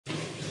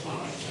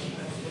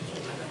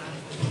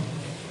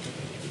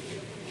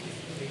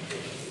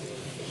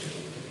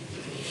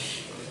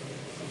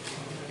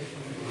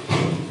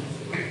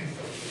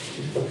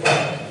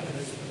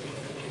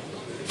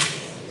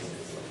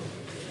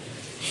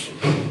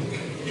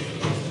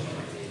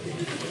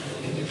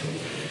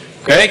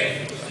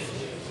Okay,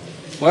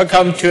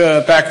 welcome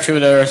back to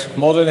the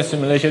Modeling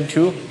Simulation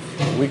 2,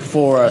 week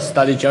 4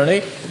 study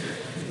journey.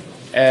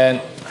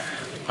 And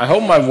I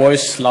hope my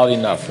voice is loud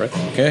enough, right?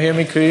 Can you hear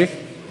me clearly?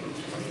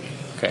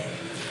 Okay.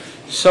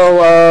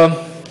 So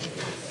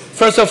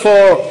first of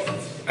all,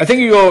 I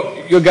think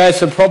you guys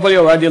have probably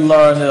already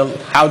learned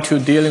how to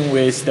dealing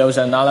with those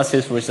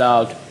analysis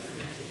results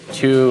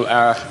to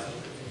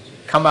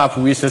come up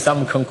with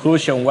some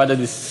conclusion whether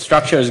this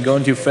structure is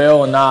going to fail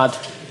or not,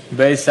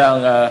 based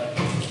on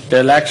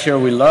the lecture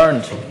we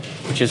learned,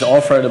 which is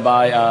offered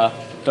by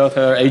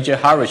Dr. A.J.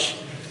 Harish,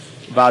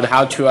 about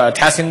how to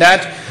testing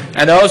that.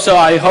 And also,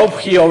 I hope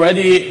he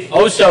already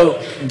also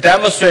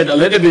demonstrated a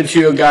little bit to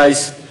you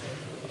guys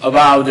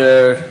about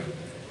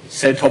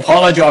say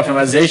topology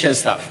optimization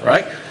stuff,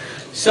 right?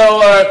 So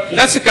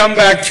let's come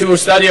back to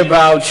study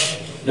about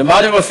the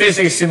multiple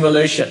physics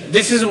simulation.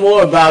 This is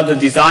more about the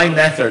design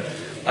method,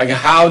 like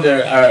how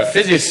the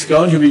physics is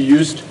going to be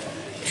used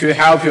to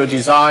help your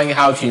design,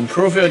 how to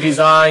improve your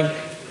design,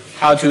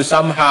 how to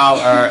somehow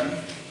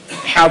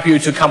help you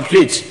to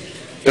complete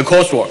the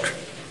coursework.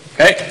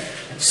 Okay,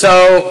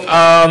 so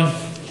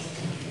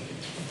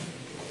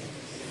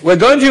we're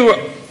going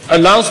to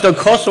announce the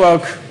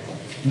coursework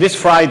this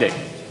Friday,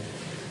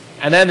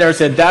 and then there's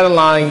a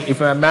deadline.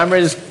 If my memory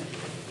is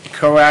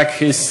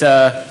correct, is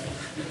I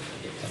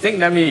think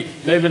let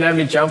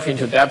me jump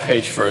into that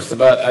page first.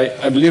 But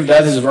I believe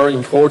that is a very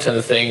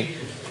important thing.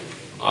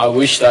 I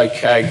wish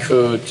I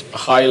could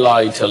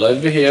highlight a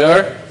little bit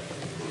here.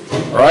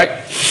 All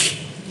right.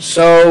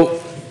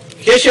 So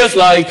here's just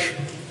like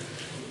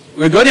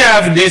we're going to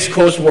have this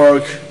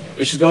coursework,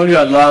 which is going to be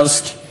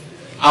announced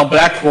on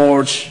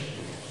Blackboard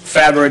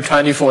February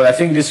 24th. I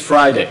think this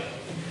Friday.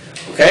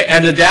 Okay,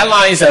 and the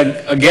deadline is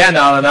again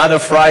on another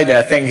Friday.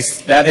 I think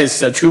that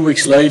is 2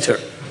 weeks later.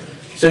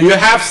 So you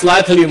have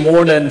slightly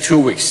more than 2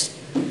 weeks.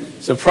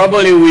 So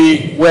probably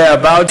we're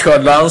about to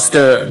announce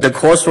the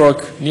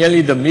coursework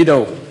nearly the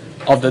middle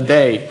of the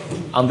day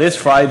on this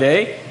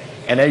Friday,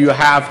 and then you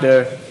have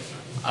the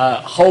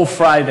whole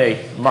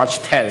Friday, March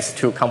 10th,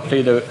 to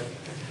complete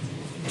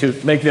to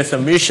make the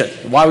submission.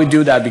 Why we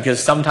do that?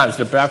 Because sometimes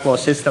the Blackboard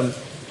system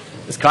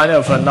is kind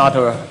of not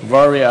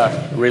very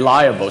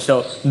reliable.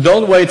 So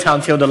don't wait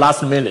until the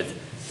last minute.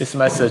 This is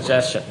my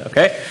suggestion.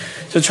 Okay.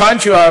 So trying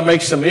to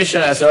make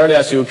submission as early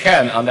as you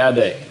can on that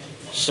day.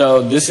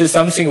 So this is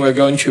something we're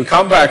going to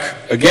come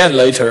back again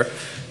later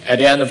at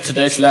the end of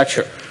today's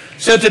lecture.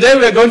 So today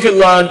we're going to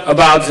learn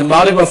about the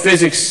multiple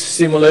physics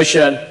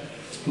simulation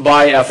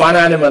by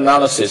finite element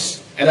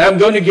analysis. And I'm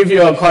going to give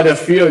you quite a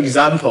few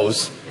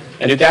examples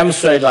and to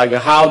demonstrate like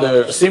how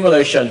the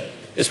simulation,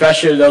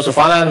 especially those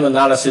finite element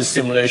analysis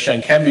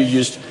simulation, can be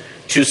used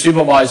to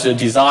supervise the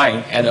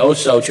design and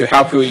also to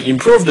help you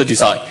improve the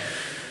design.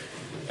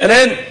 And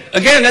then,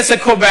 again, let's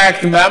go back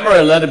to memory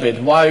a little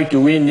bit. Why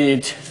do we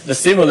need the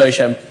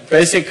simulation?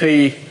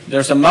 Basically,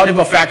 there's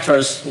multiple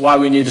factors why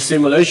we need the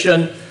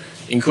simulation,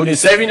 including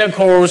saving the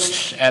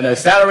cost and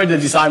accelerate the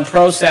design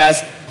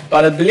process.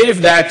 But I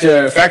believe that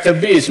factor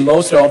B is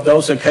most of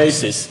those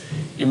cases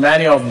in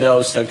many of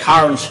those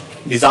current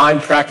design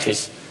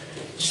practice.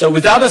 So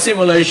without the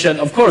simulation,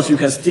 of course, you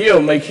can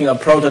still making a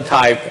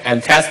prototype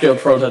and test your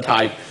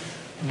prototype,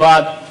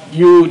 but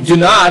you do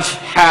not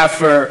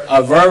have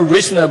a very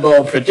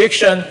reasonable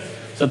prediction.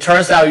 So it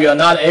turns out you are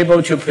not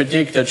able to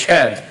predict the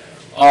trend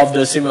of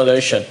the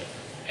simulation.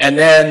 And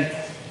then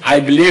I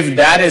believe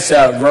that is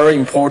very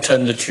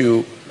important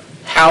to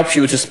help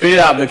you to speed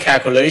up the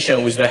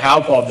calculation with the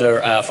help of the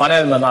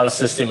finite element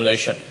analysis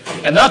simulation.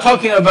 And now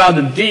talking about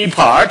the D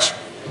part,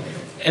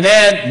 and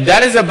then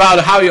that is about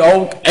how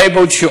you're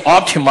able to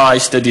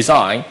optimize the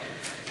design.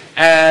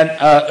 And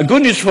a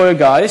good news for you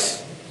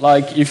guys,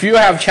 like if you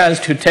have a chance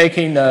to take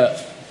in the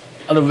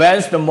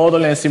advanced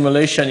modeling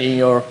simulation in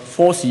your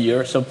 4th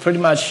year, so pretty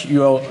much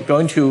you're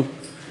going to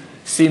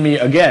see me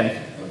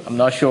again. I'm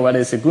not sure whether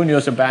it's a good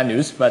news or bad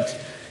news, but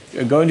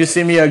you're going to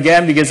see me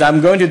again because I'm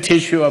going to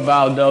teach you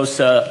about those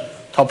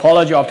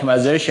topology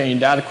optimization in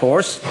that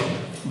course,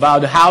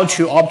 about how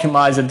to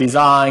optimize the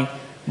design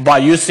by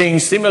using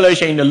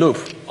simulation in the loop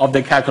of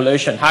the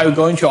calculation, how you're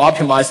going to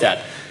optimize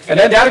that. And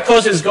then that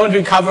course is going to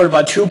be covered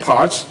by 2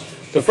 parts.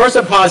 The first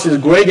part is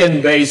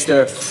gradient-based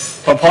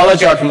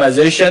topology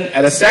optimization,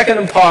 and the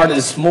second part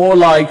is more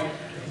like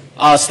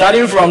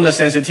studying from the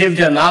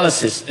sensitivity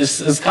analysis.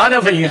 It's kind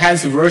of an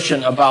enhanced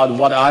version about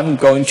what I'm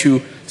going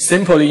to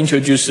simply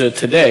introduce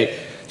today.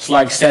 It's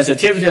like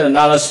sensitivity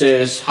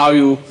analysis, how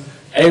you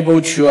able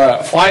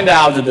to find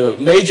out the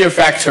major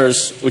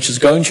factors which is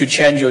going to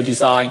change your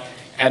design,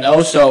 and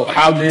also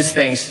how these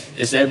things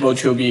is able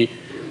to be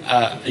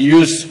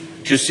used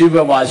to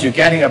supervise you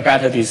getting a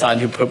better design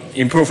to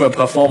improve your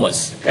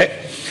performance.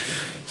 Okay,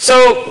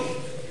 so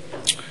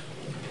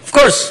of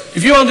course,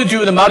 if you want to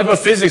do the multiple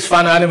physics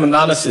finite element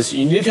analysis,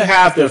 you need to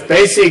have the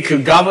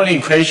basic governing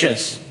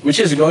equations, which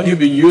is going to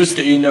be used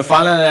in the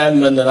finite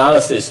element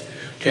analysis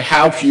to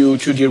help you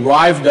to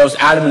derive those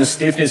element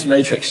stiffness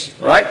matrix,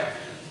 right?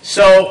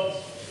 So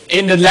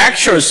in the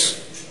lectures,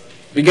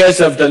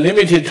 because of the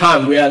limited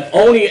time, we are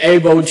only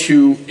able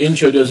to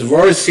introduce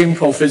very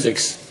simple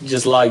physics,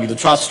 just like the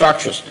truss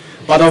structures.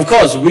 But of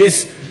course,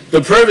 with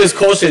the previous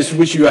courses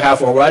which you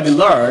have already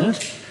learned,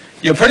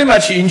 you pretty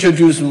much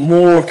introduce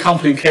more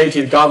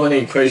complicated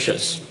governing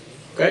equations.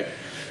 Okay?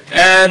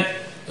 And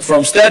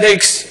from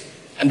statics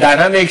and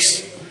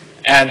dynamics,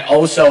 and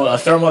also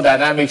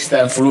thermodynamics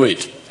and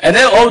fluid. And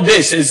then all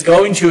this is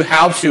going to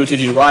help you to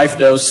derive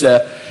those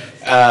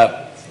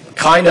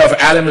kind of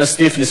element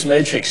stiffness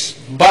matrix.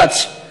 But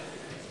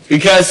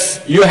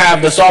because you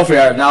have the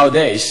software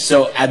nowadays,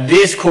 so at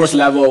this course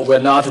level, we're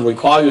not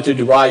require you to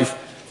derive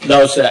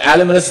those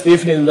element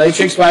stiffness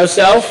matrix by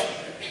yourself.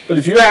 But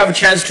if you have a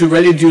chance to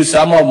really do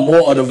some of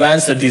more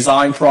advanced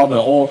design problem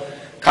or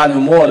kind of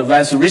more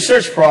advanced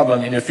research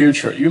problem in the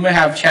future, you may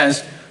have a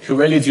chance to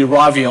really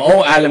derive your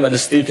own element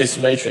stiffness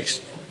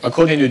matrix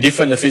according to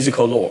different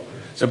physical law.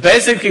 So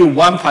basically,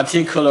 one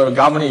particular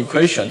governing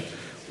equation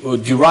will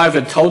derive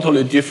a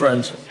totally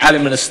different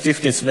element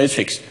stiffness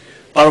matrix.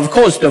 But of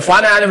course, the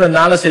finite element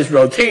analysis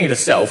routine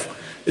itself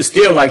is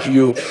still like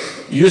you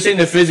using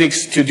the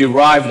physics to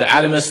derive the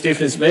element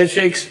stiffness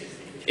matrix,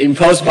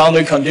 impose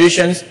boundary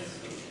conditions,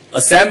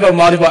 assemble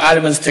multiple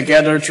elements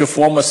together to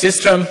form a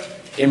system,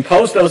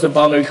 impose those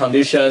boundary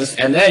conditions,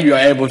 and then you are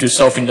able to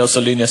solve in those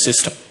linear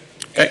system.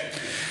 Okay?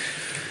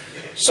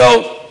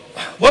 So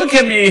what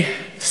can be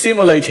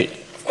simulated?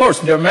 Of course,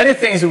 there are many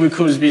things that we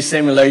could be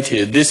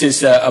simulated. This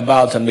is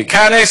about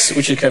mechanics,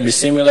 which can be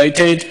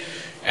simulated.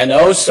 And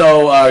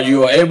also,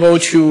 you are able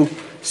to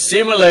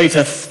simulate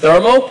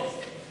thermal.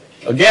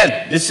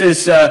 Again, this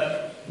is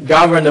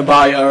governed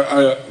by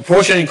a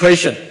Portion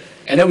equation.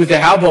 And then with the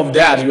help of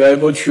that, you are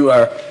able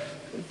to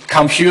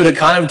compute a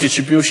kind of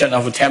distribution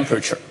of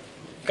temperature.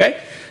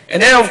 Okay?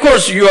 And then, of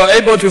course, you are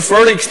able to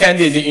further extend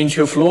it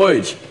into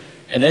fluid.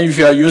 And then if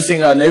you are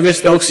using a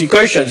Navier-Stokes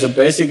equation, so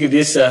basically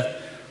this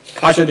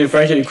partial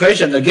differential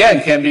equation,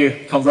 again, can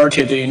be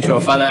converted into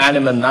a finite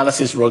element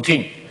analysis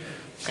routine.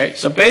 Okay?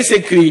 So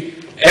basically,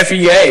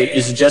 FEA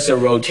is just a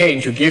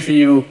routine to give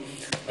you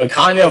a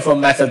kind of a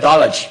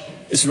methodology.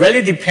 It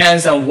really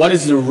depends on what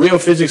is the real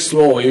physics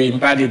law you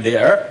embedded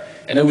there.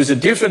 And then with a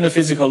different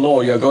physical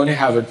law, you're going to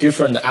have a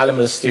different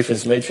element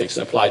stiffness matrix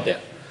applied there.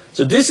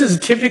 So this is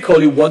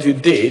typically what you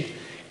did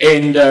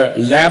in the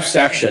lab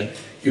section.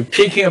 You're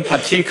picking a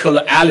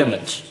particular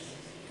element.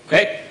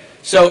 Okay?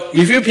 So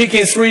if you're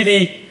picking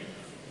 3D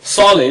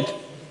solid,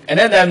 and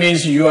then that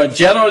means you are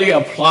generally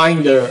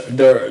applying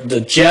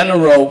the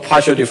general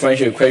partial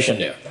differential equation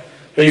there.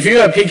 But if you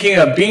are picking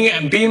a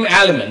beam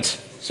element,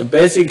 so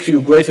basically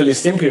you greatly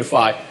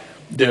simplify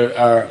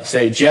the,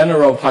 say,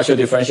 general partial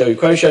differential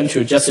equation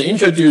to just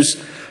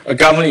introduce a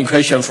governing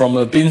equation from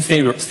a beam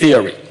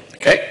theory.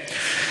 Okay?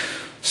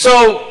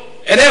 So,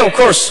 and then of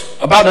course,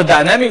 about the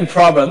dynamic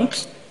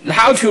problems,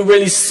 how to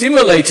really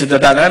simulate the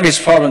dynamics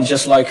problem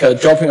just like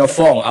dropping a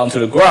phone onto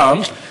the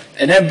ground.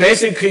 And then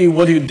basically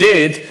what you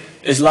did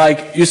is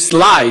like you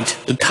slide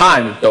the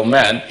time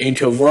domain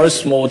into very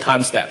small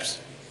time steps.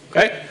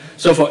 Okay?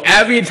 So for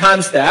every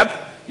time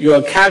step, you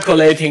are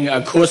calculating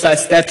a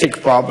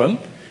quasi-static problem.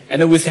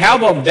 And with the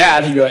help of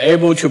that, you are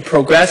able to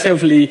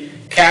progressively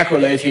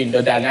calculating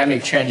the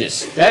dynamic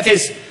changes. That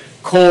is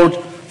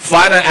called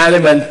finite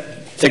element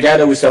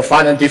together with a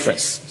finite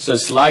difference. So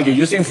it's like you're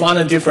using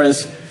finite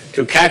difference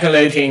to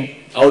calculating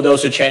all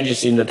those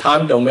changes in the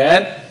time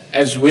domain.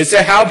 As with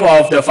the help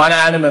of the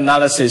finite element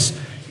analysis,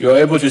 you're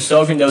able to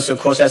solve those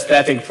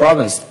quasi-static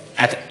problems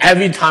at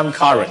every time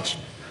current.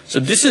 So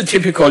this is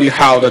typically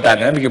how the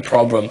dynamic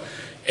problem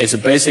is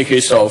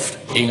basically solved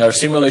in a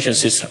simulation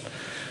system.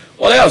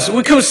 What else?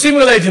 We could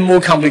simulate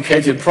more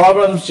complicated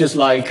problems, just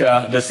like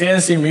the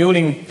CNC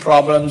milling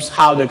problems,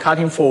 how the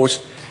cutting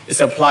force is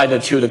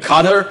applied to the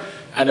cutter.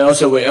 And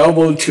also we're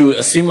able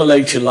to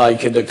simulate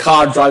like the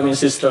car driving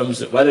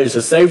systems, whether it's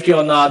a safety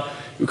or not.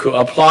 You could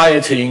apply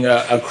it in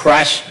a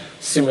crash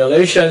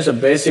simulation. So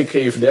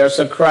basically, if there's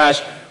a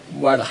crash,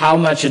 how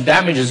much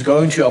damage is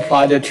going to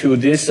apply to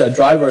this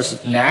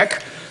driver's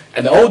neck.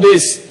 And all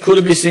this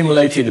could be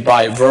simulated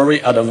by very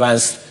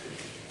advanced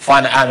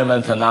finite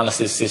element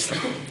analysis system.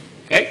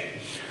 Okay?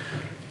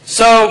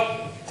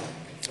 So,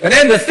 and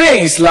then the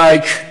thing is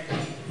like,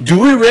 do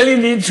we really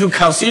need to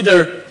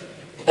consider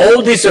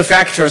all these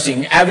factors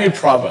in every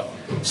problem?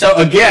 So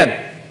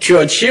again, to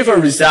achieve a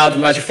result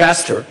much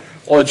faster,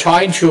 or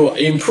trying to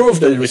improve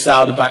the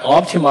result by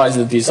optimizing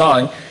the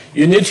design,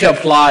 you need to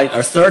apply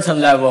a certain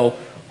level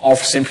of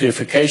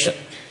simplification.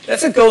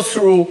 Let's go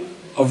through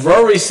a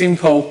very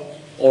simple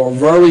or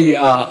very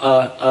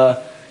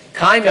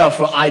kind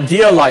of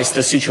idealized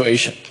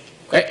situation.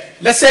 Okay?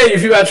 Let's say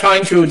if you are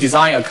trying to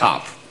design a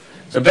cup.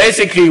 So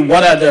basically,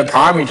 what are the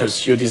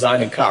parameters you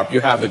design a cup?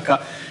 You have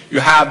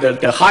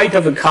the height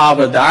of the cup,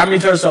 the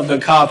diameters of the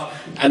cup,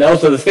 and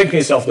also the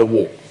thickness of the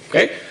wall.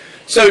 Okay?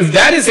 So if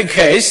that is the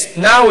case,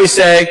 now we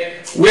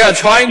say we are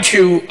trying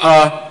to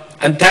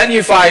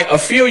identify a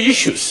few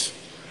issues.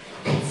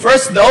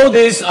 First, all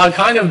these are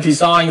kind of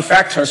design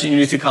factors you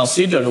need to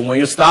consider when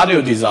you start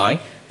your design.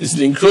 This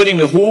is including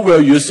who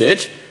will use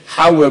it,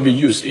 how will be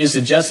used. Is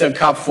it just a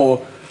cup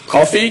for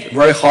coffee,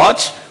 very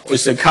hot,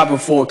 with a cup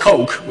for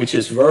Coke, which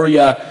is very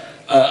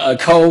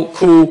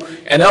cool,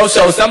 and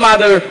also some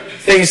other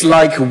things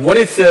like what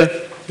is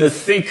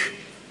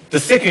the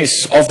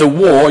thickness of the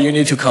wall you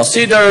need to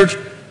consider,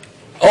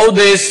 all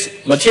these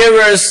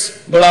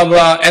materials, blah,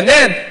 blah. And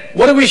then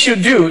what we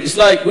should do is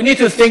like we need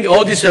to think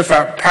all these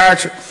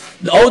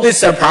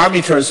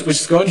parameters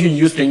which is going to be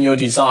used in your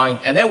design,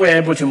 and then we're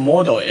able to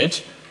model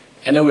it,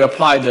 and then we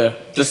apply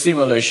the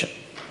simulation.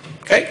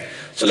 Okay?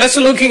 So let's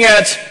looking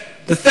at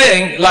the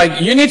thing, like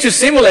you need to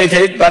simulate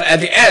it, but at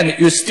the end,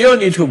 you still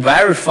need to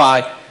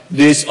verify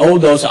all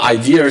those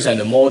ideas and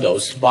the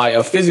models by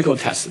a physical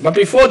test. But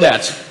before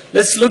that,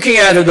 let's looking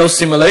at those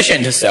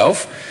simulations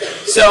itself.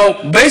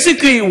 So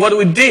basically what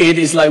we did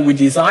is like we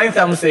design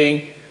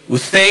something, we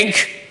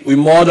think, we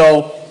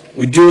model,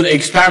 we do the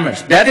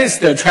experiment. That is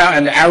the trial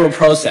and error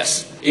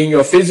process in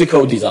your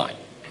physical design.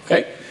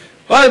 Okay?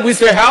 But with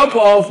the help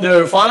of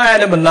the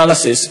finite element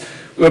analysis,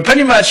 we're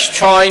pretty much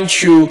trying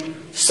to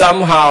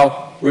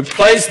somehow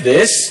replace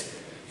this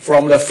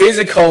from the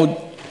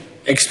physical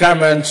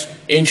experiment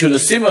into the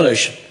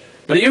simulation.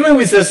 But even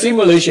with the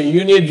simulation,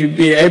 you need to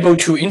be able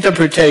to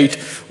interpret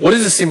what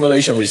is the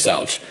simulation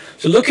result.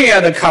 So looking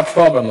at the cup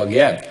problem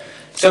again.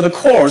 So the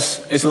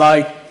course is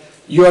like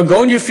you are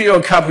going to fill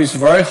a cup with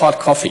very hot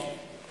coffee.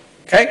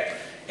 Okay?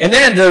 And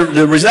then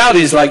the result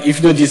is like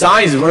if the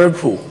design is very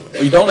poor,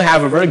 or you don't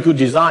have a very good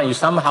design, you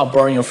somehow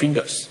burn your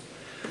fingers.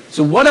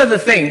 So what are the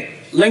things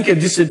linking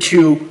these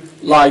two,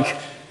 like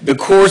the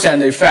cause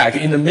and the effect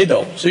in the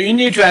middle? So you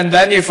need to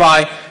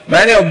identify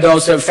many of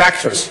those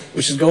factors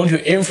which is going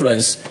to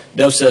influence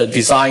those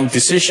design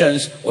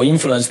decisions or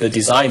influence the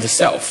design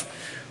itself.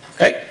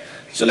 Okay?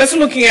 So let's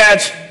looking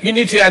at, you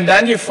need to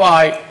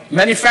identify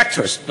many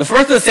factors. The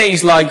first thing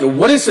is like,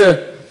 what is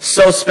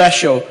so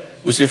special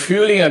with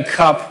filling a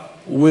cup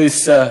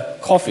with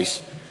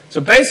coffees? So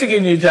basically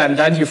you need to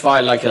identify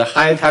like the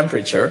high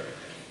temperature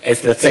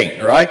is the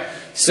thing, right?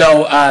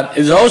 So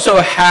it also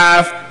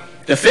have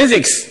the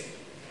physics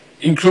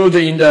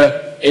included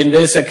in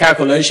this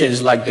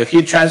calculations like the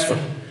heat transfer.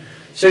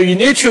 So you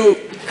need to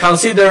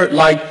consider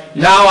like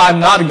now I'm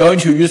not going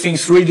to using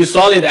 3D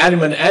solid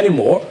element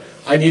anymore.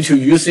 I need to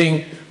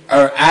using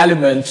an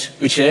element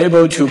which is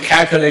able to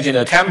calculate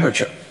the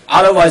temperature.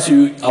 Otherwise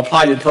you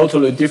apply the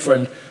totally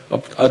different,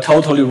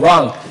 totally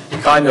wrong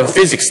kind of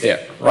physics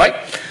there, right?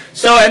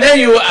 So and then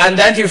you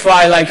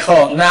identify like,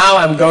 oh, now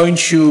I'm going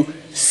to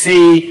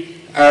see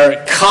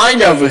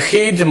kind of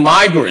heat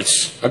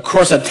migrates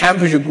across a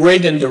temperature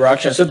gradient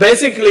direction. So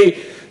basically,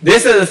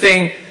 this is the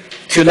thing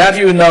to let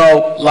you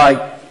know,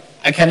 like,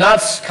 I cannot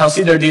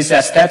consider this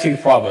as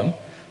static problem.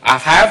 I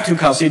have to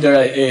consider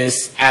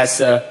it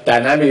as a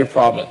dynamic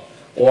problem,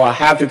 or I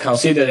have to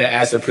consider it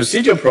as a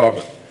procedure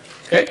problem.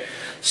 Okay?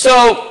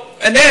 So,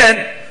 and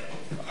then,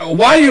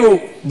 while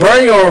you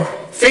burn your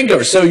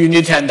fingers, so you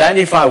need to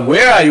identify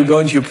where are you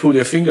going to put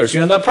your fingers.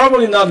 You're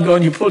probably not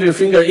going to put your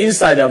finger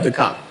inside of the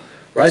cup.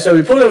 Right? So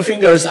we put the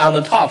fingers on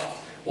the top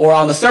or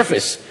on the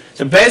surface.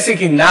 So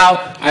basically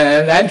now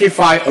I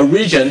identify a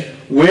region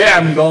where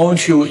I'm going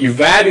to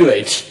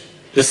evaluate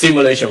the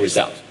simulation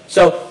result.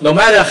 So no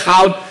matter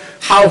how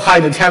high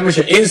the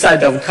temperature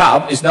inside of the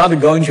cup, it's not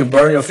going to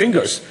burn your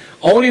fingers.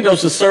 Only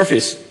those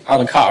surface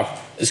on the cup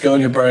is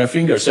going to burn your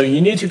fingers. So you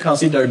need to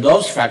consider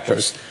those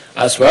factors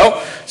as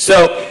well.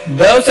 So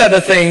those are the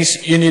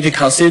things you need to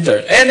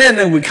consider. And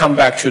then we come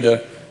back to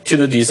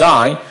the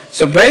design.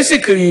 So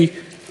basically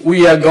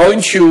we are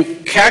going to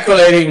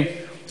calculating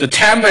the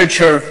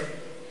temperature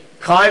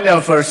kind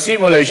of a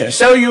simulation.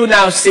 So you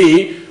now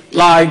see,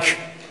 like,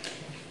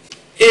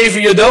 if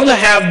you don't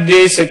have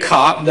this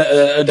cup,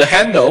 the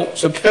handle,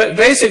 so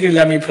basically,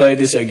 let me play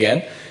this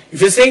again.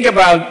 If you think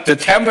about the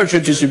temperature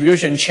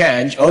distribution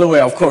change, all the way,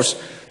 of course,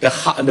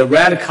 the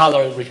red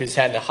color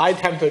represent the high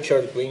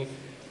temperature, green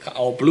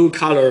or blue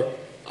color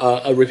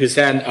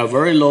represent a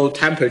very low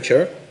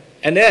temperature,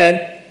 and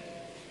then,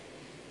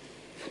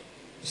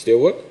 still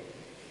work?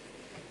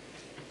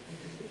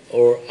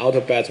 Or out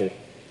of battery.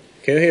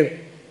 Can you hear?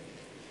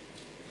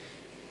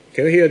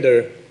 Can you hear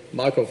the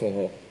microphone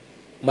hole?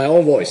 My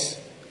own voice.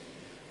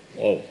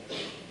 Oh,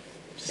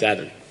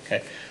 sadly.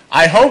 Okay.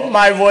 I hope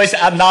my voice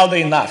is loud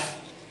enough.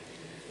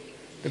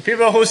 The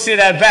people who sit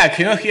at back,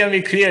 can you hear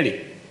me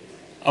clearly?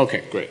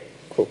 Okay, great,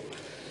 cool.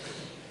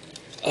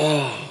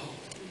 I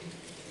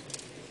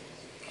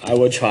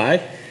will try.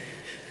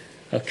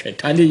 Okay,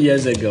 20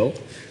 years ago,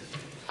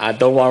 I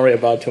don't worry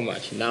about too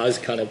much. Now it's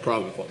kind of a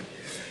problem for me.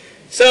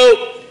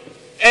 So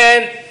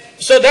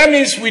that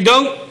means we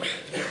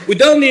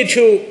don't need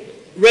to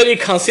really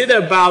consider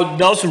about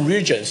those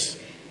regions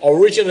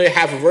originally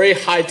have very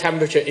high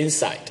temperature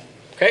inside.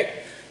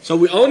 Okay? So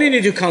we only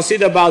need to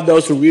consider about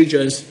those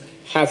regions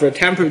have a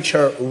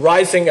temperature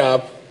rising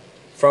up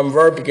from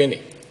very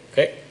beginning.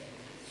 Okay?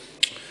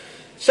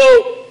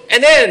 So,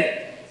 and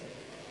then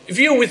if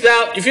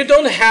you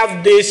don't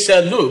have this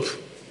loop,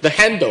 the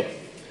handle,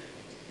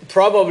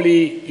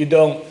 probably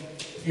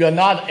you're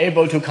not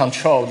able to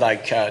control,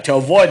 like to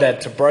avoid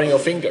that, to burn your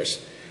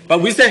fingers.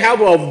 But with the help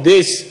of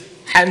this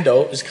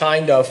handle, it's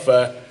kind of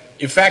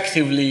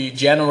effectively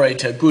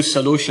generate a good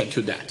solution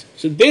to that.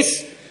 So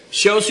this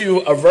shows you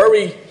a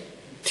very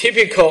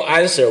typical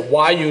answer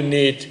why you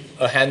need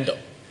a handle.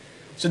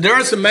 So there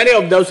are so many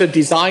of those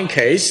design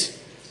cases,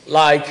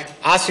 like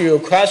ask you a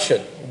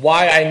question,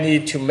 why I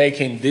need to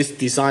making this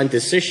design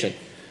decision.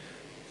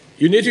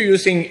 You need to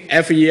using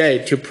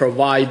FEA to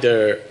provide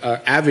the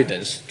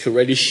evidence to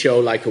really show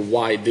like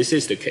why this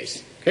is the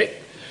case. Okay.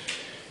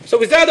 So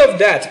without of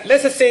that,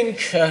 let's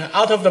think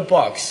out of the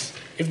box.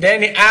 If there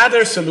any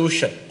other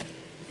solution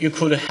you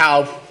could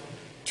help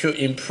to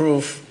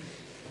improve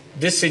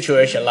this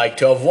situation, like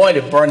to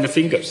avoid burned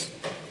fingers.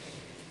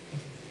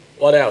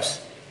 What else?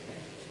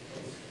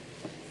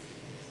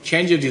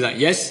 Change your design.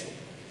 Yes?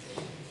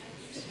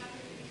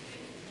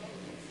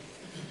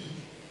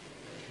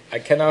 I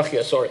cannot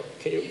hear, sorry.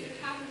 Can you?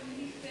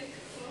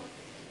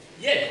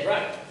 Yeah,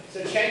 right.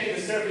 So changing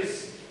the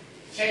surface,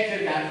 changing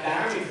the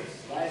diameters,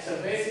 right?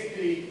 So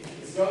basically,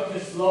 it's going to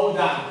slow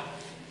down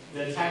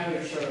the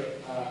temperature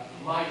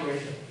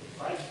migration,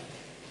 right?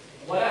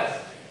 What else?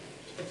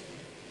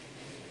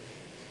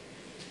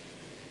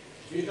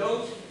 You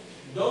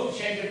don't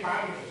change the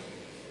parameters.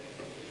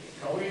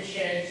 Can we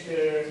change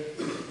the,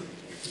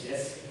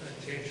 yes?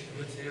 Change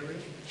the material.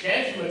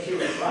 Change the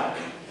material, right?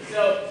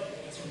 So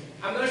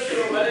I'm not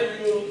sure whether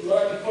you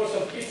learned the course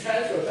of heat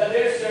transfer, but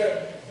there's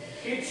a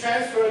heat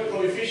transfer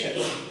coefficient,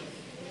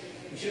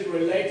 which is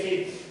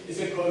related, it's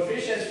a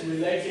coefficient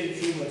related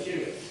to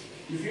material.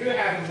 If you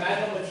have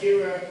metal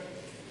material,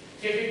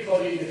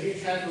 typically the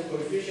heat transfer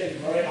coefficient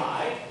is very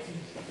high.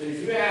 But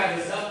if you have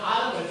some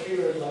other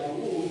materials like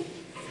wood,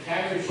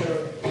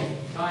 temperature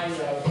kind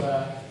of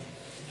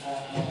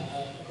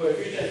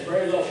coefficient is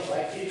very low,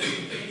 right?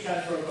 Heat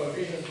transfer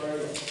coefficient is very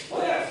low.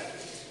 What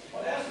else?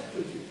 What else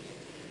could you do?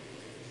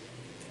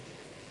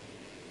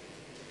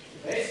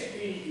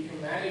 Basically, you can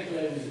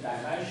manipulate with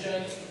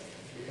dimensions,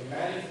 you can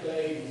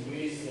manipulate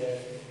with the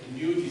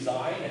new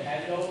design, the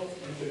handle,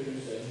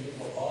 introduce a new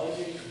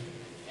topology,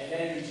 and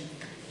then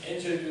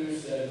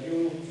introduce a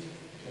new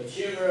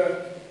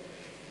material.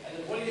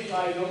 And what if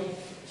I don't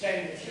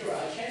change material?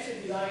 I change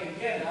the design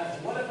again.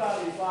 What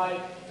about if I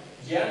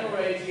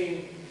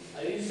generating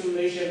an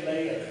insulation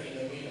layer in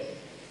the middle?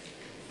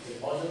 Is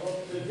it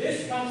possible? So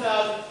this comes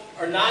out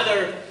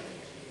another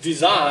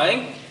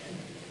design.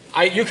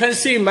 You can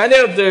see many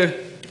of the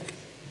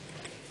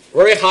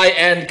very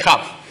high-end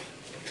cup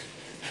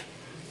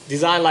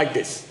design like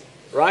this,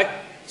 right?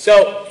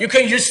 So you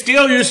can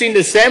still using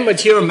the same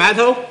material,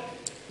 metal.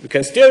 You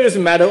can still use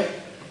metal,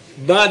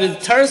 but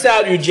it turns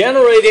out you're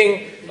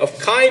generating a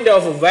kind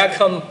of a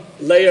vacuum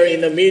layer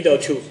in the middle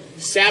to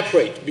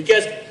separate,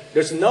 because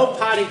there's no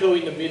particle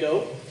in the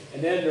middle,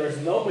 and then there's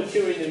no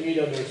material in the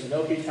middle, there's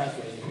no heat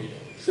transfer in the middle.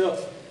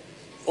 So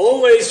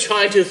always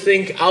trying to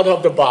think out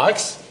of the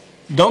box.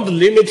 Don't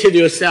limit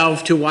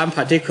yourself to one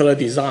particular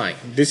design.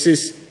 This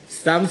is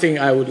something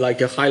I would like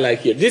to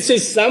highlight here. This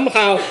is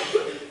somehow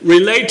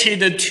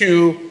related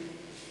to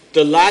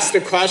the last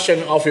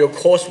question of your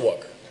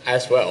coursework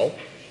as well.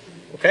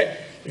 Okay?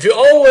 If you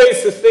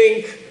always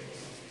think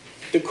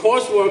the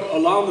coursework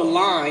along the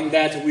line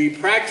that we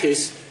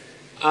practice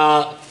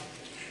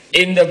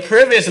in the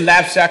previous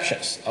lab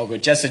sections, okay,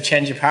 just to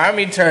change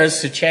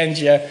parameters, to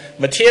change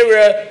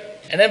material,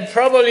 and then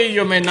probably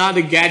you may not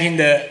get in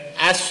the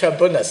extra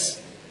bonus.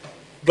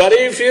 But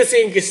if you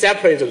think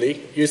separately,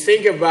 you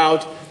think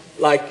about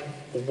like,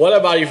 what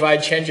about if I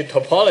change the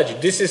topology?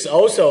 This is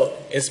also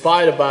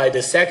inspired by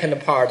the second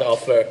part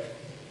of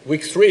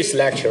week 3's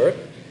lecture,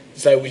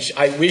 so which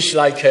I wish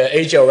like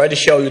AJ already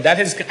showed you. That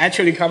is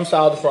actually comes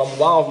out from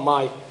one of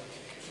my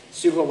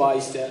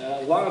supervised,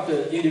 one of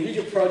the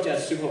individual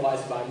projects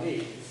supervised by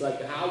me. It's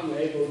like how you're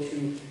able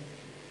to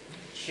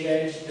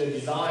change the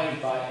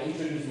design by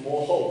introducing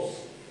more holes.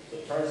 So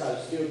it turns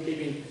out still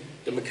keeping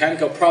the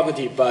mechanical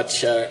property,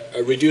 but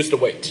reduce the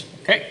weight.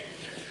 Okay.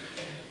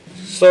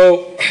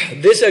 So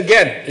this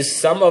again is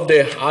some of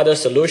the other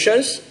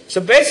solutions. So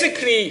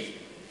basically,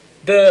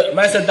 the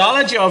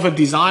methodology of a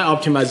design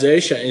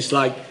optimization is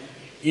like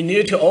you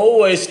need to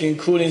always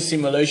include in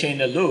simulation in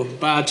the loop,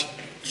 but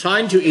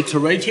trying to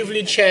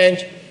iteratively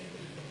change,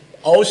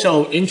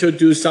 also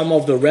introduce some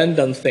of the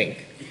random thing.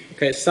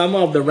 Okay, some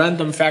of the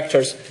random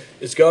factors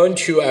is going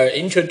to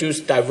introduce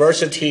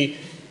diversity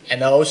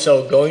and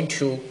also going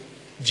to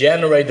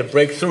generate the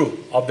breakthrough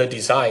of the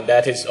design.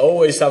 That is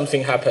always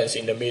something happens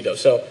in the middle.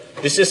 So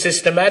this is a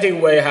systematic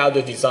way how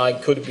the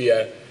design could be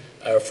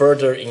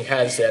further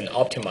enhanced and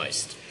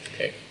optimized.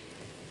 Okay.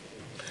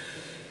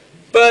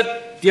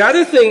 But the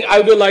other thing I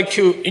would like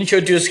to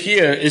introduce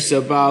here is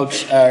about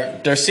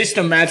the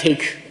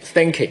systematic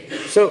thinking.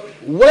 So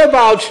what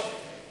about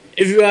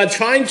if you are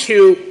trying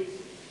to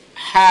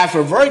have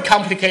a very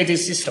complicated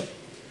system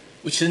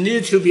which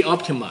needs to be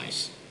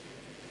optimized?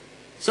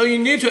 So you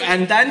need to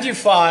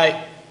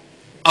identify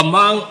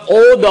among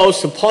all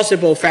those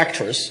possible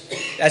factors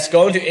that's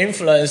going to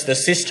influence the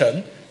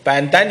system by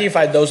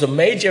identify those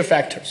major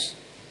factors.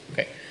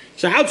 Okay.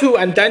 So how to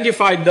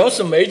identify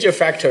those major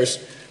factors,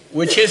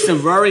 which is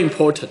very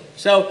important.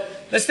 So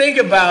let's think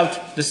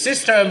about the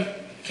system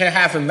can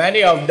have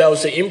many of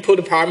those input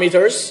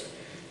parameters,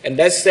 and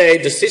let's say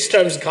the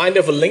systems kind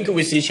of link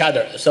with each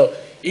other. So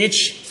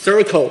each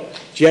circle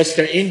just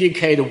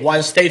indicate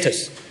one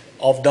status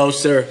of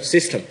those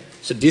system.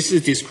 So this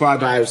is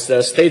described as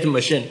the state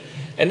machine.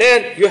 And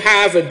then you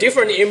have a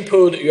different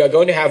input, you are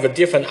going to have a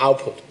different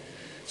output.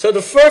 So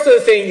the first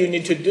thing you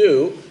need to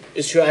do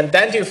is to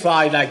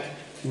identify like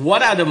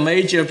what are the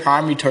major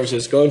parameters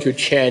that's going to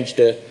change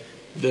the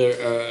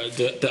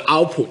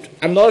output.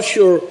 I'm not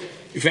sure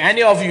if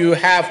any of you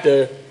have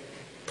the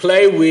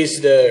play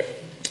with the,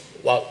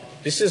 well,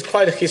 this is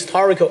quite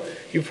historical.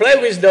 You play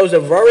with those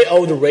very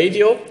old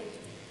radio.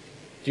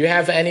 Do you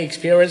have any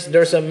experience?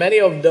 There's many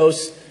of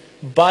those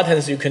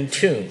buttons you can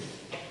tune.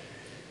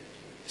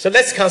 So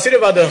let's consider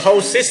about the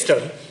whole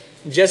system,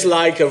 just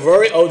like a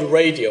very old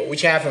radio,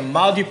 which have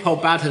multiple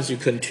buttons you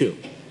can tune.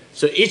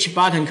 So each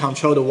button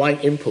controls one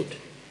input,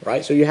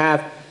 right? So you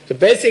have, so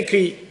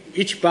basically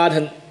each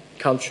button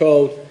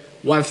controls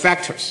one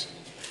factors.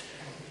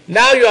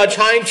 Now you are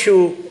trying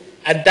to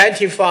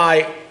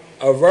identify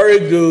a very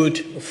good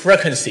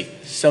frequency.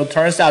 So it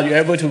turns out you're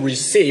able to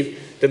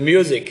receive the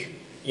music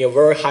in a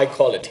very high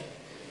quality.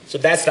 So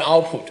that's the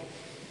output,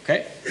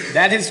 okay?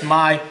 That is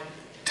my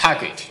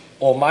target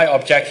or my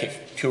objective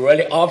to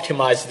really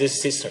optimize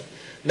this system.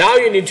 Now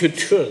you need to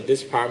tune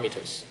these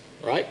parameters,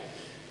 right?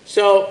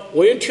 So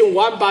when you tune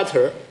one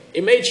button,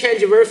 it may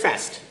change very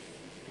fast,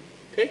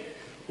 okay?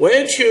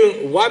 When you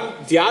tune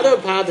the other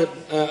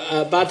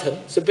button,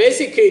 so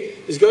basically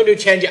it's going to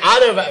change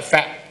other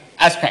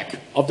aspect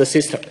of the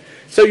system.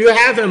 So you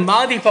have a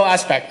multiple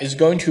aspect is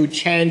going to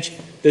change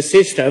the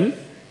system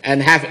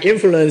and have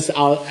influence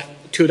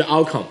to the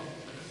outcome,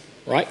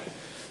 right?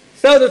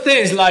 So the thing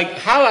is like,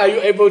 how are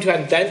you able to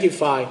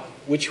identify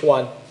which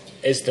one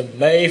is the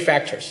main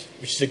factors,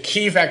 which is the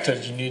key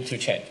factors you need to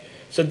change?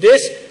 So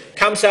this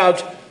comes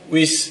out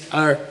with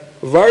a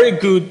very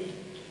good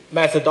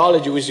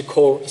methodology which is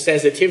called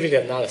sensitivity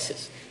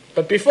analysis.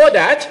 But before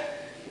that,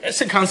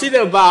 let's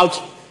consider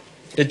about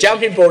the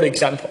jumping board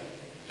example.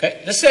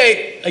 Okay? Let's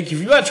say like if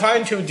you are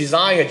trying to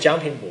design a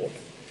jumping board,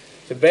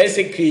 so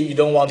basically you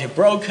don't want it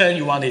broken,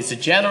 you want it to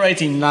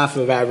generate enough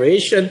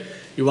variation,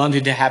 you want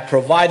it to have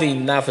providing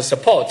enough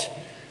support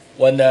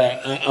when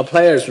a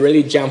player is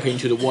really jumping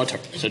into the water.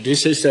 So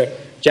this is a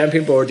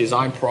jumping board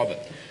design problem.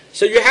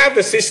 So you have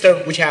the system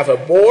which have a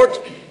board,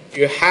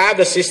 you have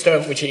the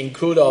system which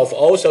include of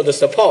also the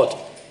support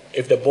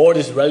if the board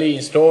is really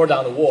installed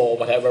on the wall or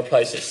whatever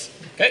places.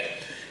 Okay?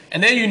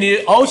 And then you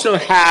need also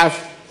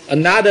have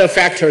another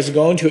factor is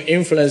going to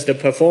influence the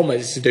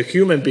performance, the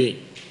human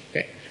being.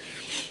 Okay?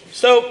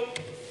 So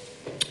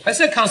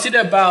let's consider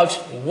about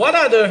what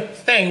are the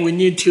things we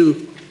need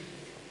to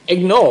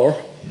ignore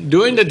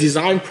during the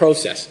design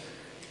process.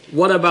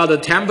 What about the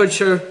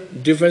temperature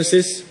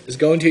differences is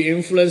going to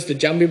influence the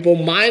jumping board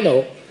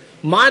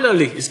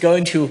minorly is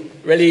going to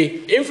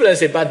really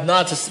influence it, but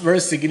not very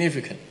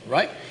significant,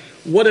 right?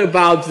 What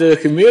about the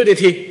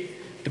humidity,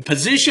 the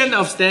position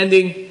of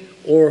standing,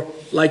 or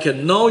like a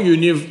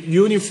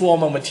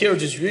non-uniform material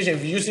distribution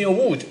if you're using a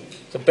wood?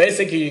 So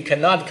basically, you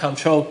cannot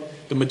control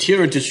the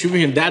material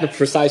distribution that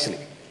precisely,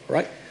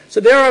 right? So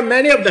there are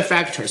many of the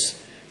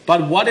factors,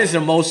 but what is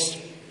the most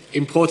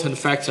important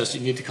factors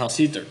you need to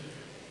consider?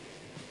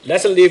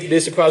 Let's leave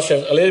this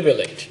question a little bit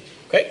late,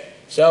 okay?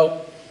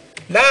 So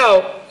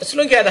now let's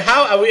look at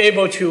how are we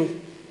able to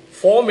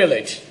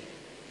formulate.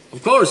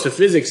 Of course, the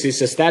physics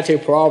is a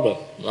static problem,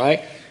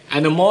 right?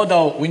 And the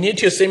model, we need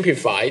to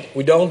simplify it.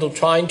 We don't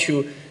try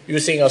to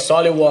using a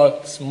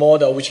SolidWorks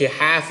model which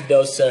have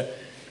those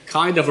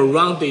kind of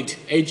rounded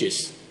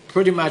edges.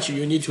 Pretty much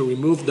you need to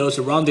remove those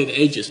rounded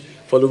edges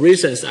for the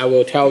reasons I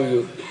will tell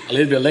you a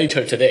little bit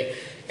later today.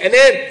 And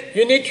then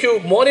you need to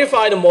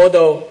modify the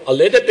model a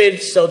little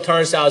bit so it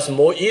turns out it's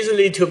more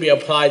easily to be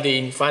applied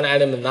in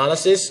finite element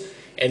analysis.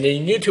 And then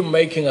you need to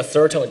make a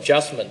certain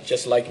adjustment,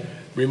 just like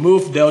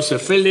remove those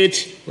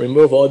fillets,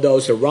 remove all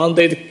those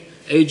rounded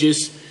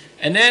edges.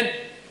 And then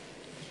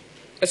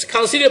let's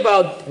consider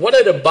about what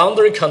are the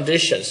boundary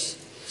conditions,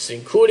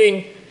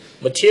 including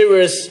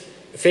materials,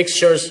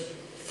 fixtures,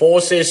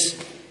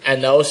 forces,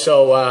 and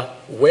also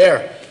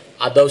where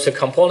are those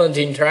component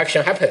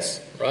interaction happens,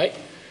 right?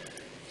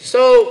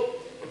 So,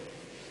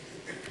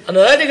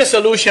 analytical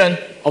solution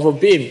of a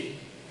beam,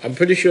 I'm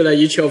pretty sure that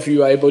each of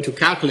you are able to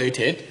calculate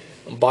it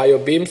by your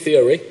beam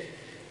theory.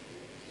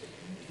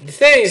 The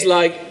thing is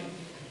like,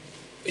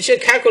 it's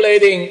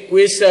calculating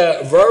with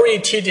a very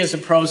tedious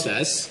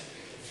process,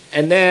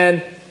 and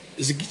then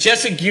it's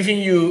just giving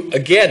you,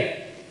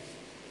 again,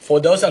 for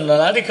those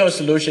analytical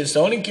solutions,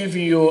 only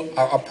giving you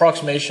an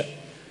approximation.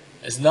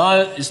 It's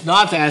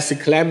not as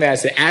claimed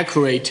as an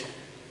accurate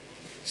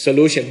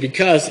solution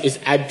because it's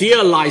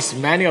idealized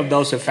many of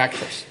those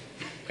factors,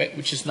 okay,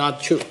 which is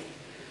not true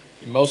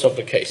in most of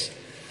the case.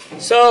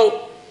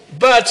 So,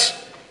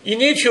 but you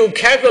need to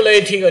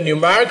calculating a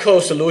numerical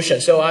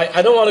solution. So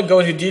I don't want to go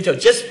into detail.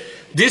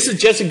 This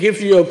is just to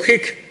give you a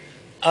quick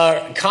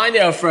kind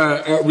of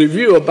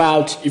review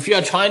about if you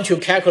are trying to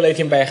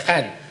calculating by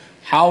hand,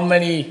 how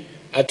many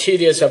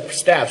tedious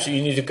steps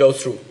you need to go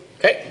through.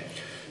 Okay,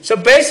 So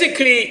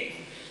basically,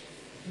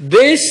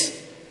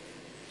 this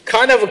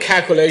kind of a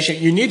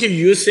calculation, you need to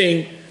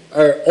using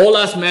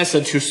Euler's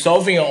method to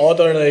solving an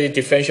ordinary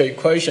differential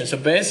equation. So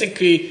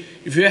basically,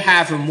 if you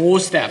have more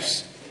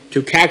steps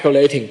to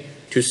calculating,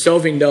 to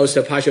solving those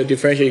partial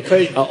differential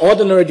equations,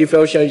 ordinary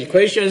differential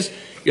equations,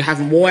 you have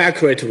more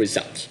accurate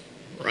results,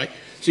 right?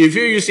 So if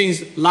you're using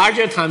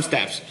larger time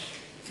steps,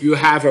 you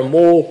have a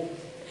more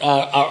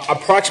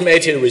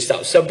approximated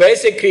result. So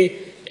basically,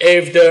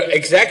 if the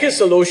exact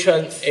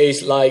solution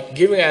is like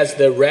giving us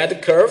the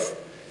red curve,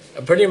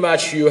 pretty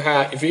much you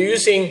have, if you're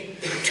using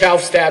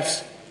 12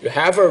 steps, you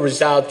have a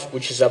result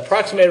which is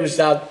approximate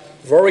result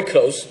very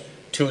close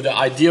to the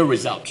ideal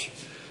result.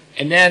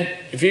 And then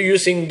if you're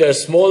using the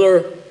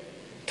smaller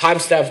time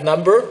step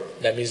number,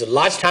 that means a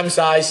large time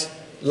size,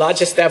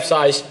 larger step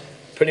size,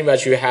 pretty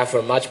much you have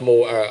a much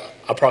more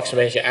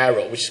approximation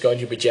error which is going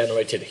to be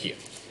generated here.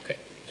 Okay.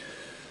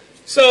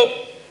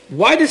 So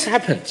why this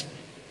happened?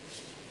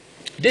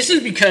 This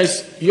is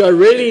because you are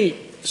really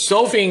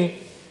solving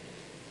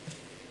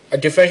a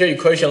differential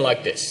equation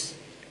like this.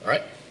 All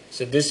right?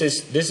 So this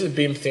is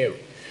beam theory.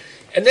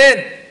 And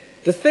then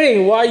the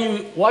thing why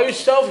you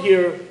solve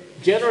here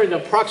generate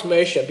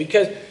approximation,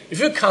 because if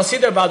you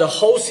consider about the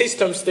whole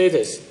system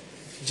status,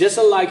 just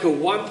like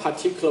one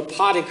particular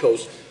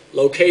particles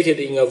located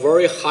in a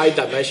very high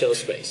dimensional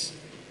space.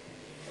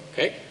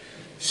 Okay?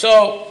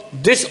 So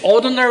this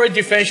ordinary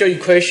differential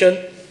equation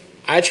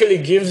actually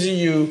gives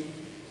you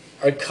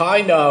a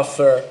kind of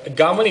a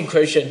governing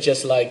equation,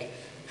 just like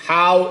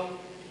how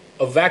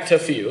a vector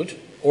field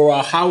or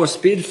how a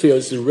speed field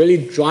is really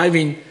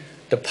driving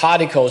the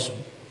particles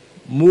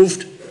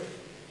moved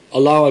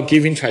along a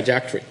given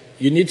trajectory.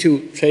 You need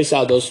to trace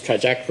out those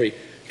trajectory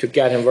to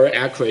get a very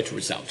accurate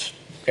result.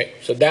 Okay,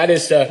 so that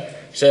is the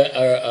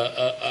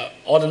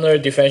ordinary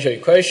differential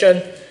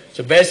equation.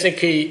 So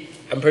basically,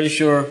 I'm pretty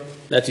sure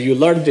that you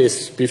learned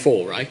this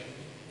before, right?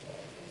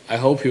 I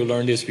hope you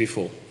learned this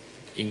before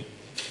in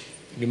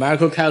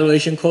numerical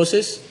calculation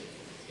courses.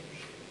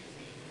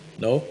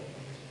 No?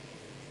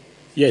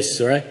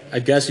 Yes, right? I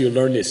guess you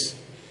learned this.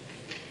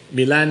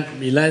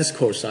 Milan's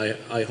course,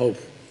 I hope.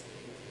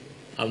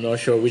 I'm not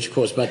sure which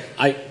course, but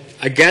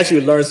I guess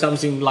you learned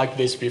something like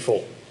this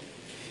before.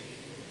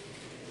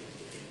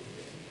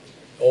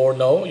 Or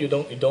no, you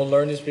don't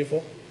learn this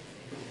before?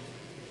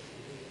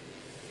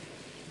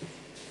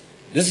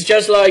 This is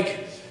just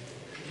like,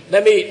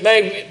 let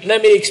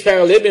me explain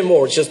a little bit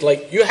more. Just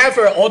like you have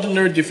an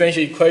ordinary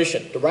differential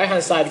equation. The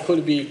right-hand side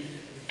could be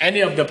any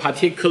of the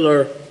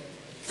particular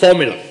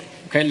formula.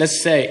 Okay,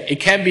 let's say it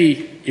can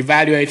be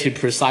evaluated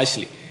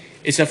precisely.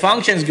 Its a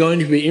function is going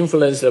to be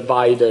influenced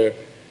by the,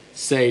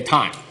 say,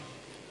 time.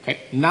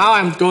 Okay, now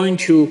I'm going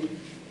to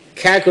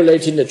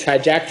calculating the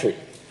trajectory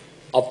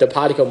of the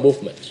particle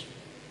movement.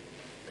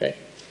 Okay,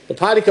 the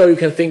particle you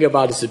can think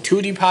about is a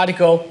 2D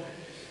particle.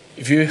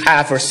 If you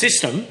have a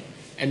system,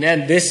 and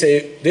then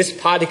this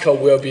particle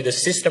will be the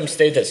system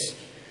status,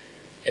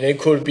 and it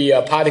could be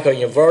a particle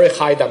in a very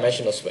high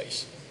dimensional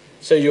space.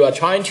 So you are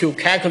trying to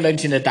calculate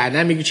the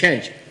dynamic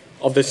change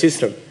of the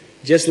system,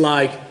 just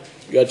like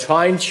you are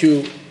trying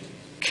to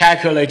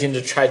calculate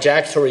the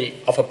trajectory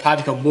of a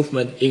particle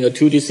movement in a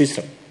 2D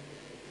system.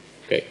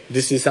 Okay,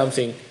 this is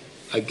something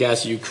I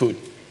guess you could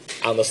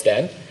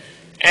understand.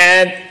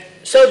 And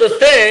so the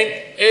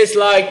thing is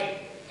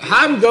like,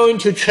 I'm going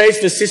to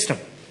trace the system.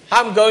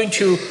 I'm going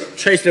to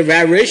trace the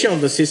variation of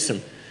the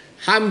system.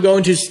 I'm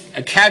going to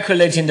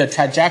calculate the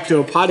trajectory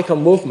of particle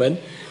movement.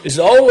 It's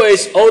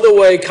always all the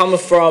way coming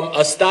from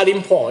a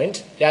starting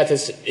point, that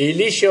is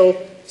initial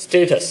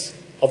status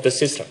of the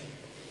system.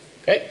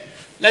 Okay?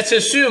 Let's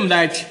assume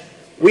that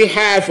we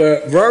have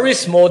a very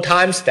small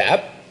time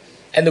step,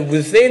 and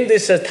within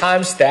this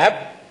time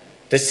step,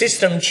 the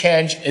system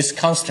change is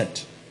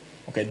constant.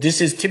 Okay,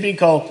 this is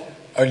typical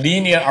a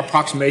linear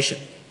approximation,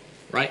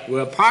 right? We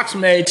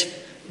approximate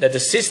that the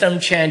system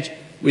change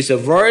with a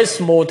very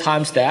small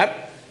time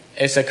step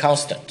is a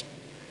constant.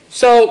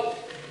 So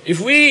if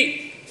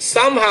we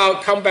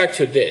somehow come back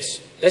to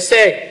this, let's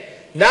say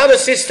now the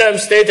system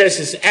status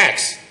is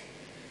x,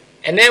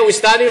 and then we're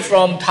starting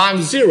from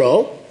time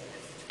 0,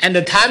 and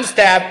the time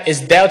step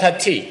is delta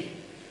t.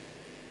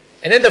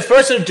 And then the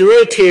first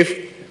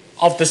derivative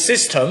of the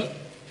system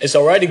is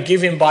already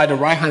given by the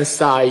right-hand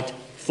side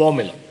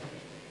formula.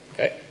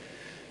 Okay?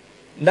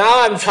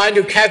 Now I'm trying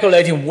to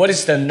calculate what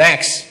is the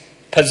next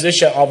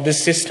position of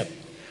this system,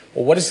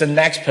 or what is the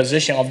next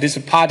position of this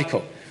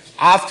particle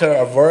after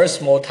a very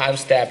small time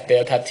step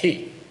delta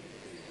t.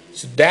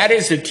 So that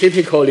is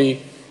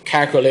typically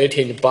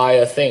calculated by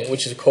a thing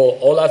which is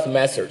called Euler's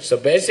method. So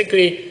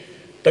basically,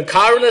 the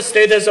current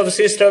status of the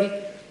system,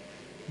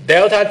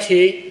 delta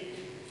t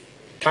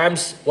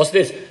times, what's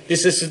this?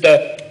 This is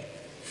the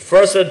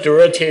first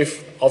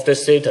derivative of the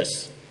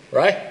status,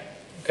 right?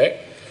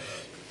 Okay.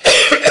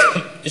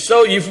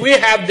 So if we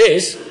have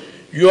this,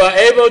 you are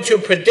able to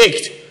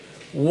predict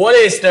what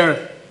is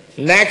the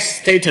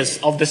next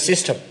status of the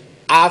system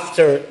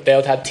after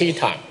delta t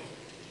time.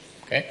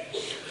 Okay.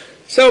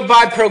 So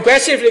by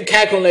progressively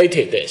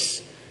calculating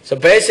this, So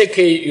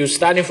basically, you're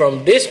starting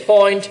from this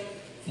point,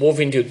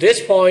 moving to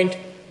this point,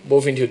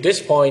 moving to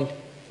this point,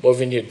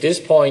 moving to this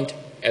point,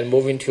 and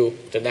moving to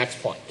the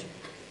next point.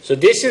 So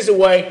this is the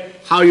way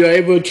how you're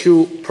able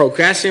to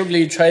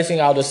progressively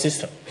tracing out the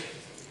system.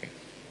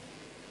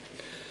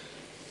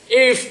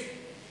 If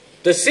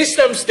the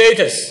system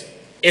status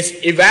is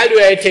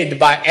evaluated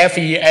by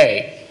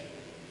FEA,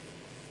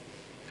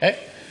 okay,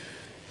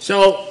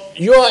 so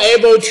you are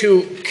able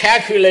to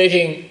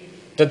calculating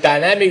the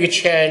dynamic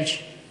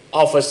change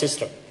of a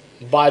system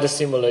by the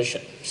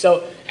simulation.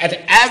 So at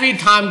every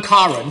time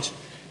current,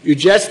 you're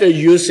just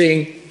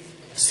using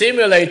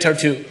simulator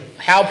to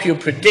help you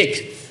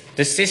predict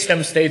the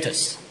system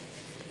status.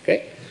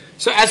 Okay?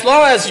 So as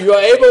long as you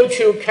are able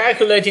to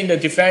calculating the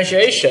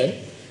differentiation,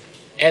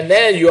 and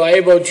then you are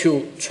able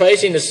to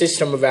tracing the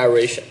system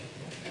variation.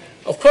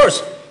 Of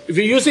course, if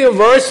you're using a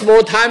very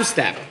small time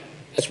step,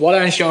 that's what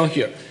I'm showing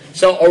here.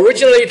 So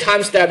originally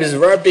time step is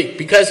very big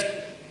because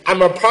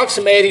I'm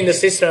approximating the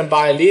system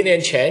by linear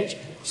change.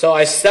 So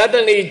I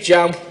suddenly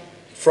jump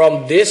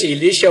from this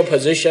initial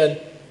position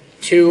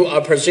to a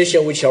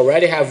position which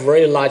already have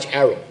very large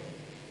error.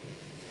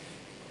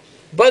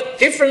 But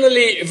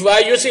differently, if we're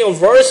using a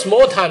very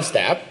small time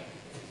step,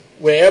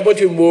 we're able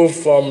to move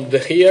from the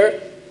here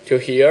to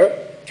here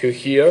to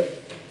here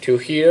to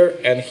here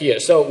and here.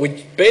 So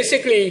we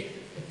basically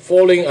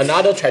following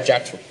another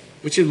trajectory,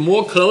 which is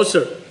more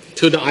closer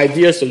to the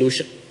ideal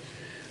solution.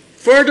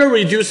 Further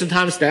reduce the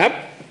time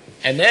step,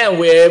 and then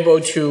we're able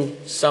to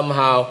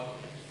somehow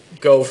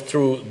go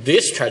through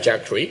this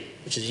trajectory,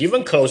 which is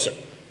even closer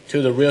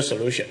to the real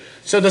solution.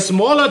 So the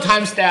smaller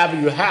time step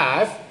you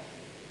have,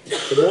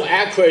 the more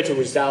accurate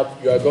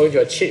result you are going to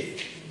achieve.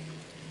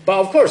 But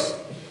of course,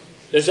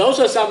 there's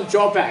also some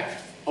drawback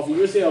of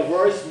using a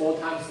very small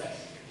time step.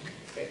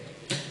 Okay.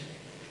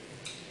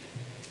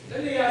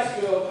 Let me ask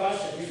you a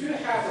question. If you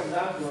have a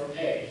number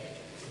A,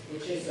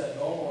 which is a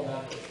normal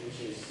number, which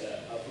is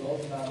a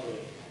float number,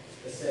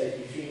 let's say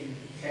between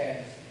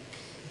 10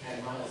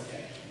 and minus 10,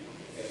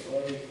 okay, so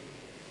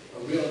a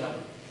real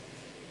number.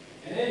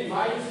 And then if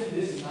I use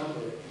this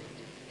number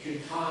to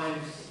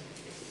times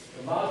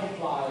to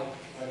multiply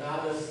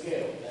another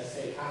scale, let's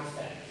say time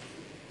step.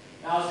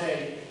 Now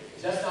say,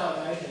 just now I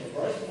mentioned,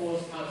 very small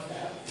time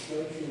step is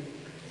going to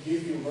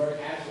give you very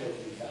accurate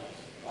results,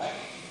 right?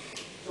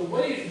 So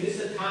what if this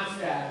time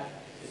step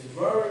is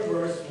very,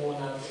 very small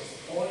number,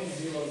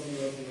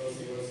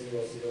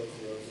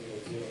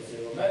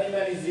 0.00000000000, many,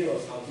 many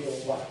zeros until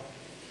 1.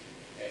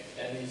 Okay,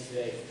 that means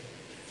say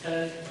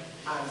 10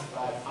 times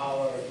by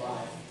power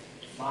by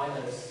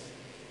minus,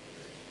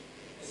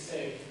 let's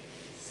say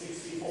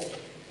 64.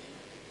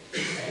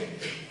 Okay?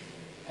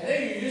 And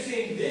then you're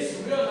using this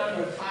real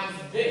number times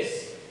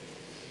this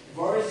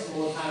very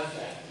small time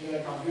step in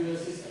a computer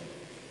system.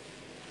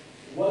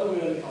 What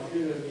will the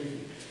computer give you?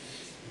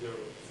 0.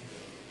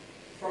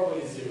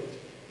 Probably 0,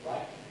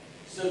 right?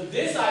 So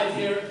this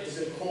idea is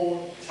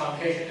called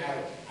truncation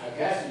error. I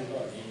guess you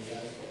learned in the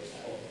course.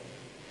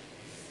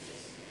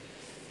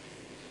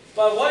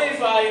 But what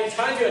if I'm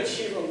trying to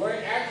achieve a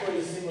very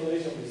accurate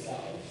simulation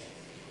result?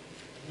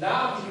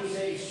 Now I'm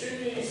using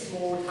extremely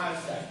small time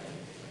step.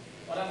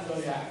 What I'm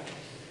going to happen?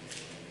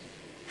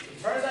 It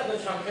turns out the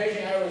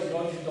truncation error is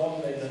going to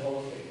dominate the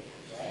whole thing,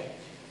 right?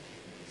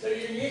 So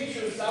you need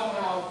to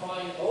somehow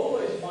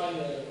always find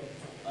a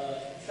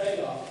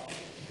trade-off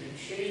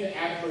between the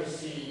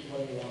accuracy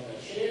when you want to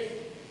achieve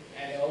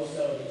and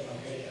also the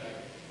truncation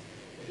error.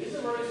 This is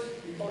a very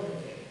important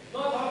thing.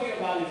 I'm not talking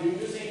about if you're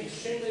using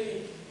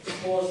extremely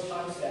small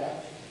time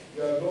step,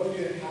 you're going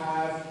to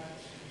have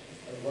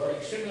a very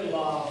extremely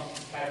long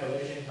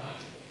calculation time,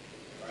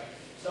 right?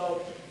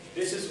 So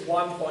this is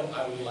one point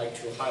I would like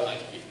to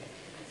highlight here.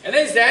 And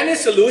then is there any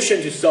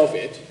solution to solve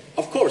it?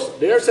 Of course,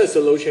 there's a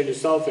solution to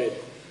solve it,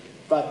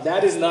 but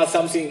that is not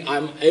something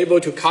I'm able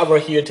to cover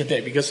here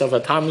today because of a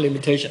time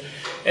limitation.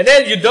 And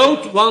then you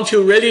don't want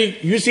to really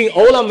using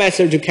Euler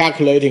method to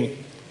calculating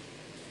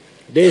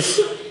this.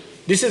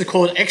 This is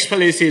called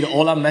explicit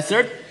Euler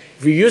method.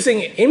 If you're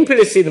using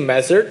implicit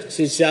method,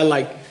 it's just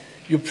like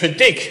you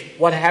predict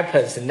what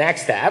happens the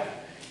next step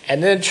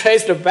and then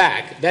trace the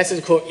back. That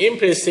is called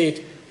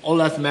implicit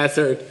Euler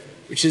method,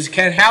 which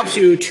can help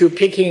you to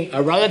picking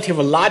a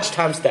relatively large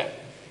time step,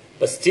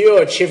 but still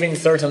achieving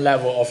certain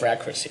level of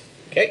accuracy.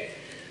 Okay,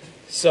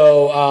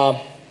 so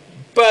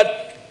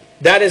but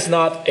that is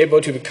not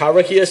able to be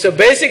covered here. So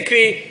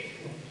basically,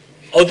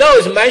 although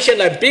it's mentioned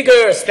like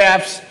bigger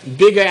steps,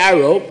 bigger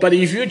arrow, but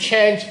if you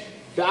change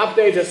the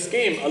updated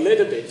scheme a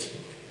little bit,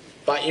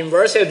 but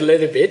inverse it a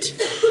little bit,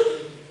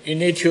 you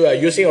need to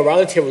using a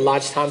relatively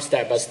large time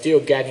step, but still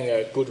getting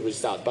a good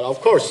result. But of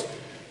course,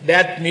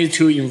 that needs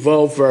to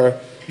involve a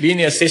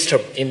linear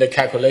system in the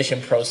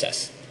calculation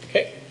process.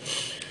 Okay.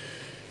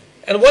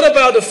 And what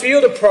about the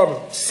field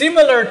problem?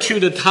 Similar to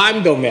the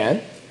time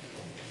domain,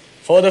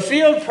 for the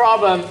field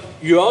problem,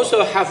 you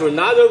also have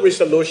another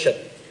resolution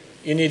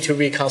you need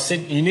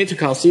to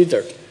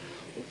consider.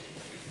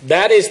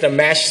 That is the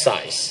mesh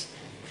size.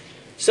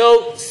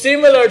 So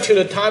similar to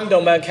the time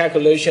domain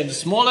calculation, the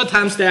smaller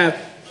time step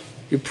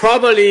you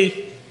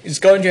probably is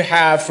going to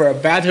have a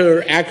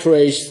better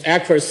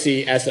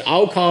accuracy as an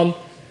outcome.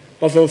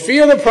 But for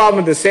field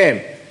problem, the same.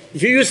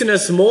 If you're using a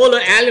smaller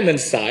element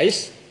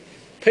size,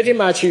 pretty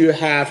much you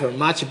have a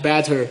much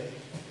better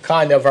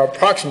kind of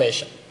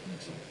approximation,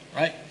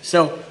 right?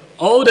 So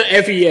all the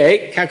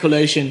FEA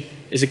calculation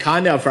is a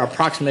kind of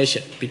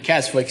approximation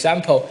because, for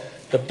example,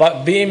 the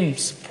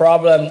beams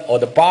problem or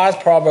the bars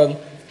problem,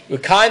 we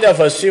kind of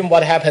assume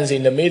what happens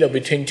in the middle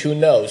between two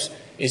nodes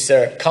is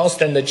a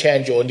constant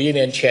change or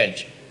linear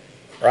change,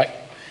 right?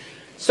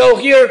 So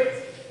here,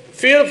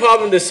 field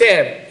problem the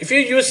same. If you're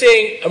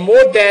using a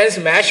more dense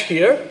mesh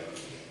here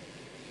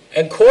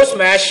and coarse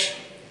mesh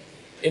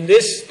in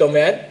this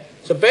domain,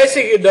 so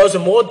basically those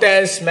more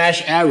dense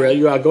mesh area,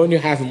 you are going to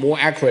have a more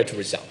accurate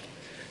result.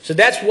 So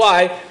that's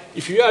why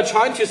if you are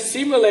trying to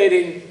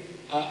simulating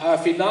a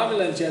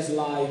phenomenon just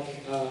like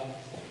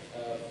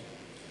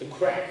the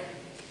crack,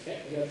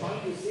 okay? You are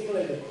trying to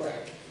simulate the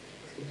crack.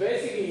 So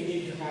basically you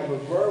need to have a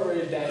very,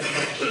 very dense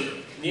mesh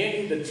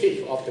near the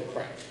tip of the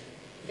crack.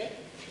 Okay?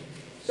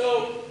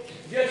 So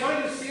if you're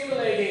trying to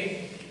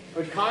simulating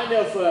a kind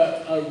of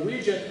a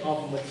region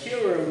of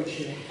material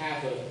which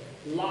have a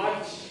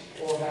large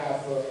or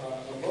have a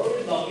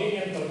very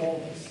nonlinear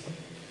performance.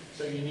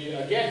 So you need,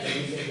 again, to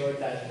use a very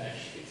dense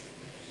mesh.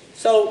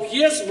 So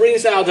here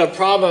brings out a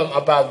problem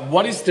about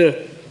what is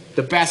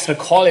the best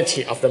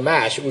quality of the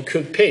mesh we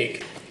could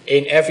pick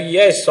in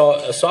FEA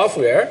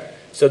software.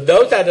 So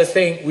those are the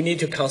things we need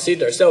to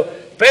consider. So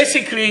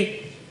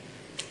basically,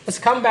 let's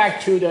come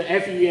back to the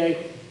FEA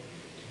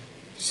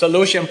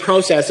solution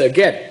process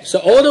again. So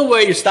all the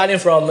way you're starting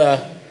from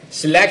the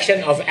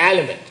selection of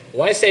element.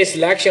 When I say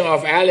selection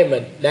of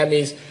element, that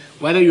means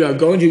whether you are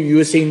going to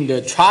using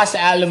the truss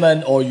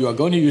element or you are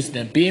going to use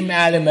the beam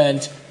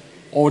element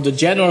or the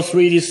general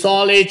 3D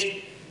solid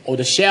or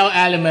the shell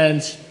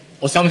element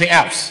or something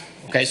else.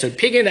 Okay, so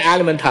picking the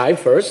element type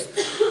first.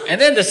 And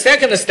then the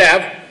second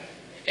step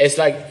is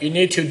like you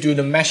need to do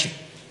the meshing.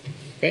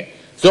 Okay,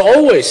 so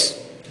always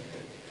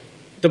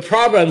the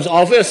problems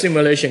of a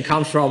simulation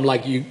comes from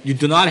like you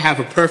do not have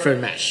a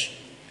perfect mesh.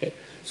 Okay?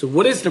 So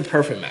what is the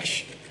perfect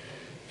mesh?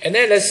 And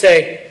then let's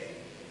say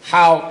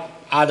how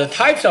are the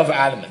types of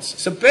elements.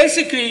 So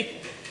basically,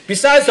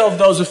 besides of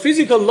those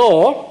physical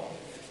law,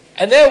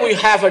 and then we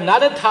have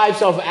another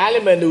types of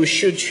element we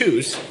should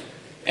choose.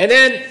 And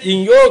then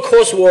in your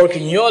coursework,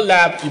 in your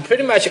lab, you're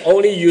pretty much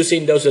only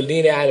using those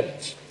linear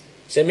elements.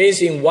 So it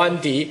means in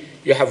 1D,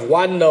 you have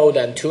one node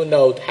and two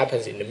node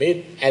happens in the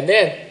mid, and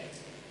then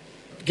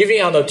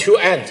giving on the two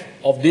ends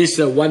of this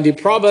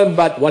 1D problem,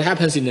 but what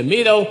happens in the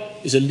middle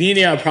is a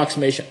linear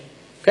approximation.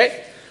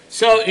 Okay?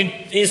 So in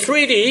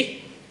 3D,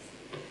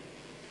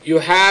 you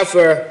have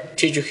a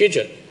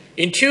tetrahedron.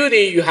 In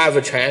 2D, you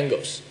have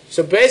triangles.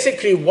 So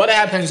basically, what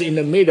happens in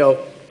the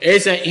middle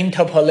is an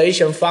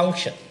interpolation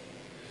function.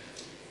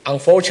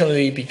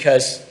 Unfortunately,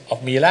 because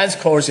of Milan's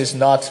course is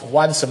not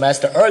one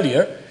semester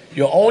earlier,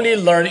 you only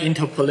learn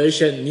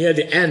interpolation near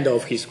the end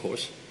of his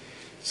course.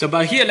 So,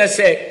 but here, let's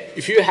say,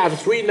 if you have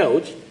three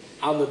nodes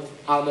on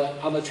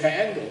the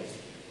triangle,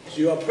 so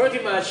you are pretty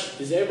much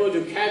is able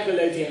to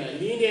calculate a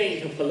linear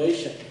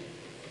interpolation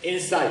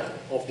inside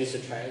of this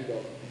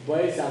triangle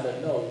based on the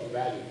node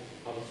value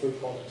of the three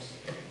corners.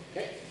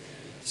 Okay?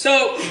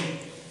 So,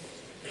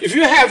 if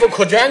you have a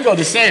quadrangle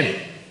the same,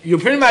 you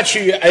pretty much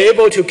are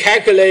able to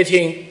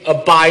calculating a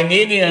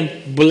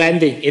bilinear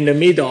blending in the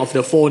middle of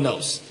the four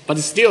nodes, but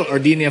still a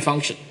linear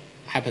function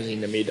happens in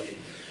the middle.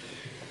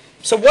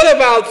 So what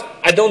about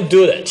I don't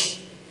do that?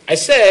 I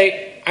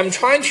say I'm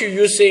trying to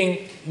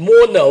using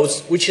more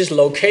nodes which is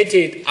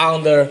located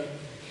on the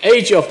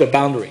edge of the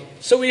boundary.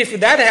 So if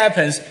that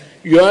happens,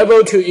 you're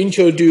able to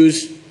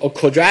introduce a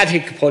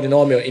quadratic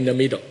polynomial in the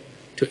middle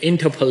to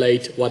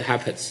interpolate what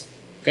happens.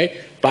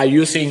 Okay, by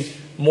using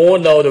more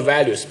node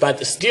values,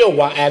 but still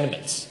one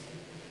element.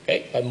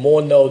 Okay, but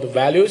more node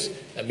values,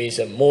 that means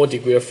a more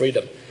degree of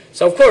freedom.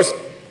 So of course,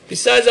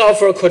 besides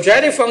of a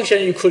quadratic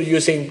function, you could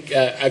using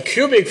a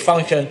cubic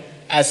function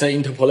as an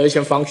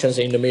interpolation functions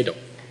in the middle.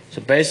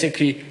 So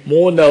basically,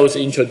 more nodes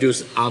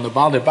introduced on the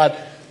boundary, but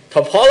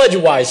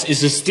topology-wise,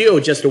 it's still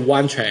just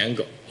one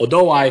triangle.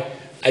 Although I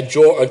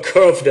draw a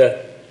curved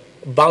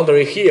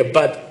boundary here,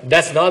 but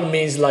that's not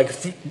means like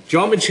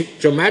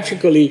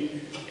geometrically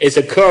it's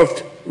a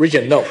curved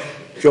region. No,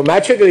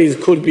 geometrically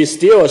it could be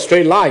still a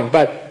straight line,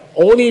 but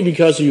only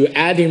because you're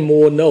adding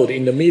more node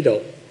in the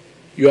middle,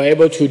 you are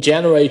able to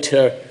generate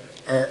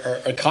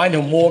a kind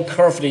of more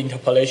curved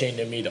interpolation in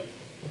the middle.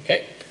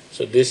 Okay,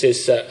 so this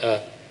is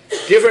a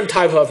different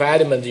type of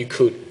element you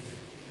could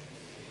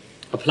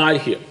apply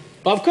here.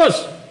 But of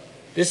course,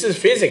 this is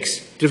physics,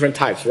 different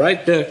types,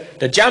 right?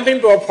 The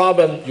jumping ball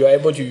problem, you're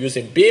able to use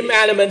in beam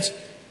elements,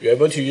 you're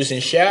able to use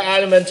in shell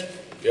element,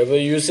 you're able to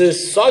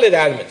use solid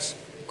elements.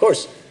 Of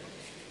course,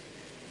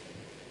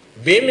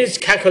 beam is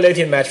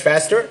calculating much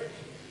faster,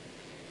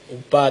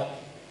 but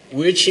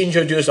which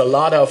introduce a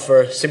lot of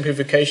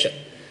simplification.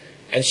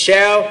 And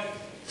shell,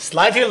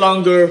 slightly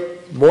longer,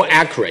 more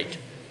accurate.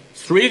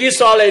 3D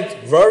solid,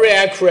 very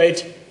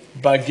accurate,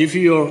 but give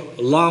you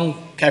a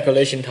long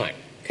calculation time.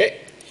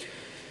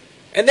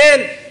 And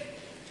then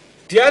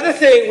the other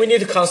thing we need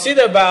to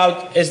consider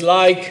about is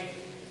like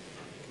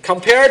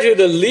compared to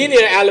the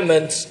linear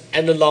elements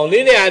and the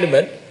nonlinear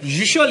element,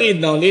 usually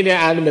nonlinear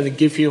elements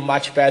give you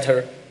much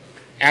better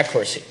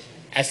accuracy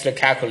as the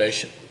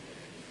calculation.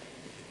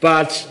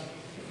 But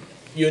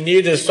you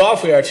need the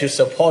software to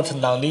support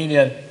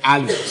nonlinear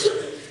elements.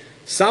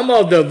 Some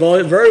of the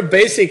very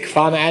basic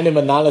finite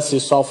element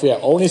analysis software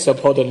only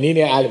support the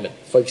linear element.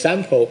 For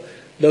example,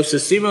 those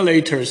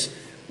simulators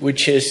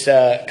which is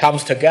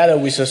comes together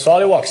with the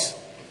SolidWorks.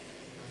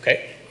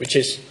 Okay,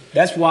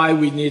 that's why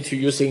we need to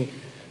using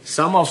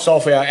some of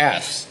software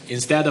apps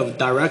instead of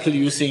directly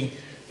using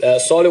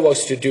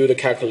SolidWorks to do the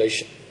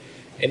calculation.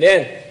 And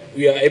then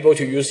we are able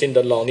to using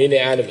the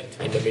nonlinear element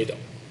in the middle.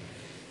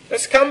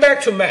 Let's come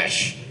back to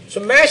mesh.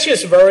 So mesh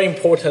is a very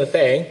important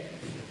thing.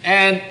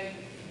 And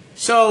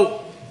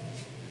so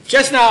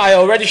just now I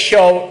already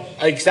showed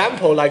an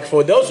example, like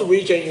for those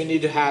regions you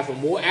need to have a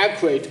more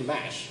accurate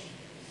mesh.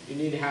 You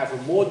need to have a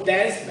more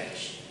dense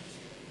mesh.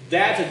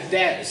 That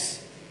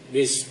dense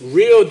means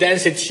real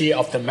density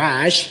of the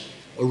mesh,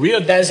 or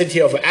real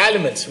density of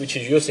elements which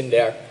is used in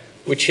there,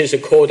 which is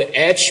called the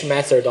edge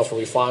method of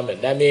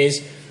refinement. That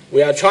means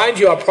we are trying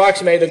to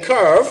approximate the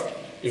curve.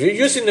 If you're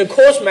using the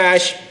coarse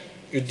mesh,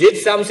 you did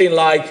something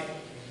like,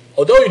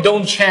 although you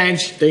don't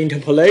change the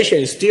interpolation,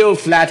 it's still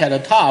flat at the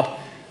top,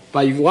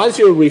 but once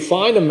you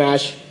refine the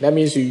mesh, that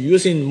means you're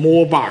using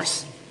more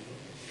bars,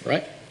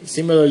 right?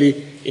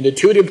 Similarly, in the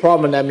 2D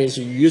problem, that means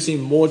you're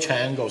using more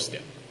triangles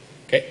there.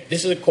 Okay,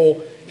 this is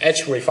called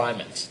edge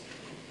refinement.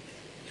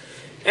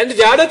 And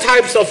the other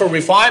types of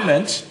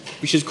refinement,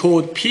 which is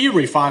called P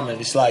refinement,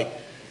 is like,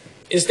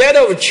 instead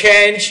of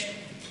change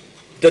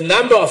the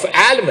number of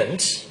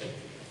elements,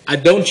 I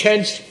don't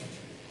change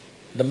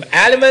the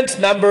element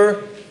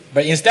number,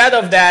 but instead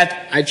of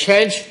that, I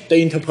change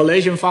the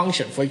interpolation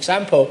function. For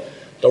example,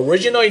 the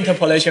original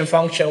interpolation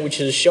function,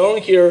 which is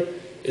shown here,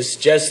 is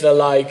just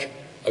like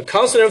a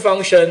constant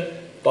function,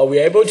 but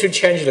we're able to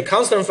change the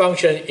constant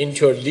function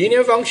into a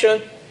linear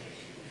function.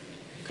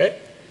 Okay?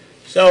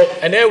 So,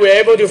 and then we're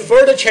able to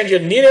further change the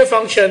linear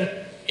function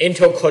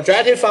into a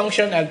quadratic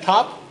function at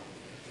top.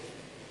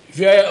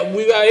 We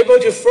are able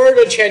to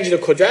further change the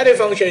quadratic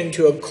function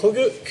into a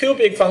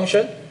cubic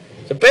function.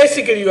 So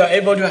basically, you are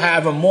able to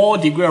have a more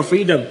degree of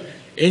freedom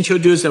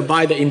introduced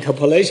by the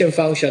interpolation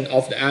function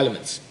of the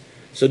elements.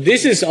 So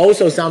this is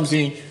also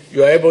something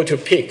you are able to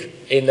pick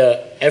in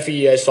the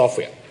FEA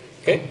software.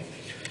 Okay?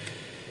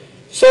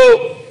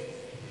 So,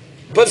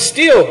 but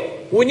still,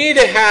 we need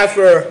to have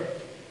a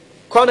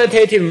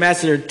quantitative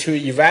method to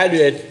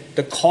evaluate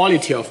the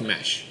quality of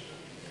mesh.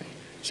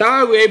 So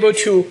how are we able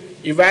to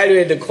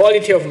evaluate the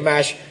quality of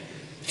mesh?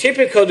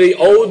 Typically,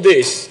 all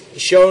this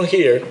shown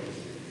here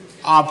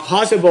are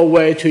possible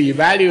way to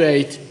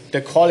evaluate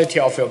the quality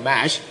of your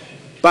mesh.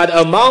 But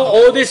among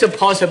all these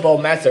possible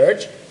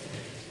methods,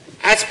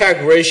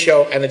 aspect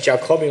ratio and the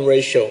Jacobian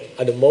ratio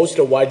are the most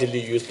widely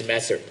used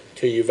method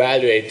to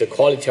evaluate the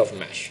quality of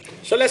mesh.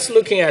 So let's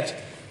look at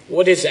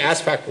what is the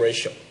aspect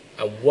ratio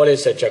and what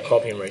is the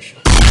Jacobian ratio.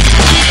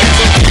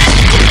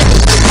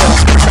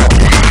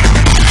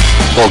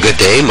 Well, good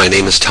day. My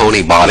name is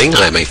Tony Botting.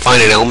 I'm a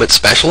finite element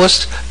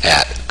specialist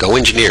at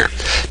GoEngineer.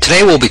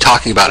 Today we'll be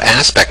talking about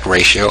aspect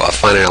ratio of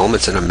finite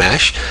elements in a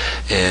mesh,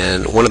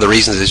 and one of the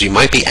reasons is you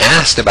might be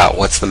asked about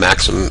what's the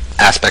maximum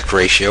aspect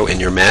ratio in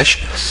your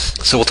mesh.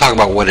 So we'll talk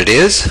about what it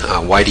is,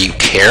 why do you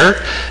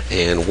care,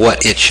 and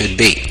what it should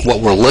be. What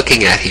we're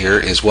looking at here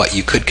is what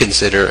you could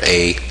consider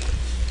a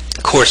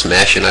coarse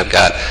mesh, and I've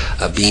got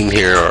a beam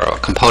here or a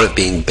component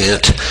being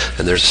bent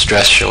and there's a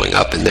stress showing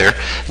up in there,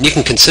 and you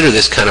can consider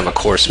this kind of a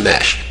coarse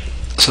mesh.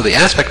 So the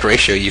aspect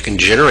ratio, you can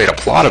generate a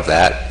plot of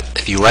that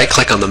if you right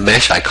click on the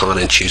mesh icon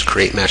and choose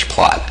create mesh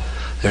plot.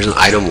 There's an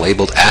item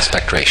labeled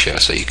aspect ratio,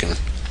 so you can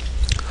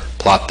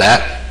plot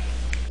that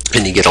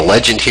and you get a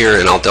legend here,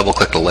 and I'll double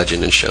click the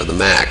legend and show the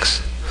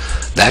max.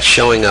 That's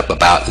showing up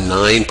about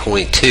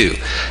 9.2,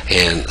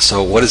 and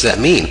so what does that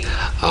mean?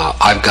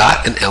 I've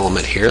got an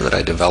element here that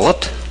I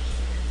developed,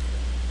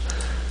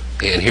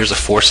 and here's a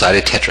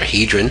four-sided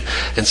tetrahedron,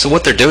 and so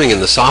what they're doing in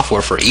the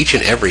software for each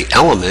and every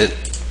element,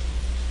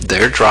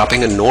 they're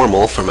dropping a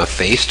normal from a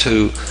face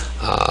to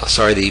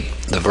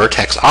the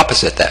vertex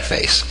opposite that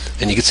face.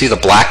 And you can see the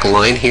black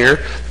line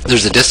here,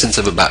 there's a distance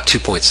of about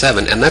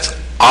 2.7, and that's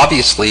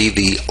obviously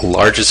the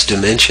largest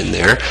dimension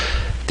there.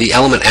 The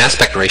element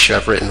aspect ratio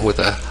I've written with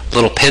a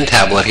little pen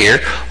tablet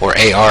here, or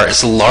AR,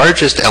 is the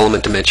largest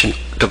element dimension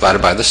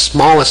divided by the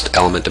smallest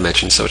element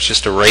dimension, so it's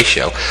just a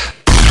ratio.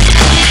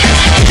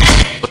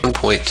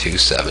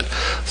 1.27.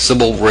 So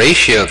we'll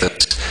ratio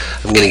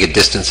this. I'm getting a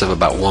distance of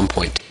about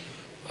 1.2.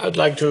 I'd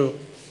like to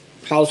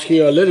pause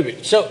here a little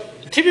bit. So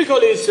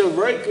typically it's a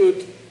very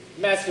good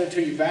method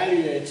to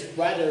evaluate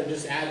whether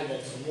this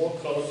element is more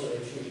closer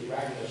to the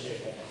regular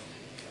shape or not.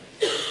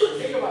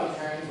 Think about the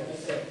triangle.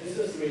 Let's say this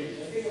is 3.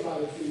 Think about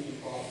the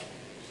 2D problem.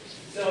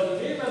 So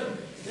the minimum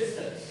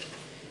distance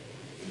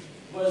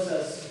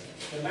versus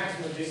the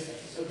maximum distance.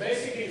 So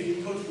basically if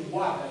you put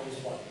 1, that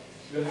is 1.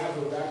 You have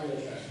a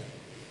regular triangle.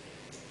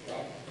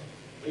 Right?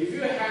 If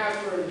you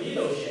have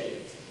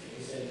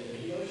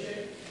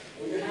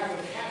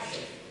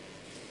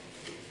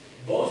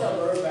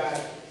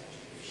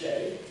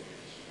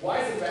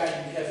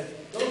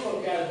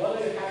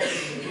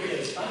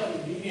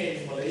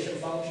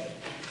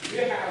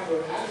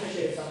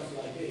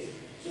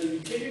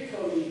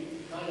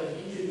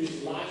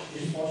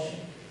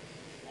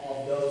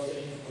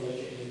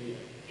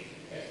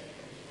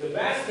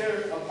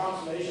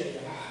approximation you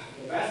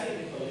have, the best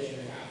interpolation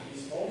you have,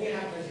 is only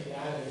happens in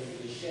element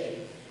with the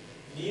shape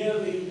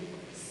nearly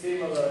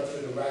similar to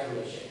the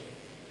regular shape.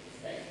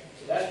 Okay?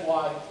 So that's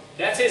why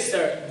that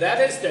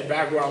is the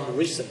background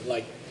reason,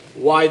 like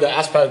why the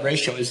aspect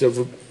ratio is a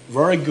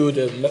very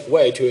good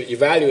way to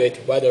evaluate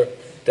whether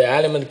the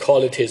element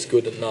quality is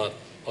good or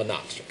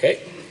not. Okay.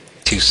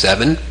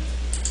 27.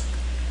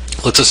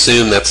 Let's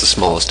assume that's the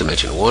smallest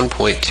dimension,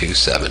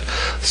 1.27.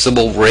 So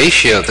we'll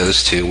ratio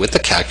those two with the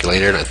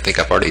calculator, and I think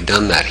I've already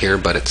done that here,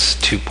 but it's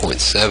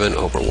 2.7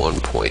 over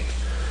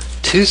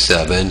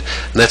 1.27, and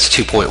that's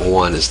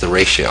 2.1 is the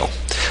ratio,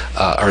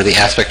 or the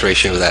aspect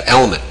ratio of that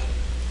element.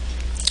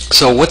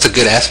 So what's a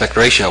good aspect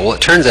ratio? Well,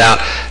 it turns out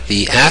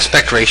the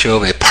aspect ratio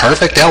of a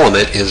perfect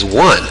element is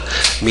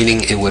 1,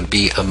 meaning it would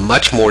be a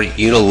much more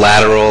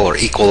unilateral or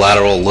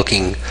equilateral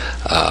looking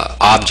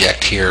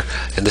object here,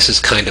 and this is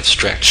kind of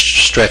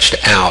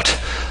stretched out.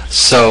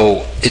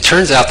 So it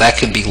turns out that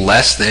could be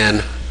less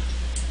than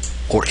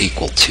or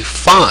equal to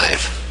 5.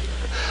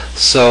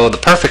 So the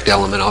perfect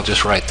element, I'll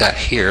just write that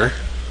here.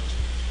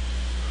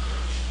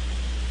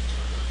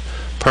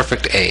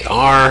 Perfect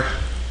AR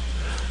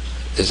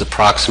is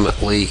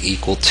approximately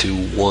equal to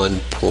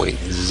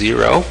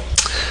 1.0,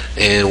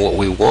 and what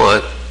we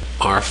want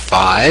are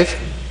 5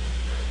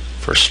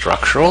 for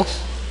structural,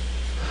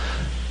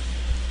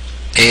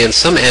 and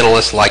some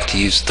analysts like to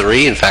use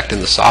 3. In fact,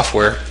 in the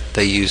software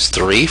they use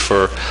 3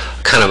 for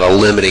kind of a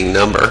limiting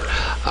number.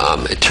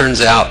 It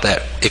turns out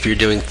that if you're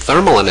doing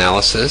thermal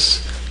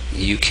analysis,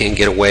 you can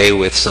get away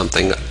with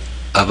something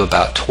of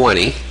about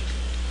 20.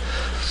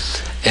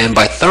 And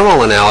by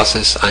thermal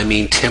analysis, I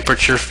mean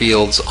temperature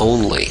fields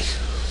only.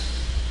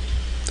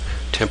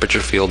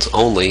 Temperature fields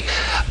only,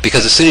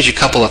 because as soon as you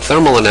couple a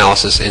thermal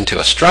analysis into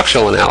a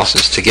structural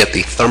analysis to get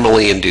the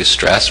thermally induced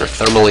stress or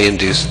thermally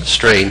induced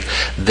strain,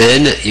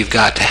 then you've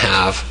got to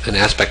have an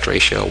aspect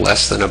ratio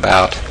less than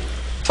about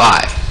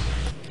 5.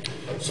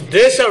 So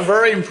these are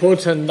very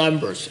important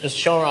numbers as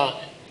shown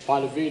by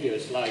the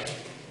videos, like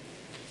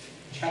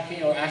checking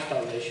your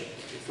aspect ratio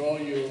before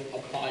you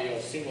apply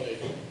your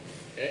simulator.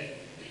 Okay?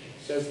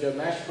 So if the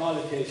mesh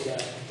quality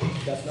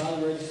does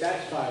not really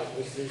satisfy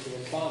with this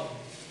requirement,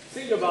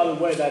 think about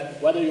the way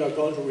that whether you are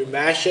going to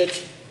remesh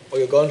it or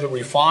you're going to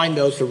refine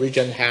those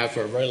regions have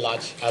a very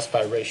large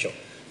aspect ratio.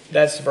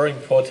 That's very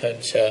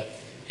important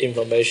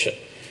information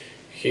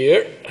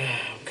here.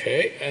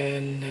 Okay,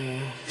 and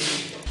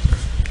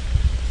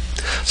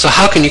so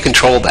how can you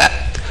control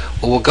that?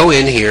 Well, we'll go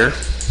in here,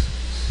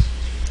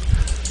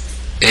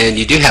 and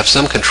you do have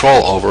some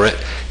control over it.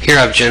 Here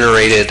I've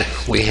generated,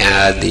 we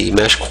had the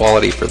mesh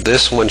quality for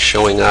this one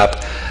showing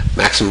up,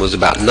 maximum was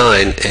about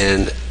 9,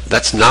 and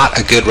that's not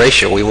a good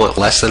ratio. We want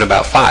less than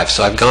about 5.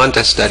 So I've gone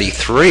to study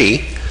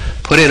 3,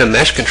 put in a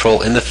mesh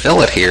control in the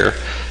fillet here,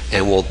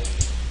 and we'll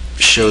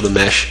show the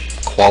mesh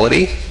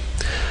quality.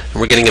 And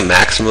we're getting a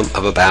maximum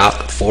of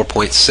about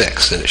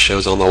 4.6, and it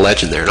shows on the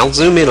legend there. And I'll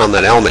zoom in on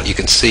that element. You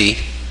can see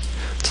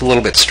it's a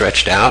little bit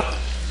stretched out,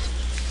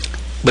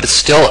 but it's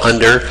still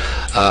under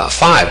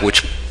 5,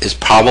 which is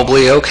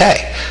probably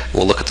okay.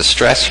 We'll look at the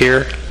stress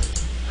here.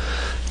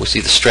 We see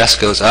the stress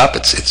goes up.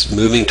 It's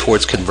moving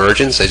towards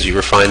convergence as you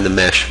refine the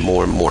mesh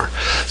more and more.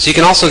 So you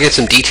can also get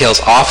some details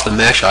off the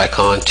mesh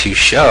icon to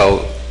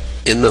show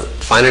in the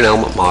finite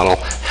element model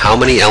how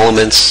many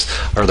elements,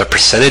 or the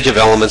percentage of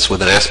elements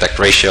with an aspect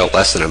ratio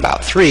less than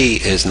about 3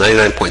 is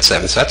 99.7.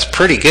 So that's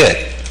pretty good.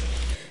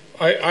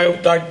 I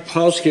would like to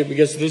pause here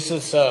because this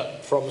is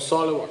from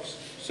SolidWorks.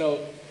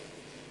 So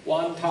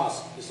one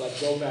task is like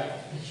go back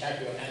and check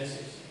your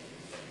answers.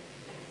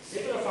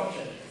 Similar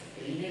function,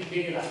 but you need to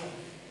pick it up.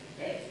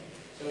 Okay?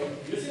 So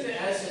using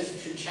the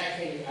answers to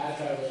checking the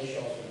aspect ratio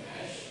of the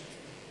mesh,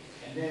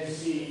 and then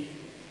see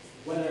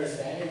whether there's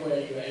any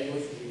way you're able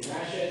to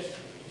remesh it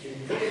to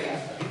improve the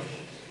aspect ratio.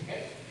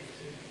 Okay?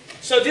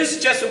 So this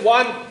is just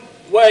one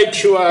way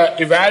to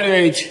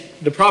evaluate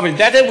the property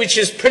data, which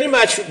is pretty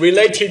much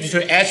related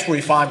to edge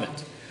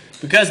refinement,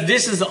 because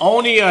this is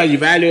only an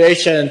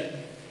evaluation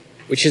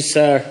which is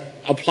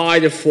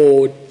applied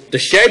for the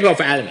shape of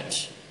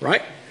elements,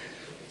 right?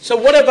 So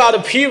what about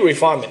the P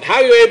refinement? How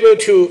are you able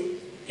to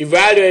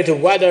evaluate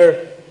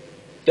whether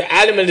the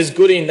element is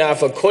good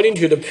enough according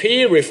to the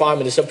P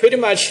refinement? So pretty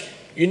much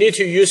you need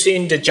to use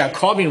in the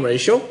Jacobian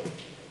ratio.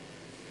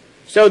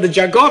 So the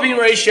Jacobian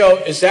ratio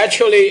is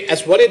actually,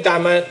 as what is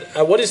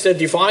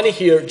defined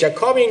here,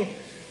 Jacobian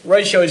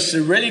ratio is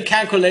really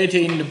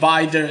calculated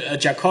by the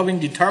Jacobian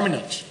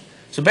determinant.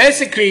 So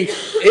basically,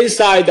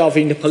 inside of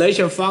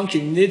interpolation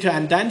function, you need to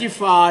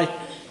identify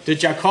the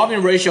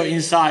Jacobian ratio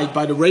inside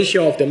by the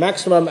ratio of the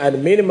maximum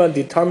and minimum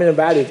determinant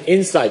values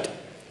inside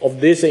of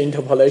this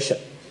interpolation.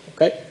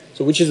 Okay,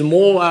 so which is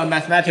more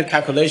mathematical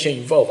calculation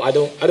involved. I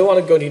don't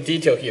want to go into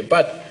detail here,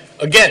 but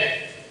again,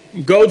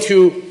 go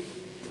to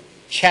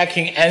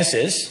checking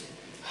answers.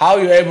 How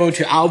you're able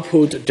to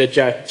output the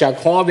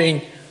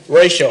Jacobian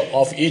ratio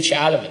of each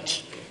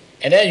element,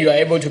 and then you are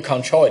able to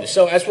control it.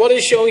 So as what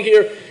is shown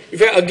here,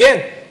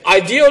 again,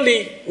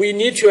 ideally we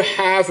need to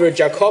have a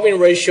Jacobian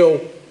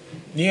ratio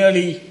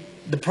nearly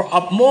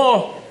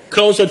more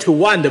closer to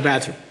 1, the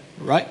better,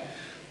 right?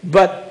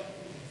 But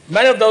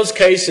many of those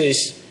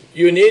cases,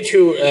 you need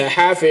to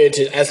have it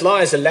as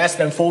long as it's less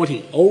than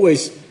 40,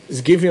 always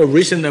is giving a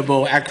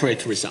reasonable,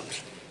 accurate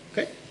result.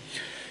 Okay?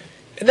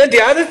 And then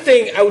the other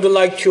thing I would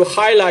like to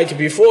highlight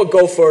before I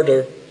go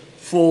further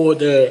for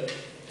the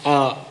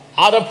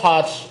other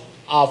parts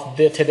of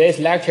today's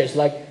lecture is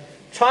like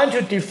trying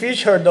to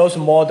defeature those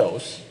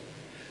models.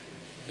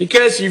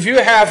 Because if you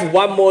have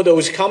one model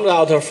which comes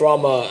out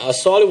from a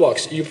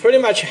SolidWorks, you pretty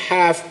much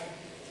have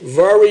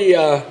very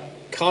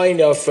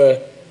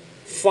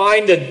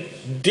find the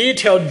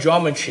detailed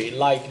geometry,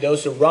 like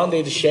those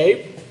rounded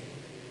shape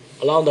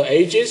along the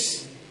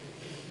edges.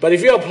 But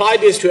if you apply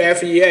this to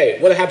FEA,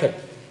 what happens?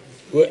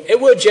 It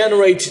will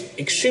generate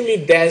extremely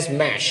dense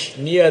mesh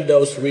near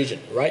those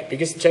regions, right?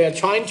 Because they are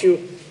trying to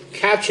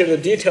capture the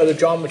detailed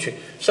geometry.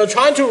 So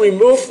trying to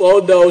remove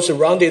all those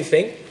rounded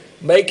things,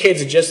 make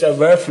it just a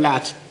very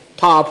flat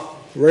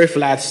top, very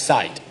flat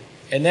side.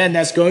 And then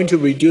that's going to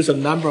reduce the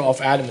number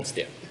of elements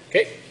there,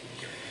 okay?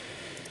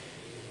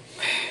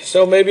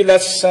 So maybe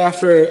let's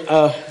after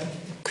a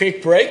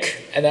quick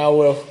break, and I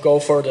will go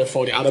further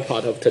for the other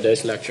part of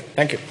today's lecture.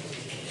 Thank you.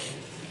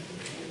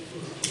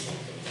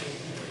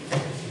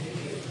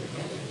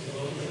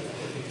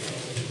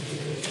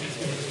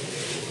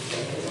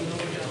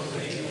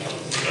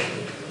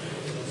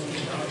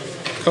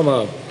 Come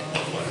on.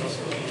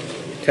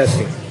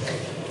 Testing.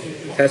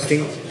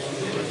 Testing.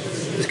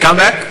 Just come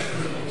back.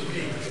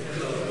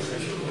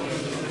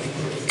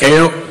 Can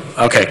you?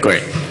 Okay,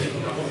 great.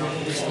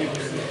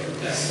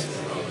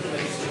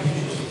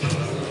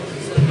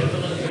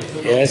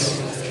 Yes.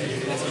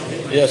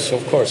 Yes,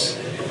 of course.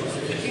 How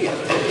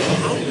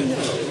do you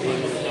know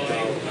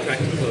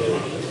practical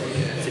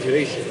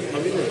situation? How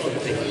do you know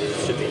something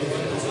should be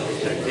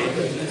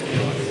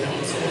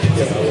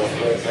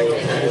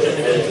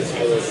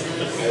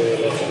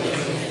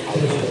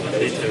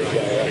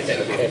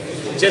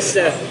Just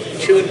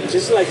tune,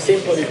 just like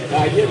simple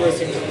idea was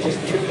simple.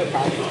 Just tune the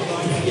part.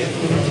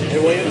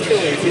 And when you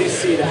tune it, you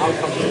see the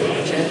outcome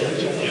change.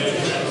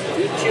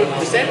 You tune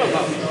the same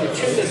amount. You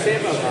tune the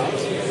same amount.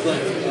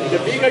 The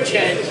bigger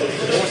change,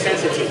 more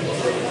sensitive.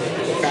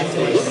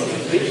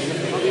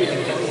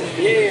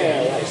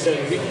 Yeah, right. So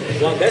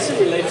well, that's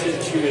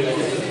related to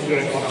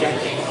your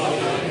objective.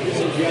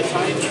 So you are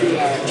trying to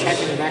check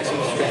the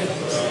maximum strength,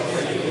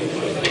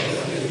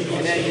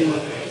 and then you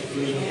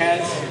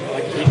enhance,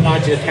 like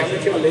enlarge the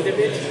temperature a little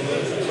bit,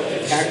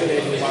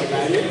 calculate one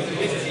value,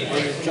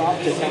 and you drop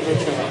the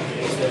temperature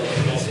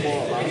a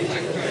small amount, and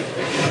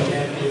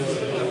then you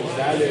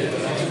evaluate the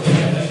maximum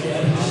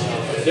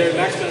strength. Their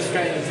maximum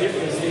strength in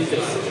different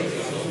stages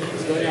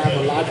is going to have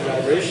a large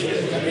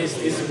variation. That means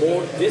this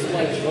one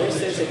is more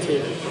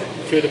sensitive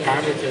to the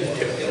parameters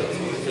too.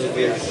 So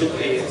there should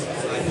be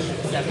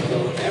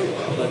acceptable error,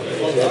 but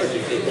how large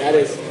is it? That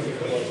is,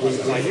 we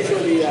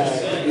usually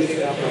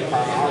using up a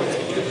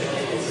priority.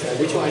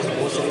 Which one is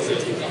more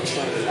sensitive, which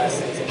one is less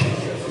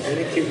sensitive. And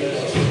it keeps it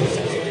more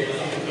sensitive.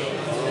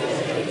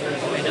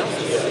 I know.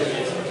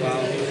 Well,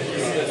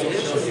 as I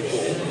mentioned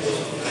before,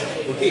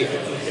 okay,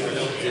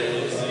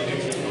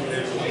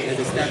 as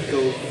the step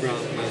go from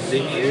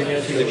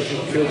linear to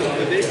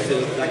cubic, the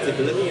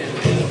flexibility and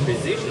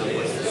precision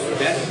is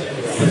better.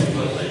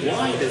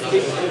 Why does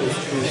it always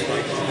choose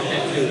like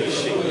actual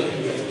shape?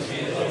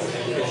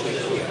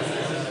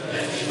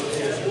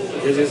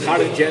 Because it's hard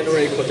to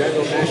generate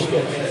quadrangular mesh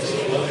there.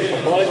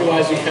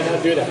 Topology-wise, you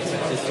cannot do that.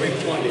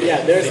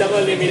 Yeah, there's some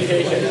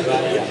limitation,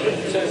 but yeah.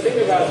 So think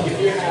about if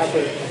you have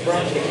a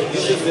branch,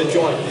 this is the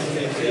joint.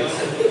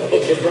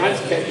 Okay, branch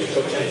can be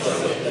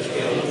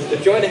quadrangular. The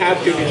joint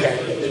have to be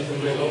triangular.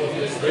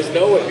 There's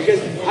no way,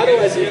 because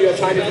otherwise if you're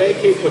trying to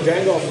make it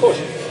quadrangular, of course,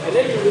 and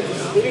then you need to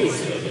split.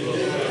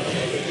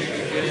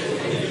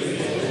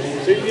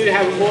 So you need to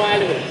have more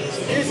elements.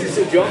 This is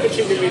a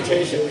geometry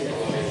limitation.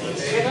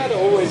 You cannot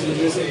always be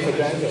using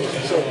quadrangle.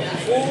 So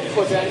full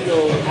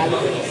quadrangle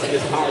elements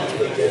is hard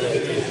to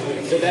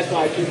generate. So that's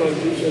why people are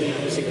usually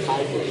using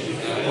hybrid.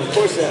 Of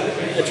course,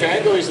 a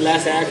triangle is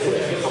less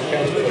accurate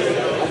compared to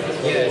quadrangle.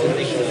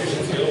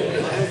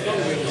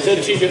 So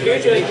the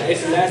tetrahedron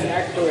is less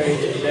accurate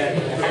than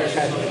the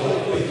hexagon.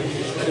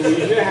 So we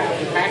do have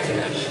the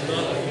backslash.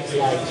 It's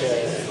like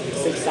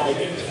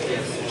six-sided.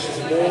 It's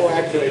more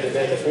accurate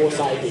than the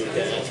four-sided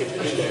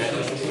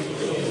tetrahedron.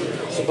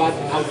 So, but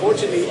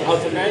unfortunately,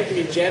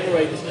 automatically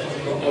generate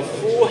a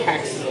full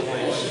hex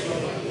mesh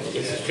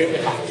is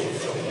extremely hard.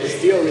 It's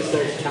still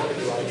research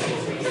challenge right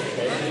now.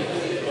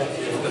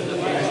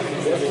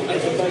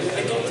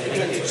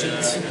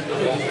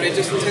 I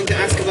just wanted to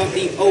ask about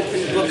the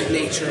open book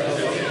nature of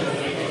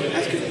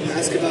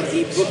ask about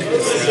the book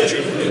nature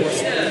of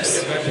courseworks.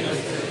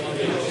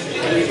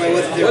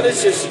 What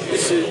is this?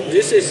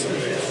 This is,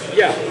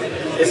 yeah,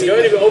 it's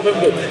going to be open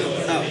book.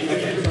 Oh,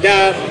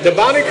 okay. The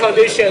boundary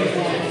condition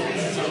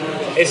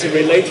is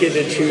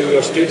related to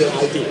your student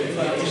ID.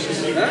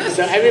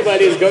 So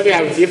everybody is going to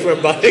have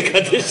different boundary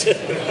condition.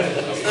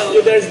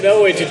 So there's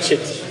no way to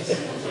cheat.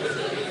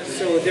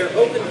 So they're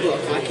open book.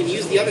 I can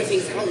use the other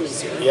things out of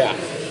zero. Yeah.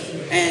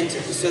 And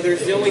so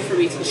there's no way for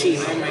me to cheat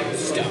on my own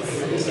stuff.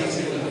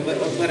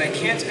 But I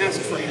can't ask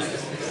for help.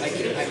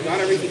 I've got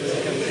everything.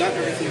 I've got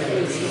everything.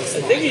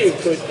 I think you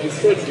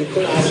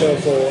could ask her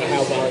for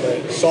help on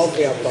the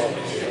software problem.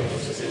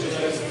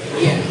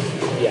 Yeah.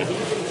 Yeah,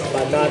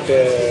 but not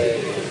the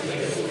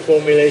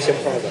formulation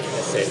problem.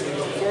 I say.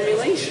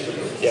 Formulation.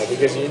 Yeah,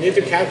 because you need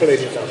to calculate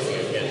something.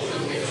 Yeah.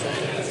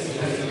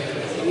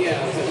 Yeah,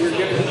 but we're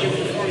gonna be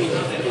doing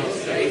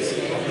formulation, right?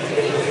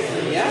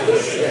 Yeah.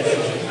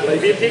 But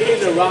if you're picking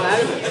the wrong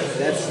element,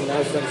 that's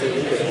not something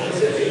you could ask.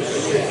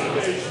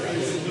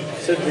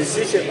 So the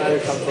decision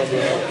might come from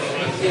your own.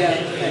 Yeah,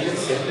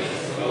 thanks.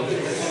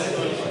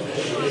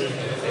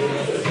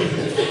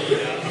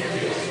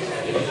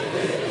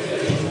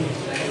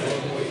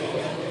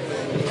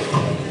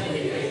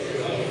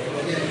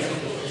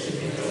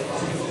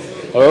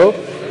 Oh?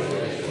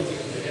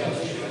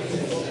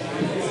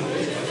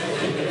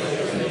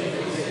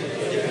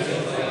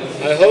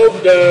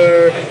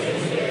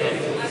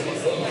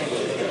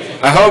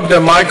 I hope the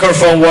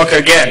microphone work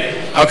again.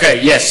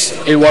 Okay, yes,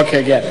 it worked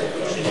again.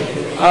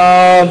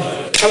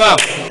 Come on.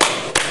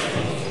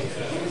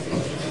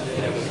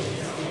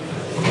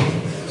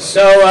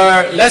 So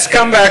let's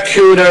come back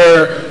to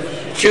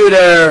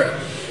the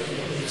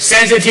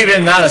sensitivity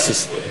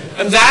analysis.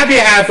 I'm happy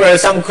to have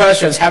some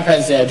questions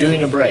happen during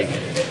the break.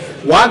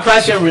 One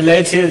question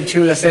related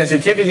to the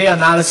sensitivity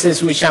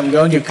analysis, which I'm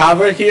going to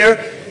cover here.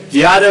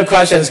 The other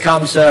questions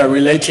comes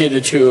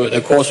related to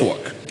the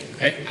coursework.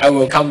 Okay? I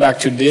will come back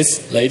to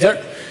this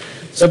later.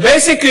 So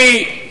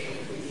basically,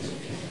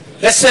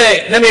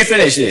 let me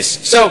finish this.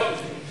 So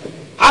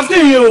after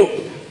you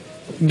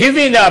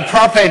giving the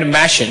appropriate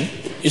meshing,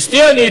 you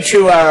still need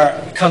to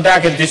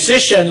conduct a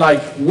decision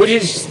like what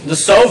is the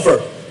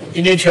solver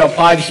you need to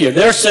apply here.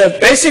 There's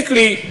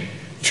basically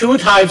two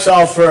types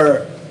of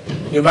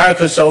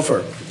numerical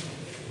solver.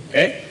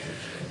 Okay?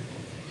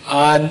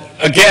 And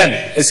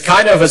again, it's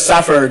kind of a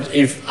suffered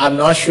if I'm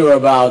not sure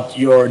about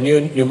your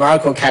new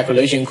numerical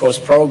calculation course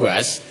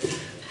progress.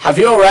 Have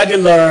you already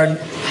learned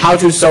how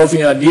to solve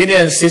in a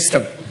linear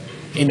system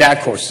in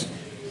that course?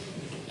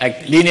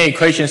 Like linear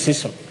equation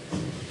system.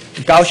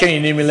 Gaussian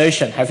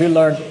elimination. Have you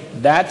learned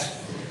that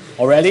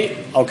already?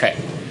 Okay.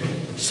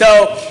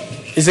 So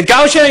is a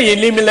Gaussian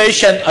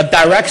elimination a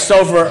direct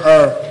solver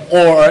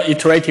or an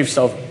iterative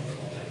solver?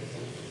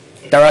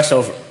 Direct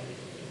solver.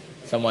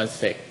 Someone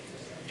say.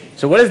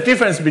 So what is the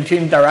difference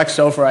between direct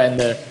solver and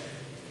the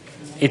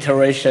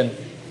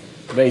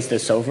iteration-based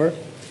solver?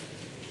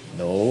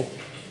 No.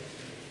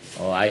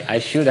 Oh, I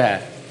should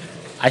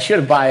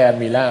buy a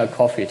Milan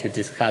coffee to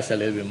discuss a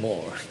little bit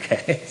more.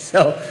 Okay.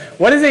 So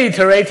what is the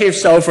iterative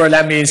solver?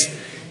 That means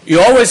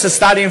you're always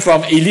starting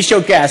from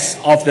initial guess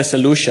of the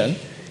solution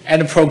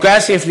and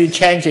progressively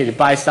change it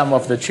by some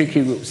of the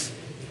tricky rules.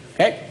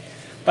 Okay.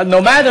 But no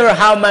matter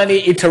how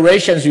many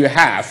iterations you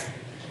have,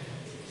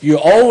 you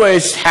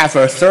always have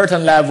a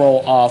certain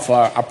level of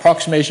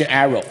approximation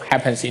error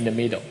happens in the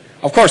middle.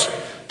 Of course,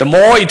 the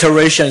more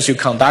iterations you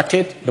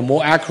conducted, the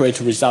more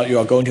accurate result you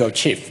are going to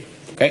achieve.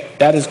 Okay?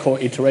 That is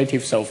called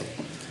iterative solver.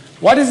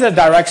 What is a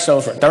direct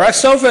solver? Direct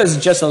solver is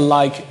just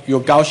like your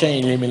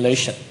Gaussian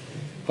elimination.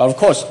 But of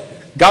course,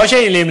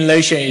 Gaussian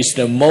elimination is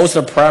the most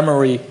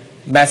primary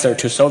method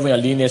to solving a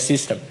linear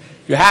system.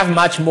 You have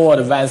much more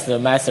advanced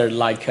method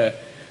like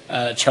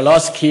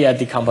Cholesky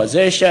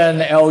decomposition,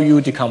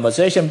 LU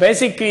decomposition.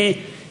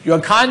 Basically, you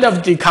kind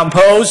of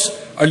decompose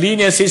a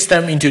linear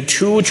system into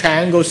two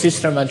triangle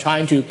systems and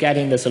trying to get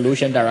in the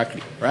solution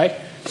directly, right?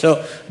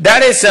 So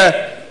that is,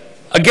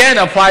 again,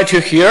 applied to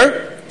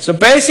here. So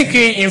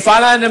basically, in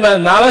finite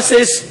element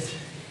analysis,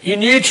 you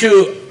need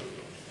to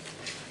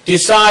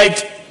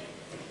decide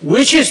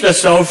which is the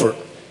solver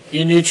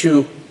you need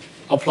to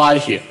apply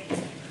here.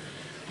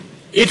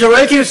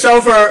 Iterative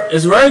solver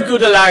is very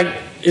good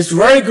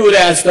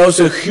as those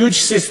huge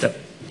system.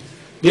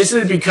 This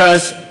is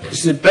because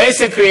it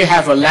basically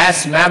have a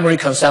less memory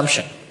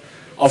consumption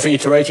of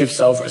iterative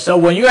solver. So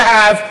when you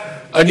have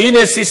a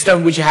linear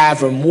system which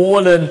have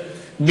more than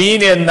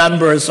million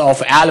numbers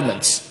of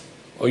elements,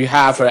 or you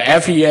have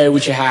a FEA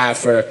which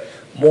have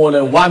more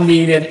than 1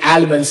 million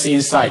elements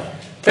inside,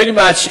 pretty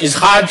much it's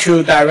hard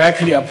to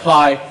directly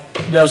apply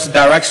those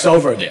direct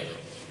solver there.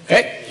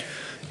 Okay?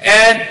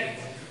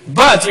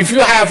 But if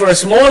you have a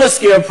smaller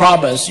scale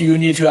problems, you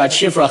need to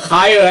achieve a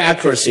higher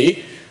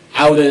accuracy.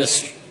 I would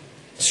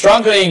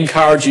strongly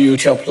encourage you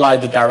to apply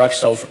the direct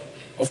solver.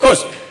 Of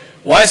course,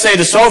 when I say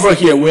the solver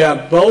here, we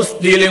are both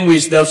dealing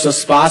with those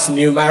sparse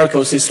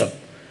numerical system.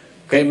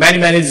 Okay,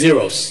 many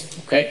zeros.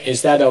 Okay,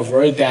 instead of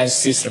very dense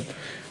system,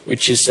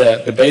 which is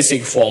the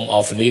basic form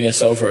of linear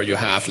solver you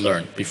have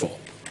learned before.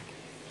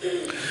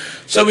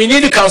 So we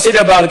need to consider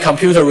about the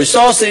computer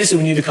resources.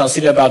 We need to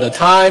consider about the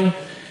time,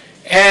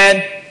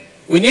 and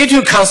we need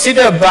to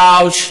consider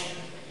about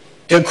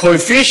the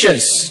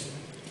coefficients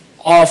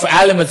of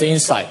elements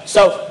inside.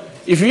 So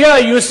if you are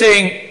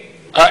using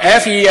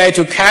FEA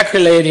to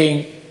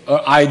calculating an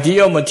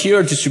ideal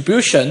material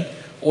distribution,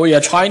 or you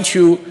are trying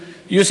to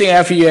using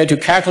FEA to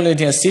calculate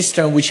a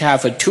system which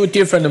have two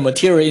different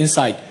material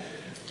inside,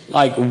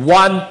 like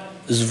one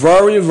is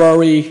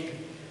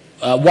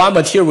one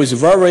material with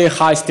very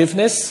high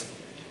stiffness,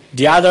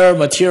 the other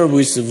material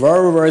with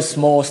very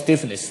small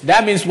stiffness.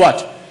 That means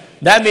what?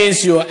 That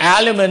means your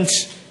element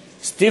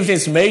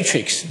stiffness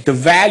matrix, the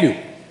value,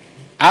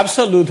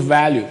 absolute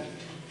value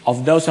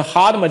of those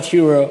hard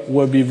material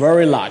will be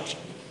very large.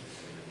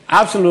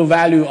 Absolute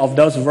value of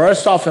those very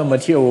soft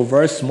material will be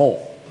very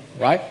small,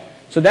 right?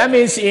 So that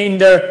means in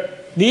the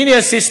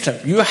linear system,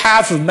 you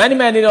have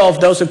many of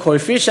those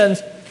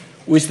coefficients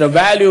with the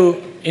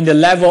value in the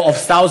level of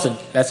 1,000,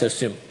 let's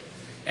assume.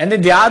 And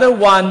then the other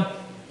one,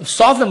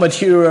 soft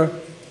material,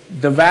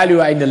 the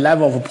value are in the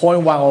level of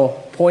 0.1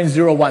 or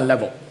 0.01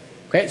 level.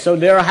 Okay, so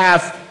there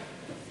have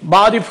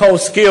multiple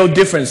scale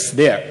difference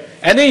there.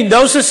 And then in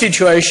those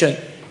situations,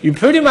 you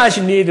pretty much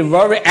need a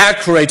very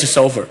accurate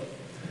solver.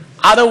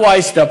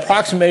 Otherwise, the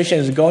approximation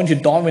is going to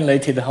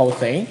dominate the whole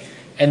thing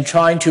and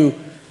trying to,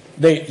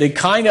 they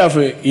kind of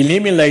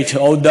eliminate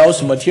all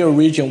those material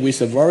regions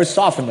with very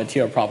soft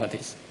material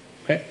properties.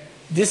 Okay?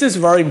 This is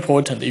very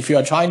important. If you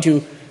are trying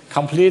to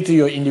complete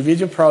your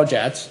individual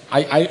projects,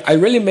 I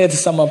really made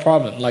some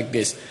problem like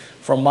this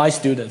from my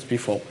students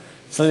before.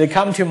 So they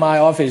come to my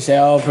office and say,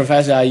 oh,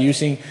 professor, I'm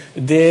using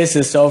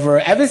this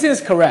solver. Everything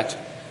is correct.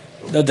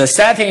 The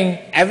setting,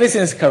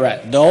 everything is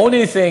correct. The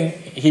only thing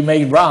he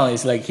made wrong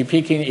is like he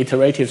picking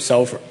iterative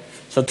solver.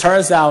 So it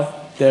turns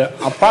out the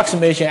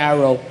approximation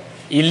error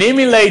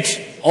eliminates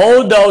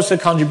all those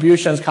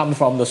contributions coming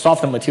from the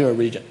soft material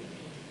region.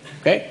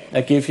 Okay?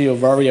 That gives you a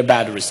very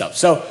bad result.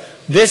 So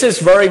this is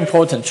very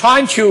important.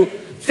 Trying to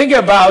think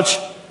about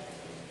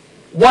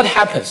what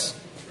happens.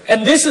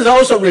 And this is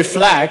also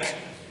reflect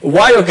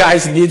why you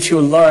guys need to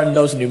learn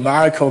those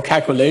numerical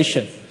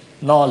calculation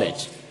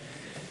knowledge.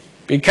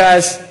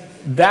 Because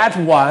that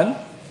one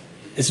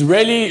is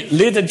really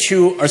leading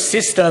to a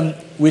system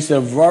with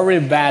a very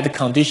bad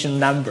condition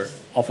number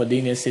of a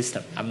linear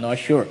system. I'm not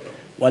sure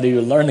whether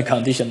you learn the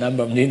condition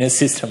number of linear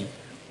system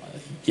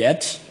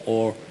yet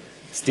or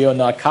still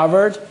not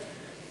covered.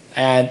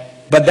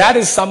 But that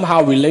is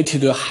somehow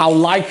related to how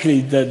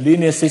likely the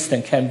linear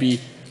system can be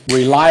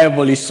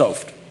reliably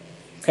solved.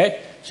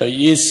 Okay? So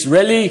it's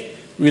really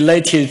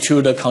related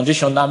to the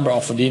conditional number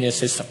of a linear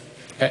system.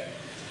 Okay?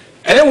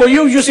 And then when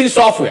you're using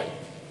software,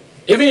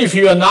 even if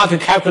you are not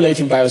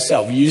calculating by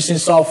yourself, you're using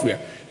software,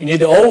 you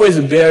need to always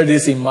bear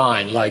this in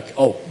mind, like,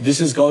 oh,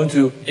 this is going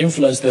to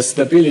influence the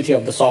stability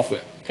of the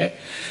software. Okay?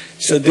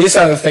 So these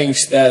are the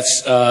things that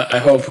I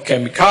hope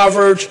can be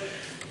covered.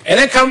 And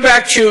then come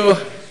back to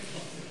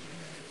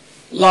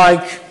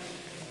like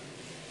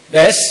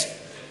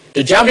this,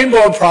 the jumping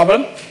ball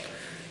problem.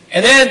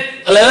 And then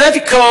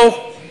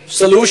analytical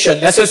solution,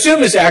 let's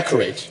assume it's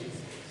accurate.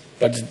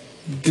 But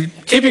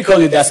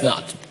typically that's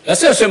not.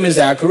 Let's assume it's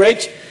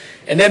accurate.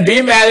 And then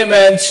beam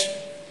elements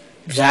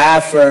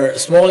have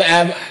small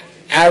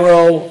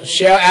arrow,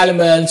 shell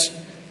elements,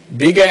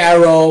 bigger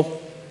arrow.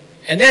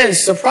 And then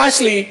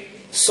surprisingly,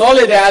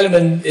 solid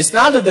element is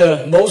not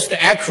the most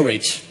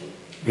accurate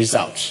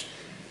result.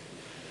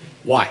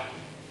 Why?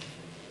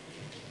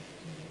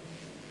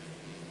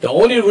 The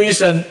only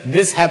reason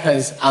this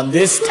happens on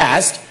this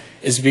test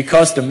is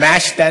because the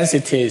mesh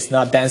density is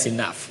not dense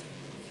enough.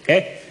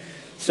 Okay?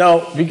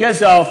 So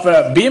because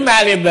of beam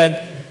element,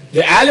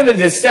 the element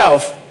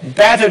itself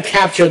better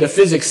capture the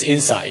physics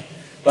inside.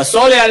 But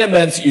solid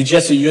elements, you're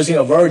just using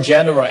a very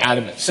general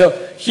element. So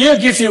here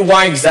gives you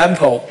one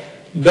example.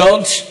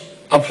 Don't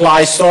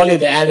apply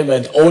solid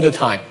element all the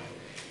time.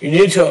 You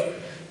need to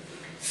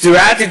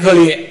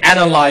theoretically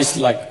analyze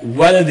like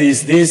whether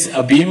this is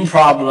a beam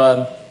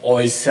problem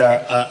or is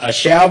a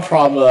shell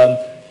problem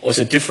or is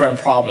it different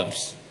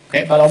problems.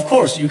 Okay? But of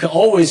course, you can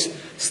always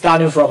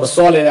starting from a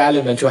solid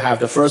element to have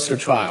the first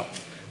trial.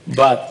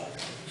 But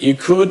you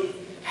could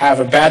have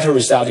a better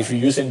result if you're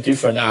using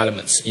different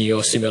elements in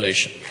your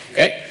simulation.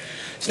 Okay?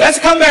 So let's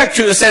come back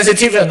to the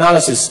sensitivity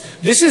analysis.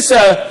 This is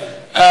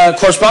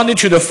corresponding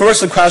to the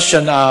first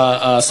question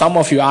some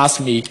of you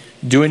asked me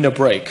during the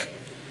break.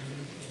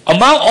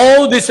 Among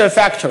all these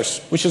factors,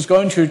 which is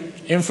going to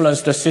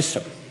influence the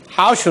system,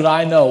 how should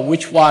I know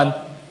which one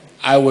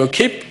I will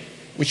keep,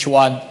 which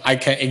one I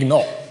can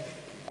ignore?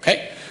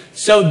 Okay?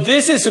 So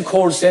this is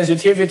called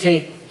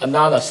sensitivity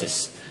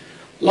analysis.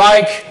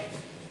 Like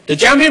the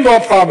jumping ball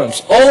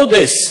problems, all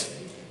these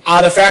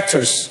are the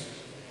factors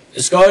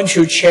is going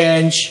to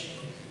change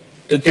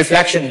the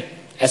deflection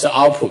as an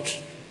output.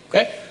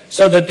 Okay?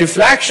 So the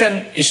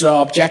deflection is the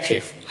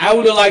objective. I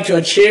would like to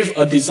achieve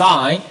a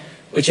design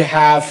which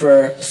have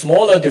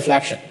smaller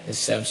deflection,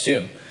 let's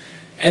assume.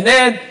 And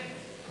then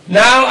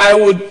now I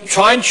would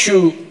try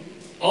to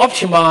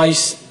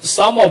optimize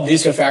some of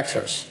these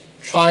factors,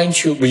 trying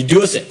to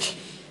reduce it.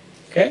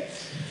 Okay?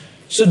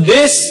 So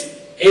this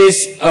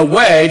is a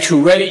way to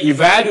really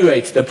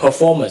evaluate the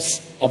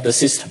performance of the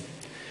system.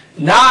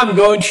 Now I'm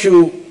going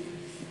to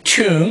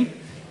tune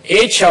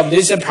each of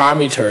these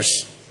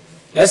parameters.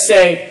 Let's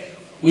say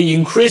we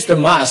increase the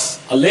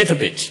mass a little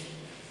bit,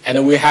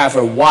 and we have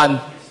a 1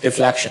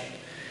 deflection.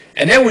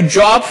 And then we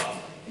drop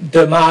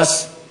the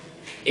mass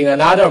in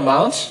another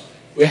amount,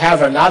 we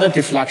have another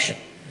deflection.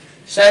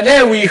 So and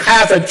then we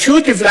have a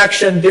two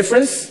deflection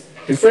difference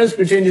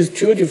between these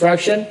two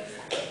diffraction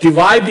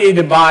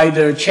divided by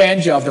the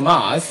change of the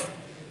mass.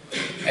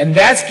 And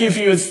that gives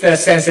you the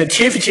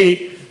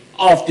sensitivity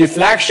of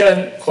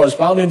deflection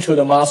corresponding to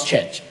the mass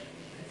change,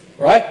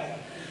 right?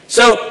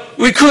 So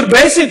we could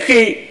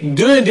basically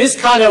do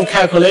this kind of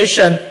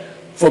calculation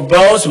for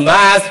both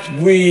mass,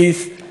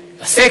 width,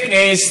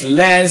 thickness,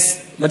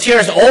 length,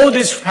 materials, all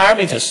these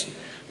parameters.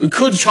 We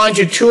could try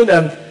to tune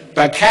them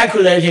by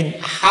calculating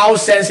how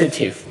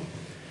sensitive.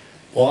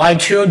 When I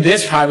tune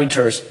these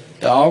parameters,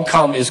 the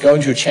outcome is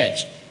going to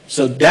change.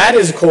 So that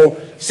is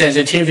called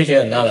sensitivity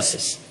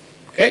analysis,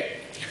 okay?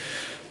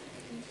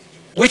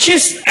 Which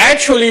is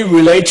actually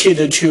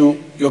related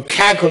to your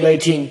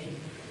calculating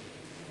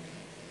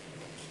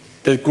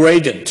the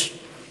gradient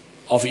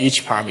of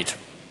each parameter,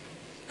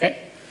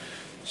 okay?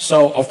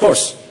 So, of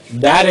course,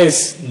 that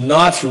is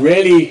not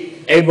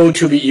really able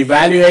to be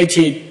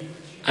evaluated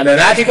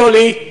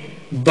analytically,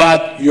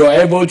 but you're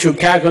able to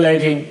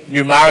calculate it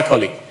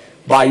numerically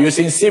by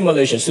using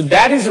simulation. So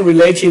that is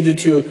related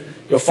to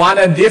your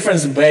finite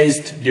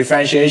difference-based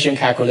differentiation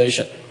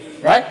calculation,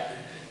 right?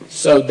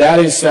 So that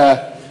is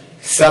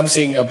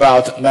something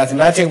about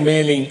mathematical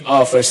meaning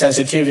of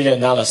sensitivity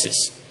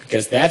analysis,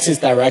 because that is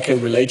directly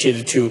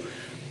related to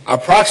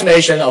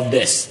approximation of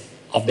this,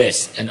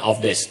 and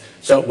of this.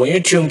 So when you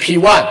tune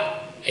P1,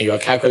 and you are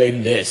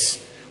calculating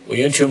this. When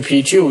you tune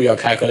P2, you are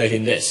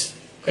calculating this,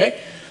 okay?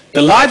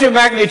 The larger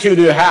magnitude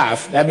you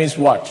have, that means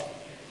what?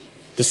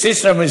 The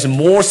system is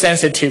more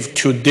sensitive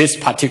to this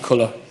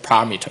particular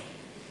parameter,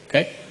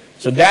 okay?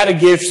 So that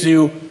gives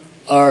you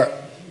an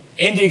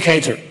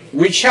indicator.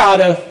 Which are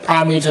the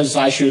parameters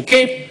I should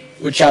keep?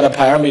 Which are the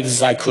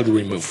parameters I could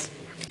remove?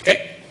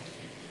 Okay.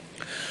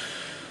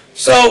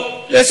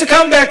 So let's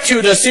come back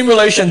to the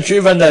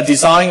simulation-driven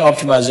design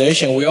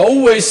optimization. We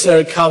always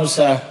comes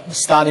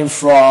starting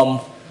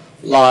from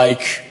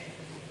like,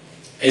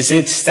 is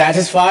it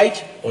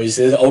satisfied or is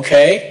it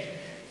okay?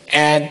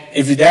 And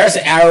if there's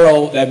an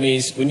error, that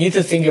means we need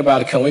to think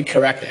about, can we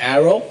correct the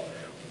error?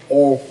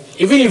 Or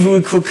even if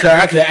we could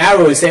correct the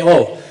error, we say,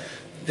 oh,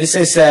 this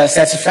is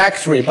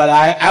satisfactory, but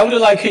I would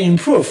like to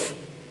improve.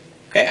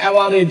 Okay, I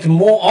want it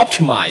more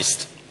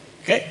optimized.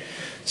 Okay,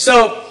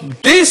 so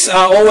these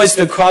are always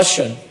the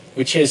question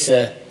which is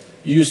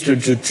used to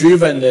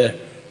driven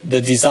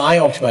the design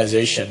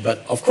optimization.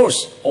 But of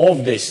course, all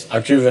of these are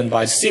driven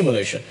by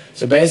simulation.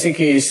 So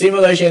basically,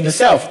 simulation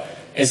itself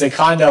is a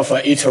kind of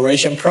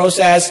iteration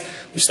process.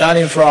 We're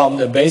starting from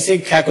the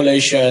basic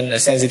calculation, the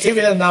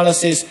sensitivity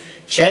analysis,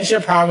 change the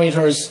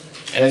parameters,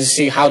 and then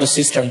see how the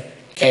system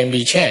can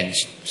be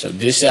changed. So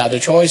these are the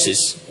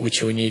choices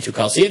which we need to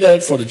consider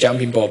for the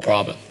jumping ball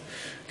problem.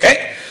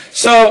 Okay,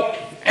 so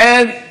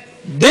and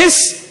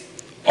this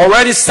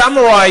already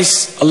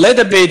summarized a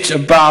little bit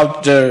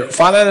about the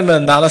finite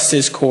element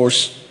analysis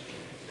course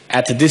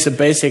at this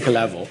basic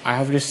level. I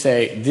have to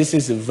say this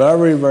is a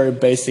very, very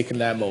basic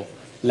level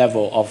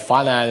of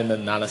finite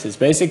element analysis.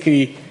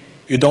 Basically,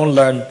 you don't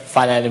learn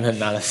finite element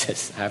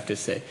analysis, I have to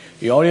say.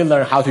 You only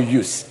learn how to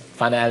use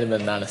finite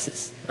element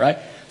analysis, right?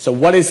 So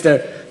what is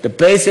the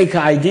basic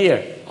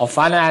idea of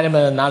finite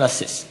element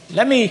analysis?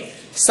 Let me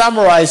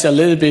summarize a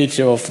little bit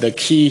of the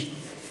key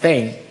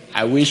thing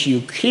I wish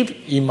you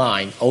keep in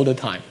mind all the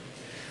time.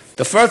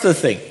 The first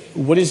thing,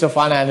 what is a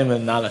finite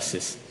element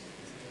analysis?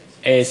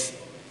 Is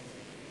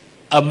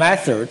a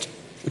method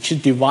which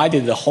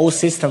divided the whole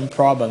system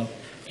problem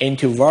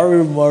into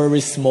very,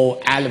 very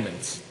small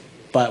elements,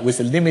 but with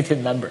a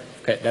limited number.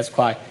 Okay, that's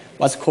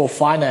what's called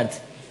finite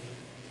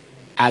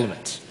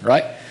elements,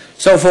 right?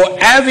 So for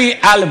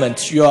every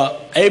element, you are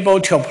able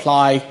to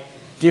apply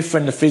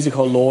different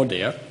physical law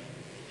there,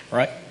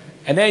 right?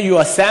 And then you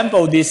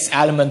assemble this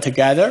element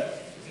together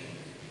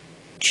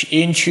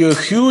into a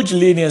huge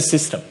linear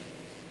system,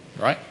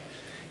 right?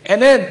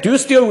 And then do you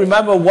still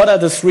remember what are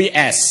the 3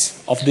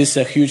 S of this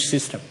huge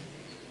system?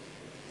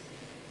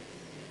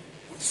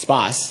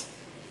 Sparse,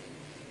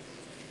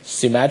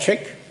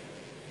 symmetric,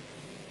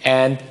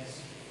 and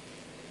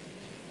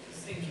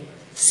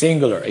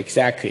singular,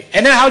 exactly.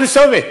 And then how to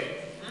solve it?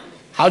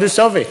 How to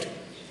solve it?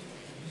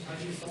 How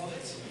do you solve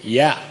it?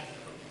 Yeah.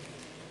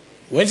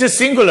 When it's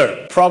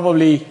singular,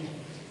 probably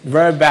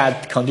very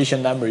bad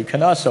condition number, you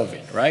cannot solve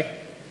it, right?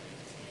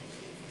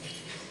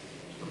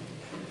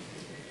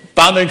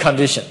 Boundary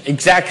condition,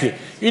 exactly.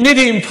 You need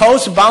to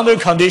impose boundary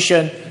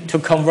condition to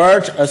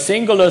convert a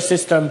singular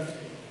system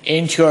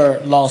into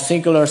a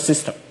non-singular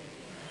system.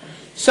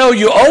 So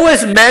you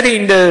always met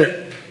in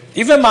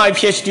even my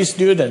PhD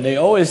student, they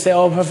always say,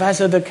 oh,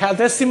 professor,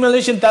 the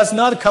simulation does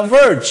not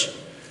converge.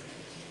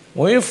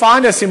 When you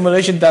find a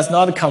simulation does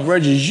not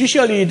converge,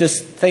 usually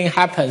this thing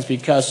happens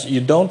because you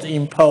don't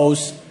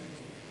impose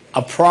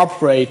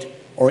appropriate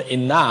or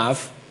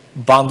enough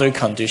boundary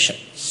condition.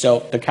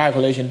 So the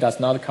calculation does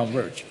not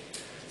converge.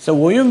 So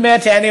when you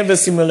met any of the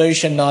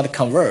simulation not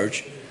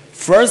converge,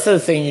 first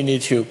thing you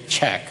need to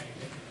check,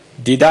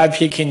 did I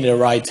pick in the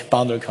right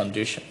boundary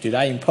condition? Did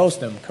I impose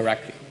them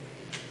correctly?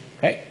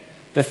 Okay.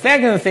 The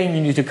second thing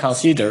you need to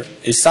consider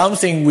is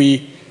something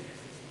we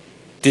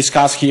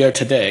discuss here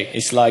today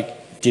is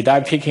like, did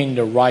I pick in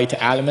the right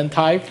element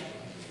type?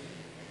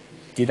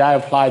 Did I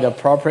apply the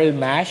appropriate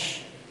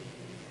mesh?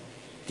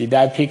 Did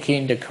I pick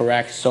in the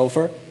correct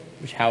solver,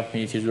 which helped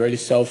me to really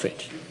solve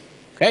it?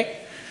 Okay?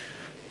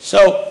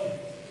 So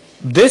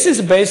this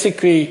is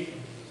basically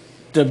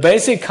the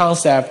basic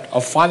concept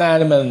of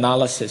finite element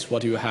analysis,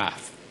 what you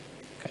have.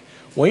 Okay?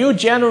 When you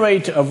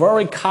generate a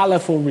very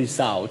colorful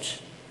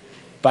result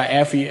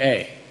by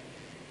FEA,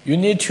 you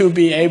need to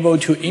be able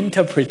to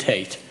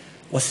interpret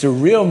what's the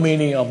real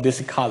meaning of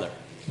this color.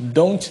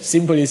 Don't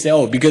simply say,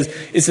 oh, because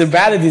it's a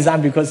bad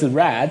design because it's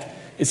red,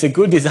 it's a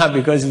good design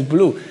because it's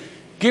blue.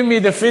 Give me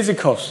the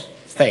physical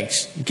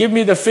things. Give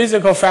me the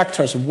physical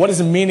factors. What is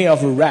the meaning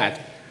of red?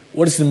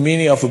 What is the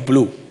meaning of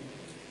blue?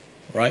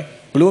 Right?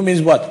 Blue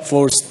means what?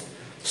 For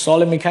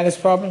solid mechanics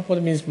problem,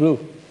 what means blue?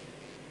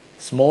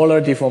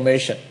 Smaller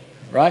deformation,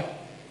 right?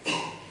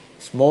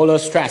 Smaller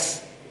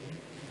stress,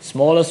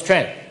 smaller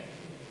strain.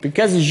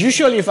 Because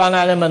usually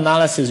finite element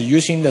analysis is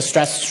using the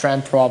stress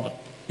strain problem,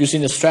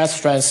 using the stress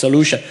strain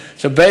solution.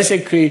 So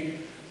basically,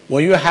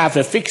 when you have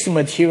the fixed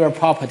material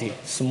property,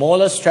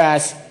 smaller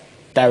stress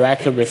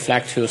directly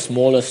reflect to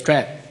smaller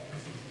strain,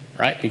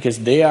 right? Because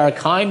they are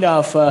kind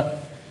of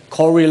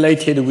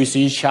correlated with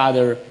each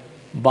other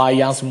by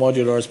Young's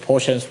modulus,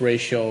 Poisson's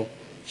ratio,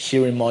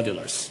 shearing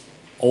modulus.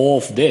 All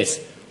of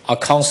this are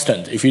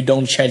constant if you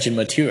don't change the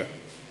material,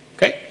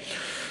 okay?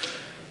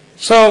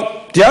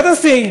 So the other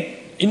thing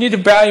you need to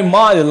bear in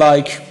mind,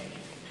 like,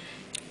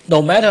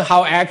 no matter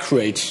how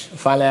accurate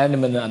finite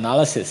element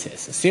analysis is,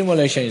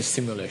 simulation is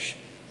simulation,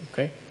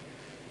 okay?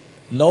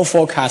 No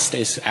forecast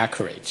is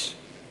accurate.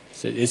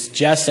 So it's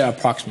just an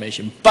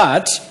approximation.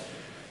 But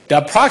the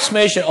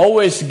approximation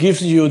always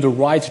gives you the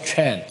right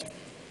trend.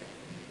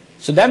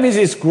 So that means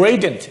its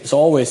gradient is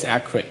always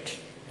accurate,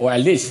 or at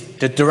least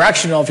the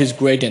direction of its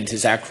gradient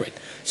is accurate.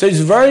 So it's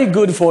very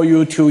good for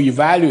you to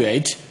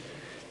evaluate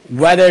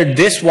whether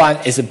this one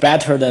is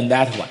better than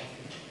that one.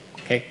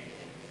 Okay?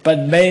 But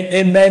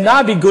it may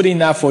not be good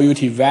enough for you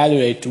to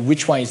evaluate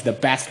which one is the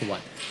best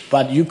one.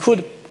 But you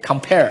could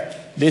compare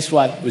this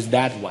one with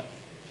that one.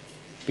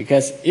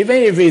 Because even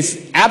if its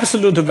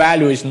absolute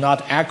value is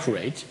not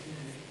accurate,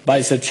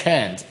 but it's a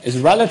trend, its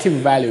relative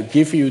value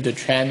gives you the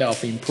trend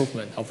of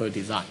improvement of your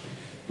design,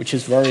 which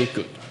is very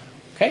good.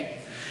 Okay?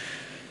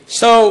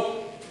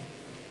 So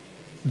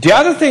the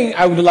other thing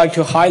I would like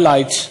to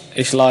highlight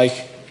is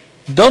like,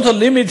 don't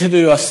limit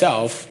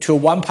yourself to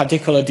one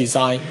particular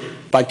design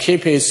by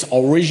keeping its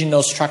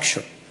original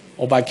structure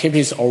or by keeping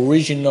its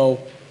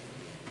original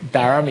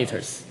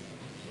diameters.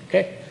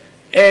 Okay?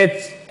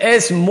 It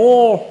is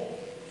more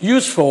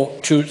useful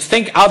to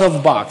think out of the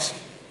box.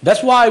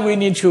 That's why we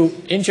need to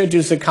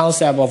introduce the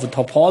concept of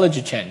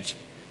topology change.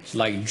 It's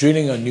like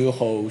drilling a new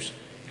hole,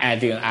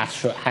 adding an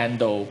extra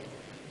handle,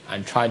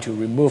 and trying to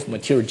remove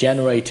material,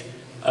 generate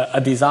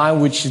a design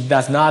which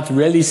does not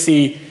really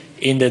see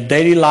in the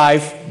daily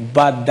life,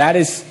 but that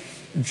is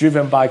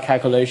driven by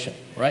calculation,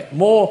 right?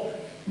 More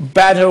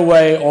better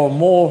way or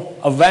more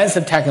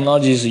advanced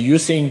technologies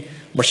using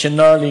machine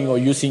learning or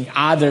using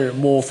other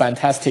more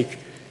fantastic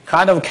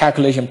kind of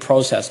calculation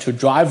process to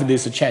drive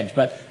this change.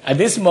 But at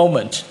this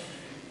moment,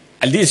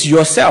 at least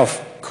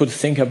yourself could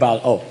think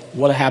about, oh,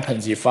 what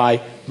happens if I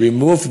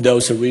remove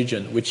those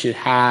regions which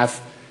have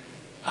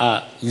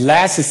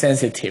less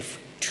sensitive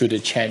to the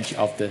change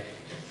of the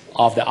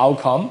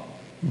outcome,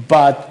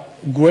 but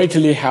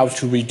greatly helps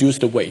to reduce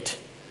the weight.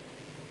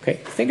 Okay,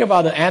 think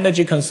about the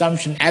energy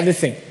consumption,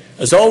 everything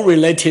is all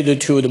related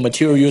to the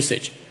material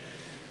usage.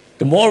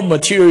 The more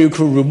material you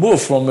could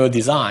remove from your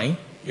design,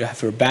 you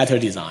have a better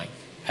design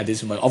at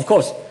this moment. Of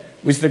course,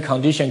 with the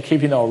condition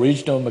keeping the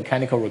original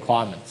mechanical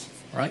requirements,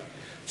 right?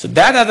 So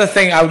that other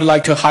thing I would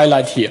like to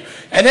highlight here.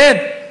 And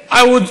then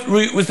I would,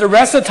 with the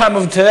rest of the time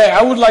of today,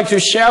 I would like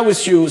to share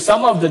with you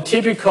some of the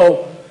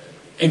typical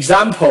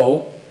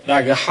example,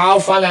 like how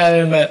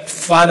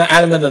finite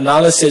element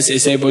analysis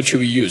is able to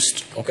be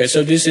used. Okay,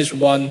 so this is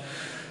one.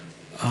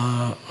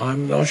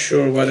 I'm not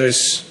sure whether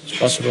it's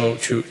possible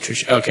to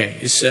okay,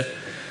 it's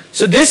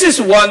so this is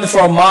one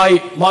from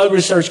my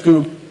research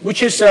group,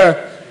 which is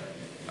a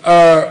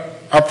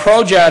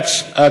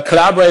project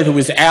collaborated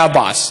with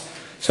Airbus.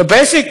 So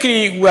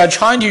basically, we are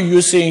trying to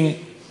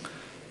using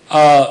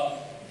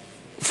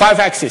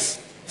 5-axis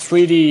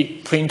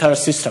 3D printer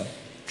system,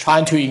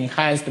 trying to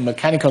enhance the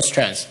mechanical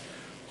strength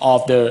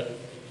of the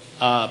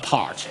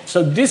part.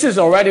 So this is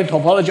already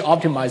topology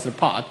optimized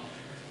part.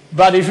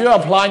 But if you're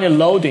applying a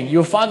loading,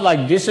 you'll find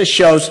like this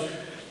shows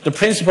the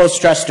principal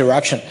stress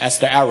direction as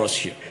the arrows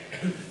here.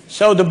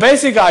 So the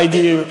basic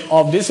idea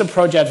of this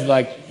project is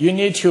like you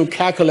need to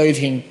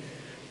calculating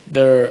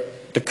the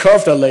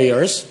curved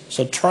layers.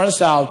 So it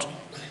turns out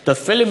the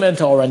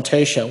filament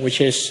orientation, which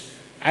is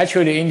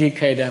actually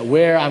indicated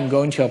where I'm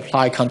going to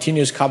apply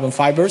continuous carbon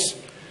fibers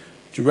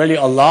to really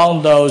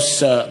along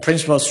those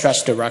principal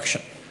stress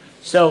direction.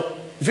 So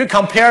if you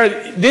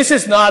compare, this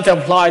is not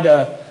applied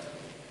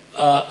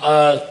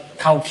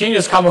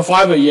continuous carbon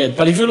fiber yet,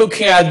 but if you're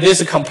looking at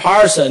this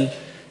comparison,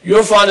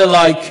 you'll find that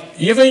like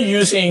even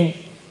using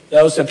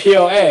those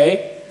PLA,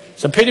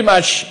 so pretty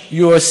much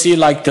you will see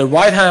like the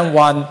right-hand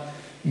one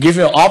give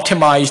you an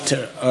optimized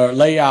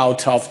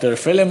layout of the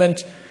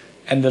filament,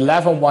 and the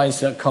left one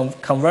is a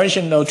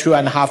conventional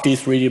 2.5D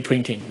 3D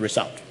printing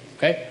result.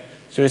 Okay,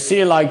 so you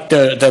see like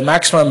the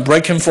maximum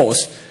breaking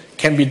force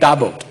can be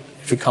doubled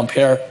if you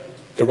compare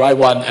the right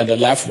one and the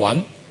left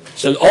one.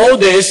 So all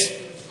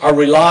this are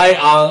rely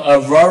on a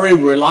very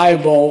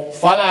reliable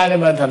finite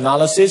element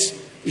analysis,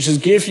 which is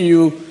give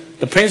you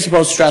the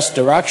principal stress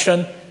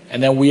direction,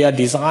 and then we are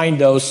designing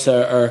those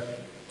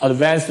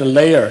advanced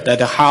layer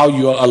that how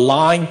you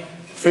align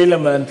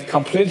filament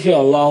completely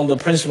along the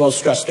principal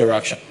stress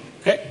direction.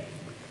 Okay,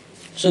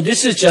 so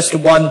this is just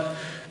one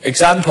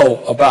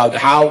example about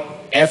how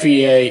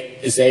FEA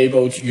is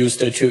able to use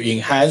to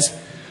enhance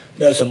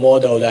those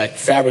model that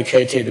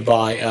fabricated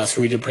by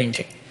 3D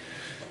printing.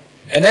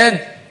 And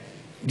then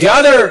the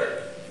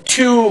other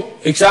two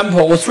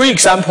examples, or three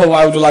examples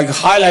I would like to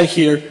highlight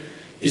here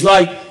is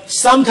like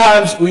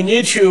sometimes we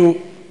need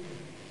to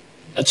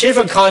achieve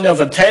a kind of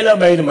a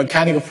tailor-made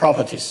mechanical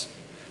properties.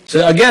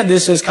 So again,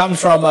 this has come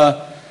from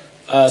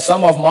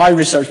some of my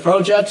research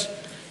projects.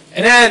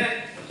 And then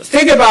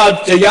think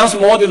about the Young's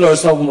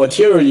modulus of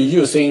material you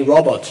use in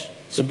robots.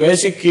 So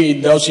basically,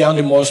 those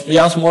Young's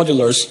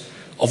modulus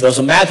of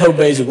those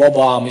metal-based robot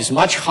arm is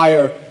much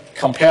higher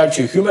compared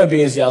to human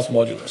beings' Young's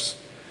modulus.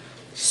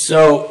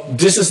 So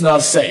this is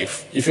not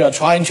safe. If you are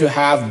trying to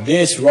have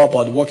this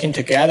robot working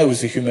together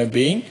with a human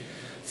being,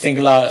 think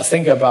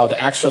about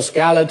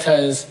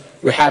exoskeletons,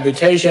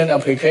 rehabilitation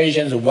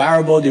applications,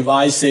 wearable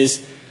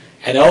devices,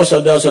 and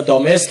also those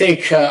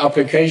domestic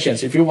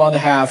applications. If you want to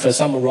have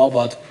some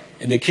robot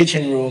in the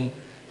kitchen room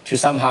to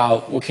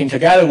somehow working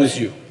together with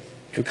you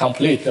to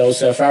complete those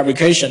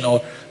fabrication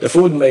or the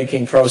food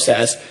making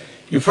process,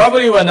 you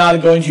probably were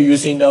not going to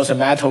using those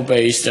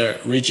metal-based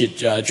rigid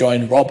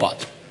joint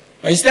robot.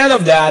 But instead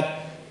of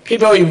that,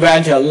 people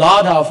invented a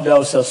lot of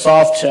those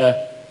soft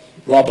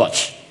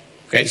robots.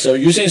 Okay, so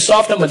using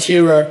soft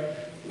material,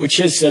 which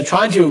is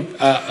trying to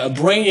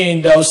bring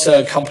in those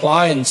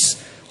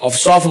compliance of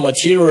soft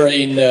material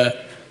in the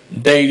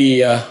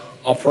daily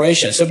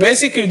operation. So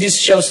basically, this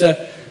shows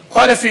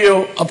quite a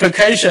few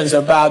applications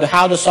about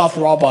how the soft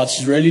robots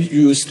is really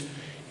used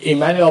in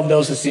many of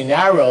those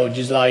scenarios,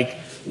 just like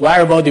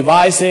wearable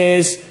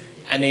devices,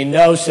 and in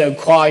those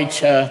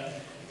quite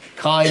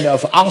kind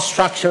of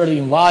unstructured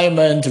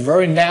environment,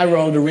 very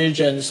narrow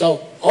region.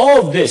 So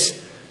all of this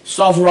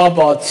soft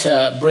robot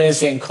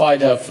brings in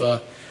quite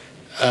a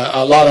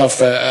lot of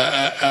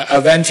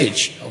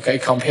advantage, okay,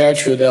 compared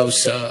to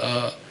those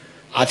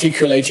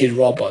articulated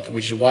robot,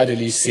 which is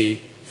widely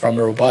seen from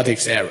the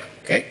robotics era.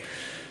 Okay,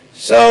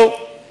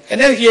 so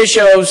and then here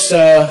shows.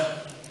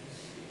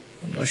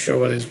 I'm not sure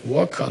whether it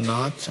work or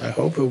not. I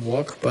hope it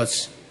work, but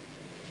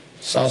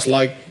sounds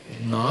like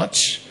not.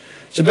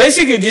 So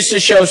basically, this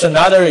shows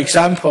another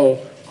example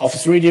of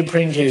 3D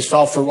printed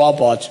soft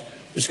robot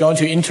which is going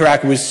to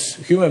interact with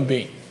human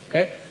being.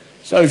 Okay,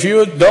 so if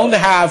you don't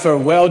have a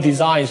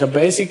well-designed, so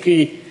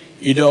basically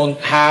you don't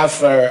have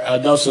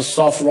those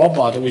soft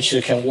robot which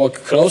can work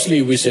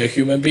closely with a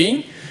human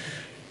being.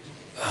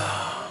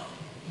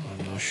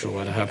 I'm not sure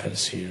what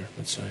happens here.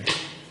 Let's say.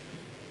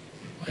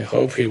 I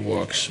hope it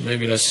works.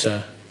 Maybe let's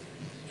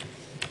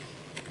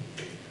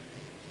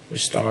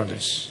restart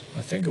this.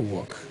 I think it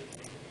works.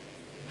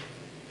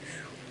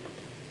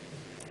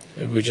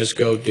 Maybe we just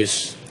go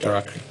this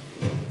directly.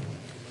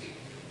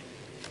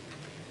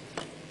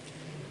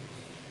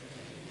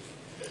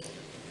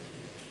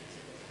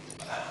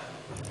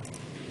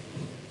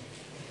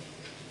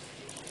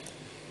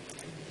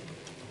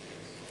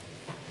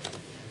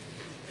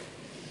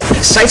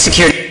 Site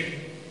security.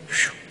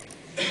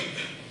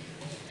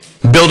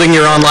 Building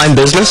your online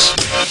business?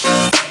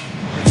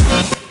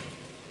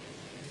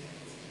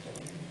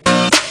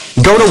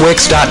 Go to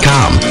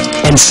Wix.com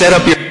and set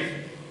up your...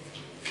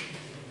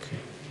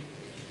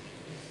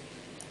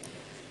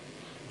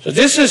 So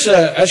this is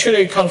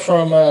actually comes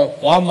from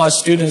one of my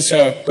students'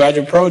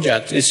 graduate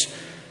project. It's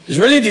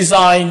really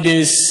designed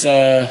this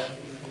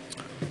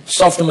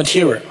soft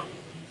material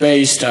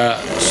based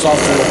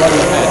software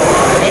development.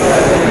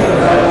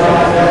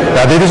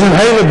 Ja, dit is een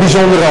hele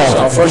bijzondere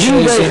hand.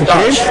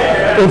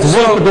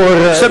 Ontworpen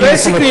door so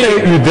basically,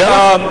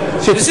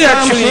 this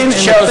actually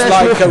shows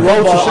like a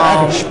robot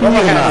arm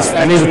spieren.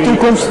 En in de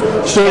toekomst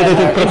zullen dit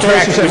in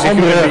processen en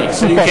andere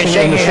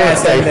toepassingen in de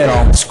soort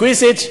tegenkomen.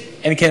 Squeeze it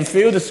and can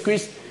feel the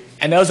squeeze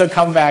and also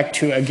come back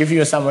to give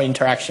you some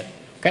interaction.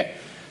 Okay.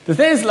 The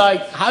thing is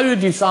like how you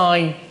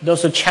design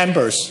those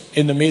chambers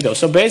in the middle.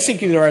 So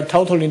basically, there are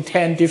totally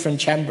 10 different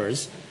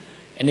chambers,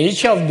 and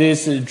each of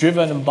these is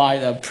driven by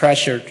the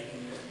pressure.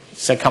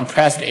 It's a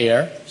compressed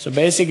air. So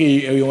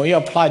basically, when you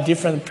apply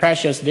different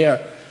pressures there,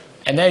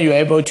 and then you're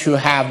able to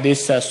have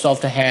this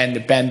soft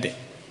hand bending.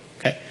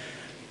 Okay.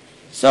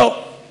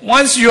 So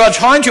once you are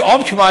trying to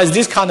optimize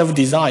this kind of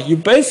design, you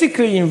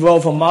basically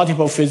involve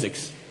multiple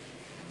physics,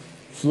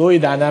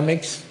 fluid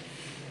dynamics,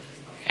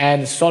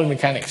 and solid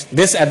mechanics.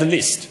 This at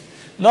least.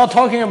 Not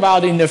talking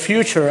about in the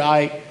future,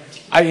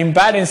 I'm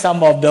embedding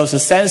some of those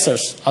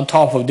sensors on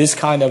top of this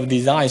kind of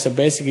design. So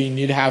basically, you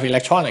need to have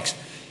electronics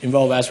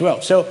involved as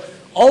well. So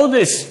all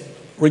this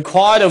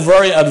required a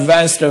very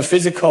advanced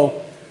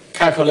physical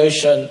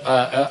calculation,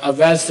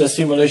 advanced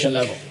simulation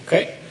level.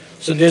 Okay,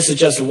 so this is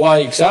just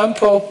one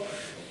example,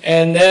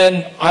 and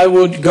then I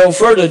would go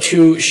further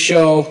to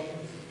show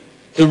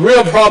the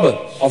real problem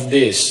of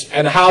this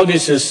and how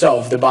this is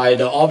solved by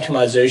the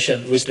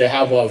optimization with the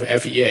help of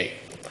FEA.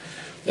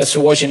 Let's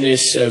watch in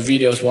these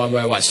videos one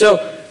by one. So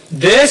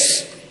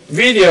this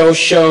video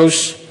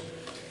shows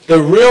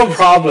the real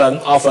problem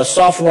of a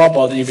soft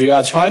robot if you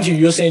are trying to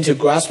use it to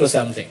grasp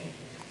something.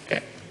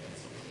 Okay.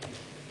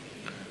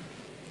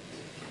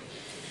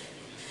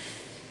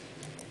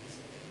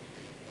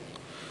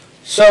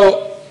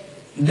 So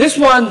this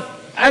one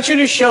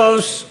actually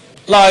shows,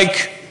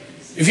 like,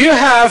 if you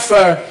have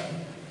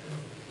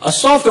a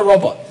soft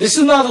robot, this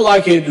is not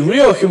like a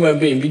real human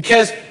being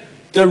because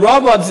the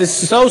robot is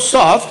so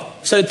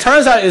soft, so it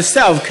turns out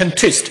itself can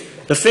twist.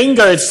 The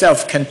finger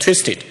itself can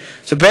twist it.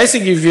 So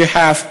basically, if you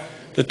have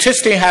the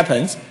twisting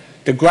happens,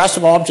 the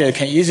graspable object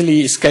can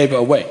easily escape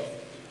away,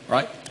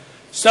 right?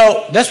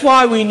 So that's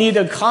why we need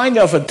a kind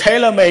of a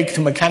tailor-made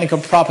mechanical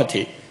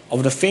property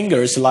of the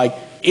fingers, like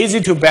easy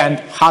to bend,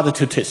 hard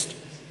to twist.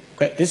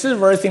 Okay, this is a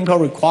very simple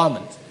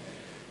requirement.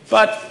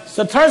 But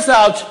so it turns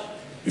out,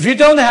 if you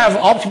don't have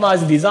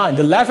optimized design,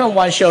 the left-hand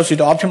one shows you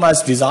the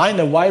optimized design,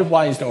 the right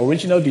one is the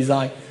original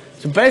design.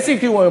 So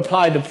basically, when we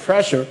apply the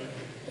pressure,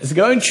 it's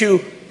going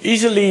to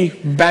easily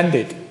bend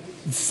it,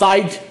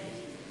 side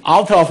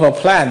out of a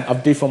plane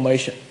of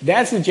deformation.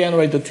 That's to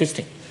generate the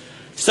twisting.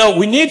 So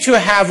we need to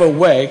have a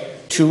way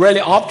to really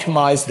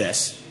optimize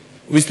this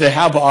with the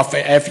help of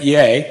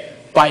FEA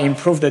by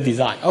improve the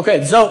design.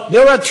 Okay, so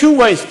there are two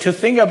ways to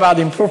think about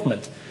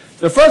improvement.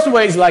 The first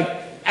way is like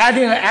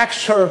adding an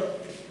extra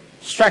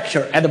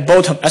structure at the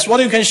bottom. That's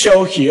what you can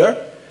show here.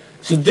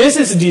 So this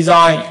is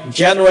design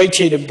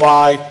generated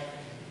by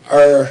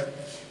a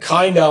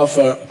kind of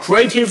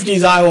creative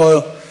design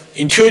or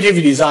intuitive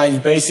design,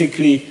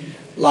 basically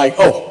like,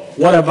 oh,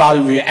 what about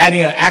if we're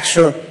adding an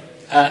extra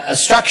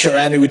structure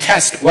and we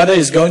test whether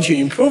it's going to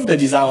improve the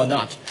design or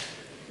not.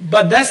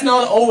 But that's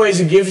not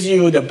always gives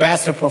you the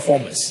best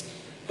performance.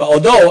 But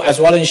although, as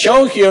what I'm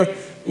showing here,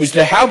 with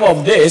the help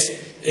of this,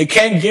 it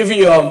can give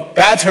you a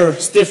better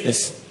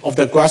stiffness of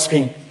the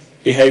grasping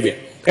behavior.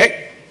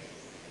 Okay?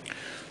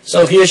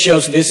 So here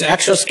shows this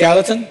extra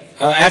skeleton,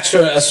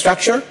 extra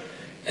structure,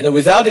 and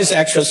without this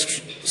extra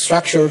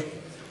structure,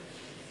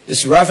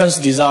 this reference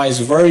design is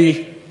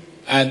very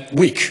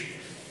weak,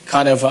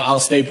 kind of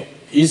unstable,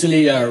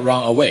 easily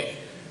run away.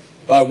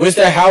 But with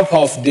the help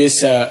of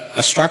this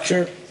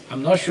structure,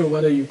 I'm not sure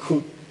whether you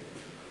could.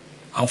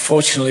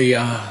 Unfortunately,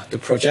 the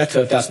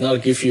projector does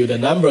not give you the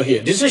number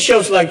here. This just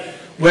shows like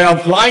we're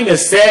applying the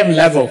same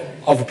level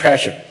of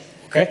pressure.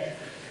 Okay.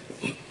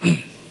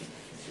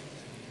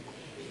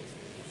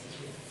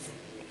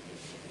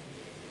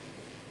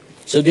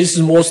 So this is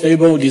more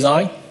stable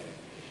design.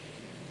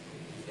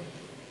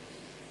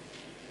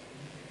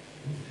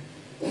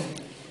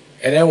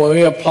 And then when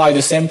we apply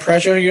the same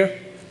pressure here,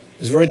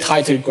 it's very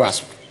tightly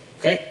grasped,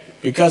 okay?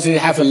 Because it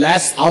has a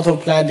less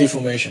out-of-plane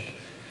deformation,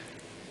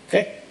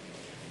 okay?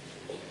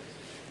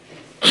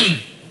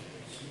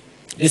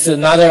 This is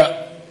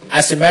another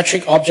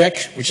asymmetric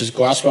object, which is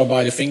graspable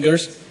by the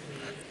fingers.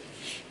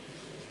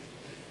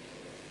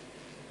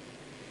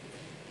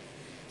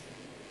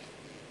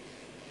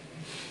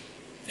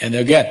 And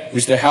again,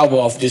 with the help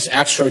of this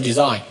extra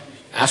design,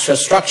 extra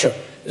structure,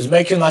 it's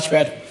making it much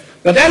better.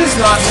 But that is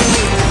not...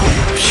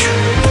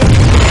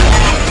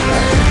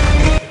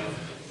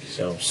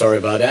 So sorry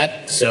about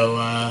that. So,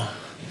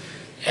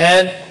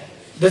 and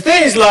the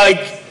thing is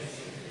like,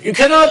 you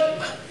cannot...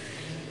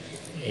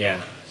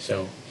 Yeah,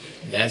 so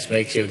that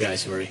makes you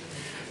guys very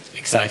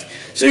excited.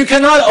 So you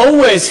cannot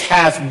always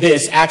have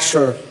this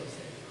extra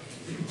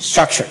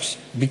structures,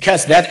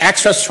 because that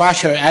extra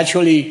structure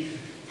actually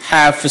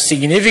have a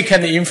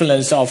significant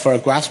influence of a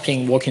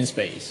grasping working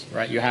space,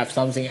 right? You have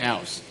something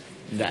else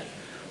in that.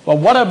 But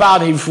what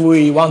about if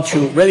we want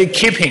to really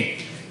keeping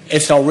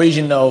its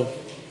original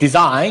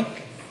design,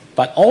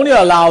 but only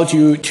allowed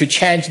you to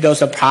change those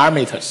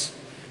parameters?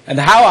 And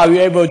how are you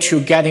able to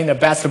get in the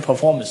best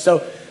performance?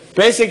 So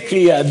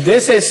basically,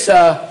 this is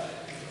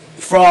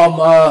from,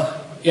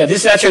 this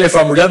is actually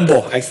from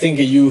Rainbow. I think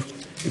you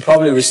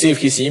probably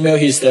received his email.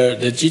 He's the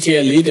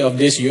GTA lead of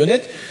this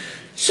unit.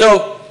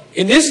 So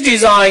in this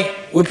design,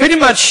 we pretty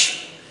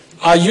much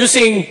are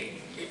using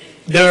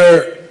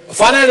the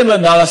finite element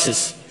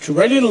analysis to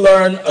really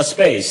learn a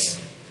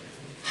space,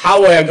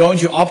 how we are going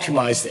to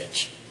optimize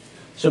it.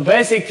 So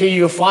basically,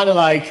 you find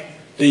like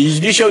the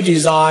initial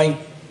design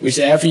with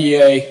the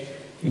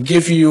FEA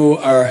give you,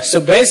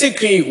 so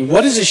basically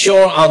what is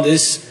shown on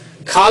this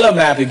color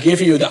map, it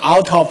gives you the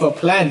out of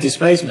plane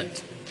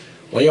displacement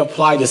when you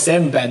apply the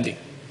same bending.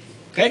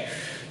 Okay?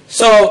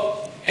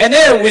 So, and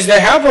then with the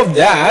help of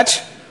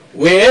that,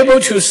 we're able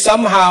to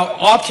somehow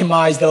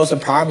optimize those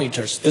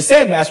parameters, the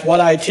same as what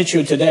I teach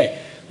you today.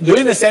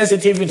 doing the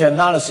sensitivity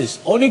analysis,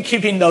 only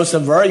keeping those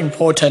very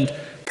important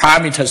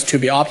parameters to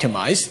be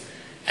optimized,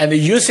 and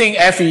using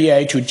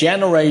FEA to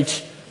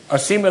generate a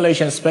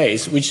simulation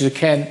space which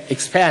can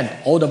expand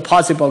all the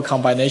possible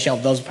combination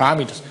of those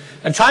parameters,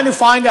 and trying to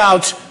find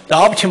out the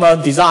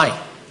optimal design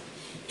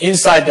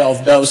inside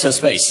of those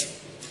space.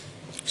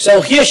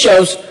 So here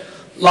shows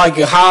like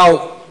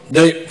how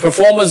the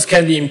performance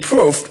can be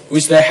improved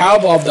with the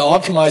help of the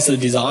optimized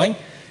design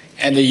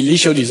and the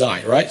initial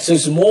design, right? So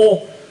it's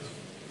more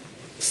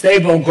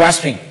stable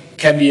grasping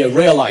can be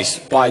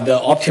realized by the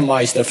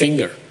optimized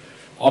finger,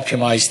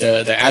 optimized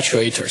the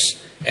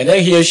actuators. And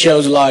then here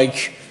shows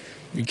like,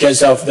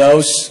 because of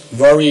those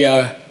very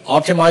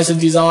optimized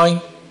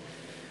design,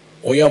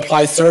 when you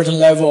apply certain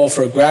level of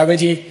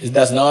gravity, it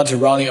does not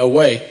run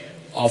away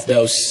of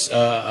those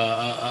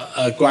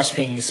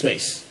grasper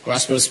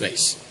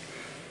space,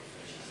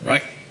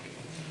 right?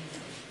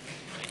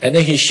 And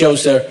then he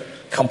shows the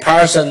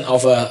comparison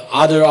of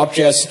other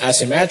objects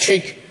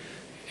asymmetric,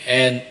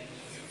 and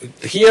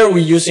here we're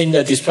using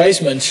the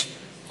displacement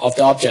of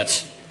the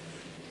object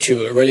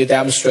to really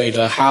demonstrate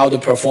how the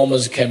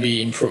performance can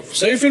be improved.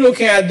 So if you're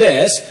looking at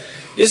this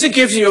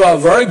gives you a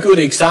very good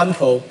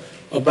example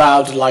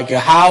about like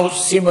how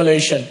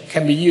simulation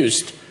can be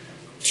used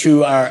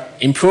to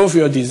improve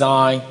your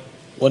design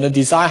when the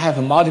design has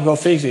multiple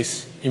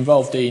physics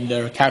involved in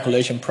the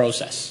calculation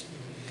process.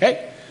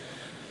 Okay?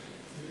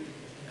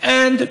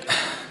 And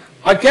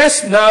I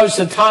guess now is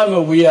the time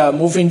when we are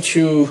moving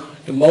to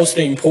the most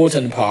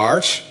important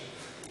part,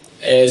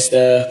 is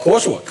the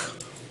coursework,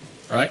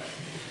 right?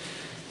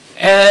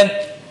 And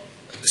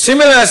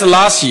similar as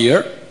last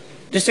year,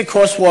 this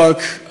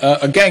coursework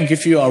again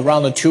gives you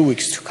around 2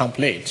 weeks to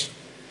complete.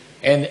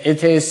 And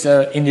it is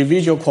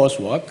individual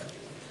coursework.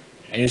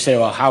 And you say,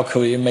 well, how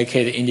could you make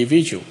it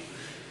individual?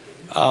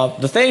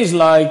 The thing is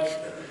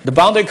like the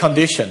boundary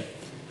condition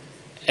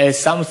is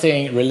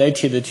something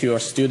related to your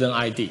student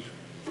ID.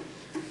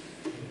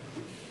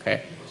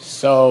 Okay,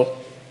 so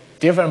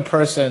different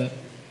person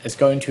is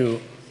going to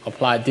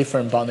apply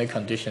different boundary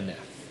condition there.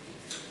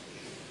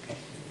 Okay.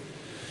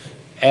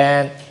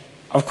 And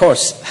of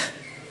course,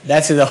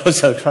 that is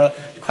also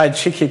quite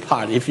tricky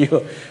part. If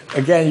you,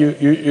 again,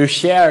 you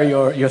share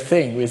your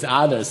thing with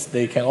others,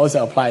 they can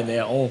also apply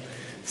their own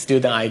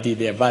student ID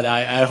there. But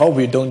I hope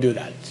you don't do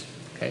that.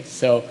 Okay,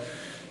 so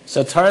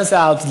it turns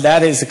out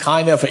that is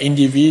kind of an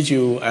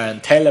individual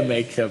and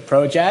tailor-made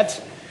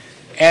project.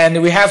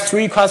 And we have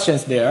 3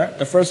 questions there.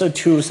 The first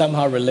 2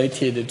 somehow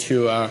related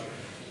to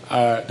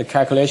the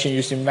calculation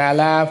using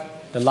MATLAB.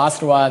 The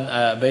last one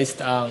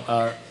based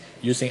on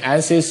using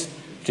ANSYS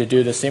to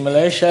do the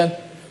simulation.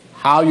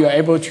 How you're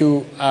able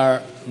to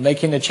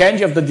making the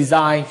change of the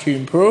design to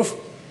improve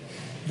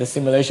the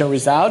simulation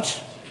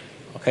result.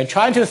 Okay,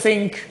 try to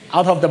think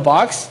out of the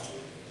box.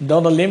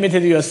 Don't limit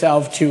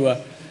yourself to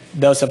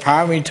those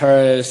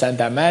parameters and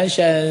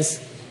dimensions.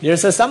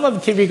 There's some of the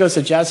typical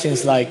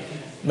suggestions like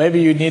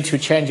maybe you need to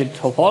change the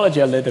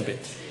topology a little bit.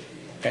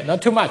 Okay,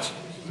 not too much,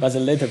 but a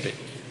little bit.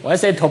 When I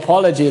say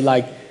topology,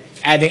 like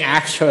adding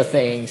extra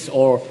things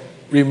or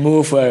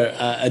remove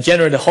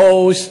generate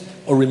holes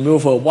or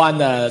remove one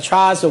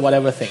truss or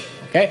whatever thing.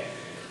 Okay,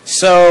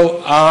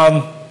 so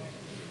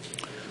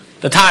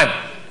the time.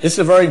 This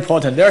is very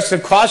important. There's a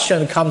question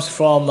that comes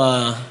from,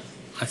 I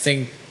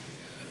think,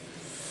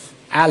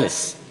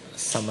 Alice,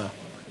 some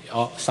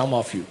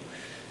of you,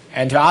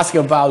 and to ask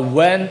about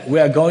when we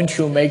are going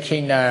to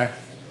making the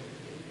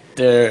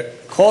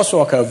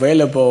coursework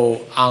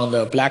available on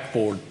the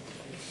Blackboard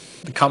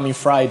the coming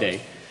Friday.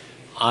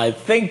 I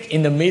think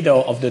in the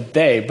middle of the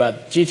day,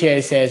 but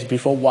GTA says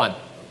before 1.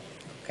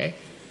 Okay,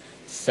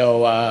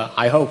 so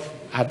I hope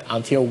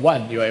until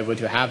 1 you're able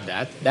to have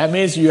that. That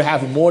means you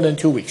have more than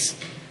 2 weeks.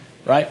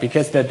 Right?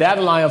 Because the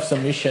deadline of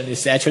submission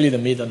is actually the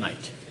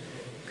midnight.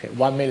 Okay,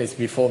 1 minute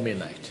before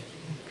midnight.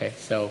 Okay,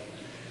 so,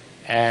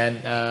 and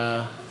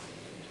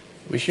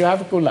we should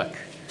have good luck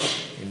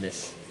in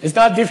this. It's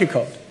not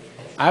difficult.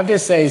 I have to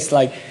say, it's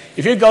like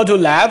if you go to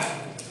lab,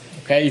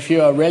 okay, if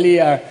you really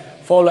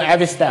follow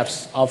every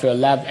steps of your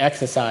lab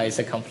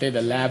exercise, complete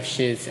the lab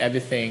sheets,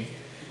 everything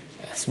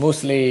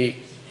smoothly,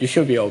 you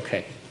should be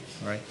okay.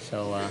 All right.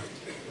 So,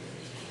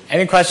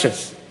 any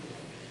questions?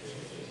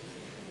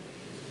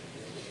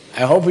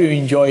 I hope you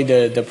enjoy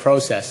the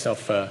process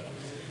of. And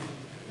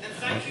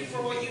thank you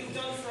for what you've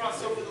done for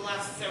us over the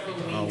last several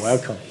weeks. Oh,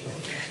 welcome.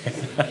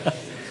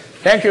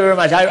 Thank you very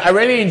much. I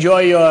really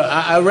enjoy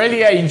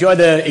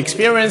the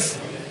experience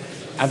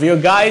of you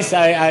guys.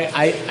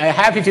 I'm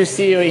happy to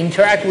see you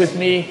interact with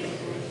me,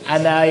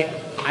 and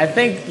I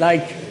think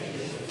like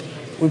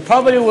we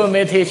probably will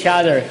meet each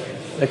other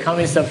the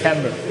coming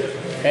September.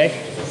 Okay,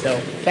 so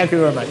thank you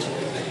very much.